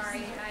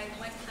sorry. I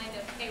went kind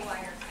of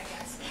haywire, I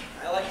guess.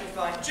 I like to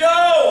find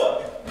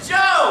Joe!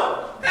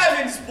 Joe!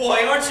 Heavens,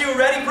 boy, aren't you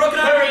ready? Brooke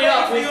and I Hurry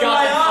are up, waiting we've for you in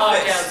got my the car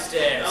office.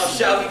 downstairs. Oh,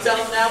 shall we tell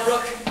him now,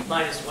 Brooke?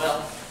 Might as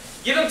well.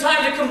 Give him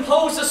time to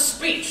compose a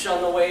speech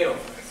on the way over.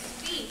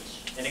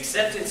 Speech. An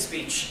acceptance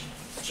speech.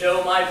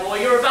 Joe, my boy,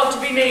 you're about to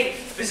be made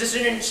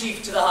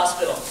physician-in-chief to the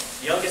hospital.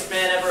 Youngest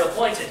man ever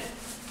appointed.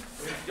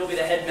 You'll be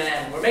the head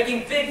man. We're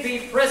making Big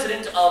B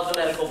president of the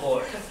medical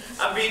board.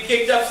 I'm being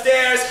kicked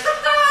upstairs.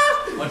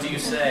 What do you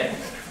say?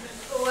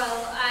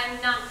 Well,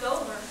 I'm knocked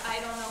over. I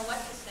don't know what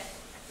to say.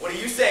 What do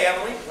you say,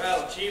 Emily?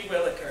 well, gee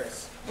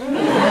willikers.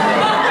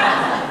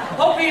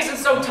 Hope he isn't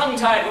so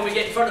tongue-tied when we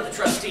get in front of the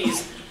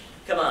trustees.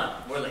 Come on,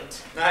 we're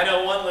late. I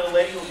know one little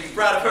lady will be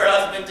proud of her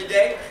husband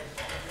today.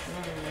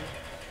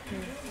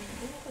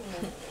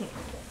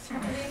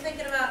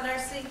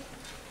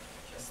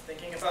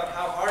 about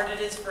how hard it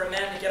is for a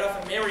man to get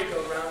off a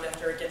merry-go-round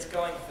after it gets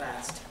going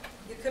fast.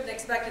 You couldn't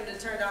expect him to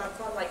turn down a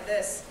fun like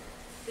this.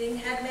 Being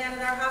head man at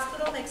our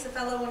hospital makes a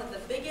fellow one of the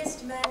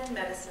biggest men in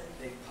medicine.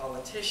 Big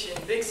politician,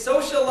 big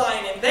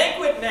socialite, and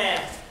banquet man.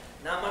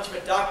 Not much of a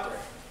doctor.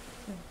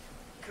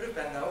 Could have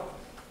been, though.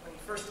 When he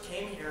first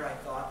came here, I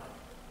thought,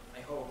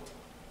 I hoped.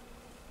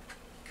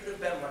 Could have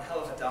been one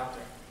hell of a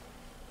doctor.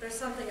 There's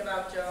something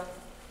about Joe.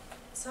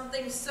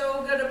 Something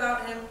so good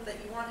about him that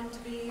you want him to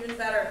be even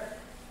better.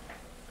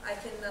 I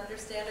can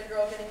understand a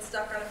girl getting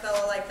stuck on a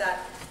fellow like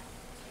that.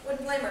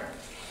 Wouldn't blame her.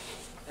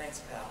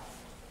 Thanks, pal.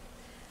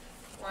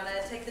 Want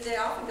to take the day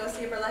off and go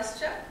see a burlesque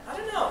show? I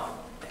don't know.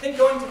 I think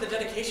going to the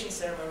dedication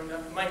ceremony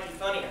might be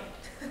funnier.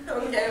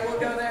 Okay, we'll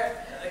go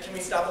there. Can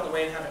we stop on the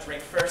way and have a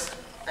drink first?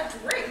 A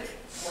drink?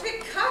 We'll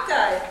get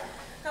cockeyed.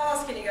 How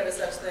else can you go to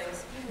such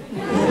things?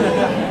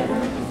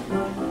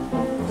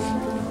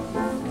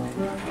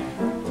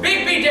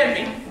 Bigby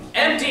Denby,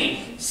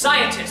 MD,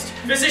 scientist,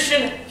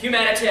 physician,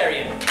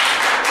 humanitarian.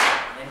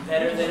 And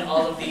better than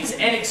all of these,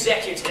 an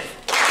executive.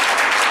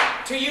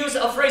 To use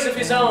a phrase of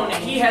his own,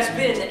 he has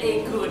been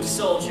a good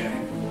soldier.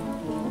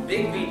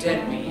 Bigby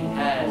Denby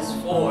has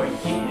 4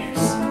 years.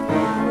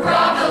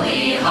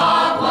 Broccoli,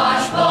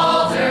 hogwash,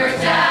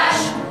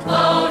 balderdash,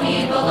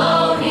 phony,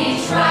 baloney,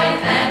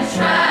 tripe, and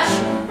trash.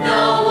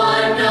 No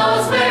one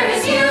knows where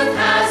his youth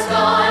has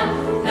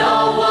gone.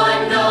 No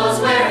one knows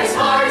where his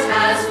heart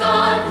has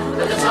gone.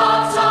 But the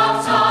talk,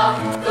 talk, talk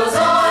goes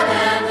on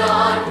and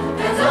on,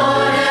 and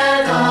on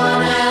and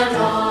on and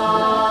on.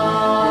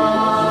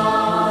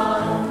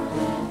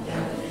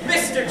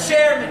 Mr.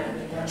 Chairman,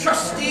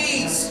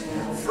 trustees,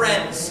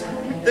 friends,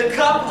 the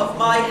cup of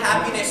my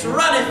happiness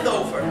runneth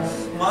over.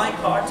 My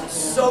heart is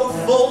so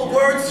full,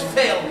 words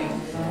fail me.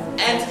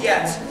 And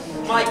yet,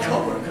 my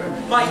co-worker,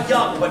 my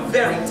young but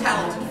very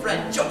talented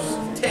friend,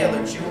 Joseph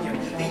Taylor Jr.,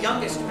 the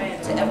youngest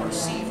man to ever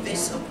receive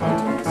this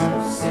appointment.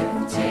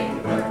 Joseph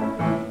Taylor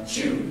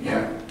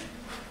Jr.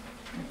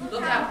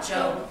 Look out,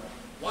 Joe.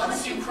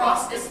 Once you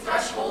cross this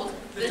threshold,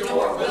 the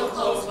door will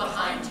close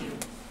behind you.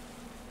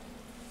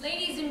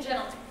 Ladies and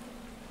gentlemen,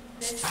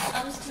 this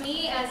comes to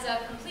me as a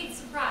complete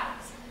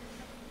surprise.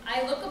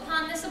 I look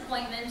upon this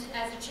appointment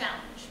as a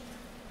challenge.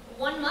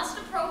 One must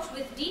approach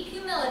with deep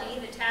humility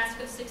the task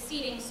of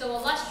succeeding so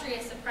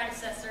illustrious a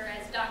predecessor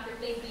as Dr.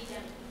 Bigby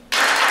Denby.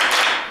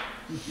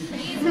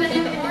 He has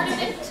been an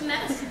ornament to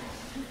medicine,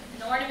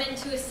 an ornament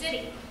to a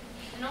city,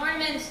 an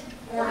ornament.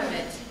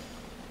 Ornament.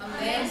 A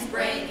man's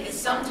brain is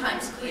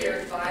sometimes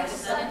cleared by the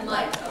sudden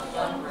light of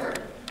one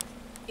word.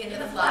 In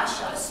the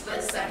flash of a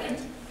split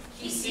second,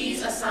 he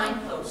sees a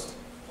signpost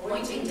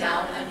pointing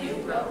down a new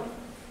road,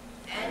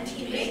 and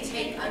he may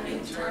take a new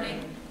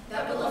turning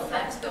that will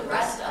affect the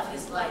rest of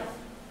his life.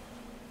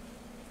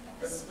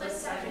 The split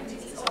second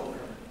is over.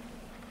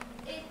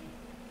 It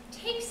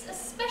takes a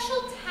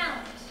special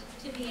talent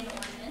to be an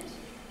ornament.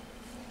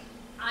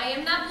 I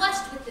am not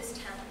blessed with this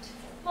talent.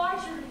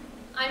 Marjorie.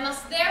 I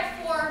must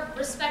therefore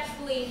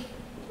respectfully...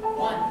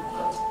 One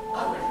foot,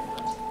 other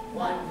foot,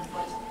 one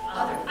foot,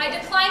 other foot. I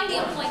decline the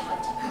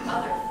appointment.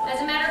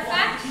 As a matter of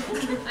fact,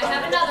 I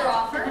have another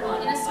offer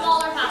in a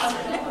smaller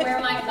hospital where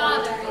my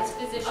father is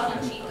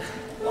physician-in-chief.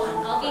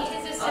 I'll be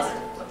his assistant.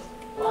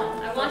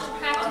 I want to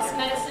practice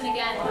medicine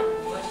again.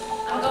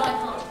 I'm going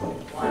home.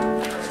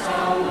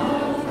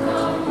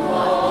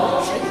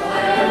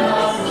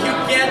 You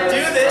can't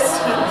do this.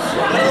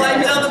 What'll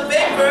I tell the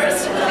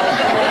papers?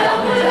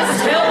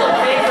 Tell the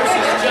papers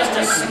he's just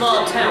a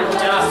small-town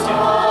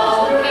doctor.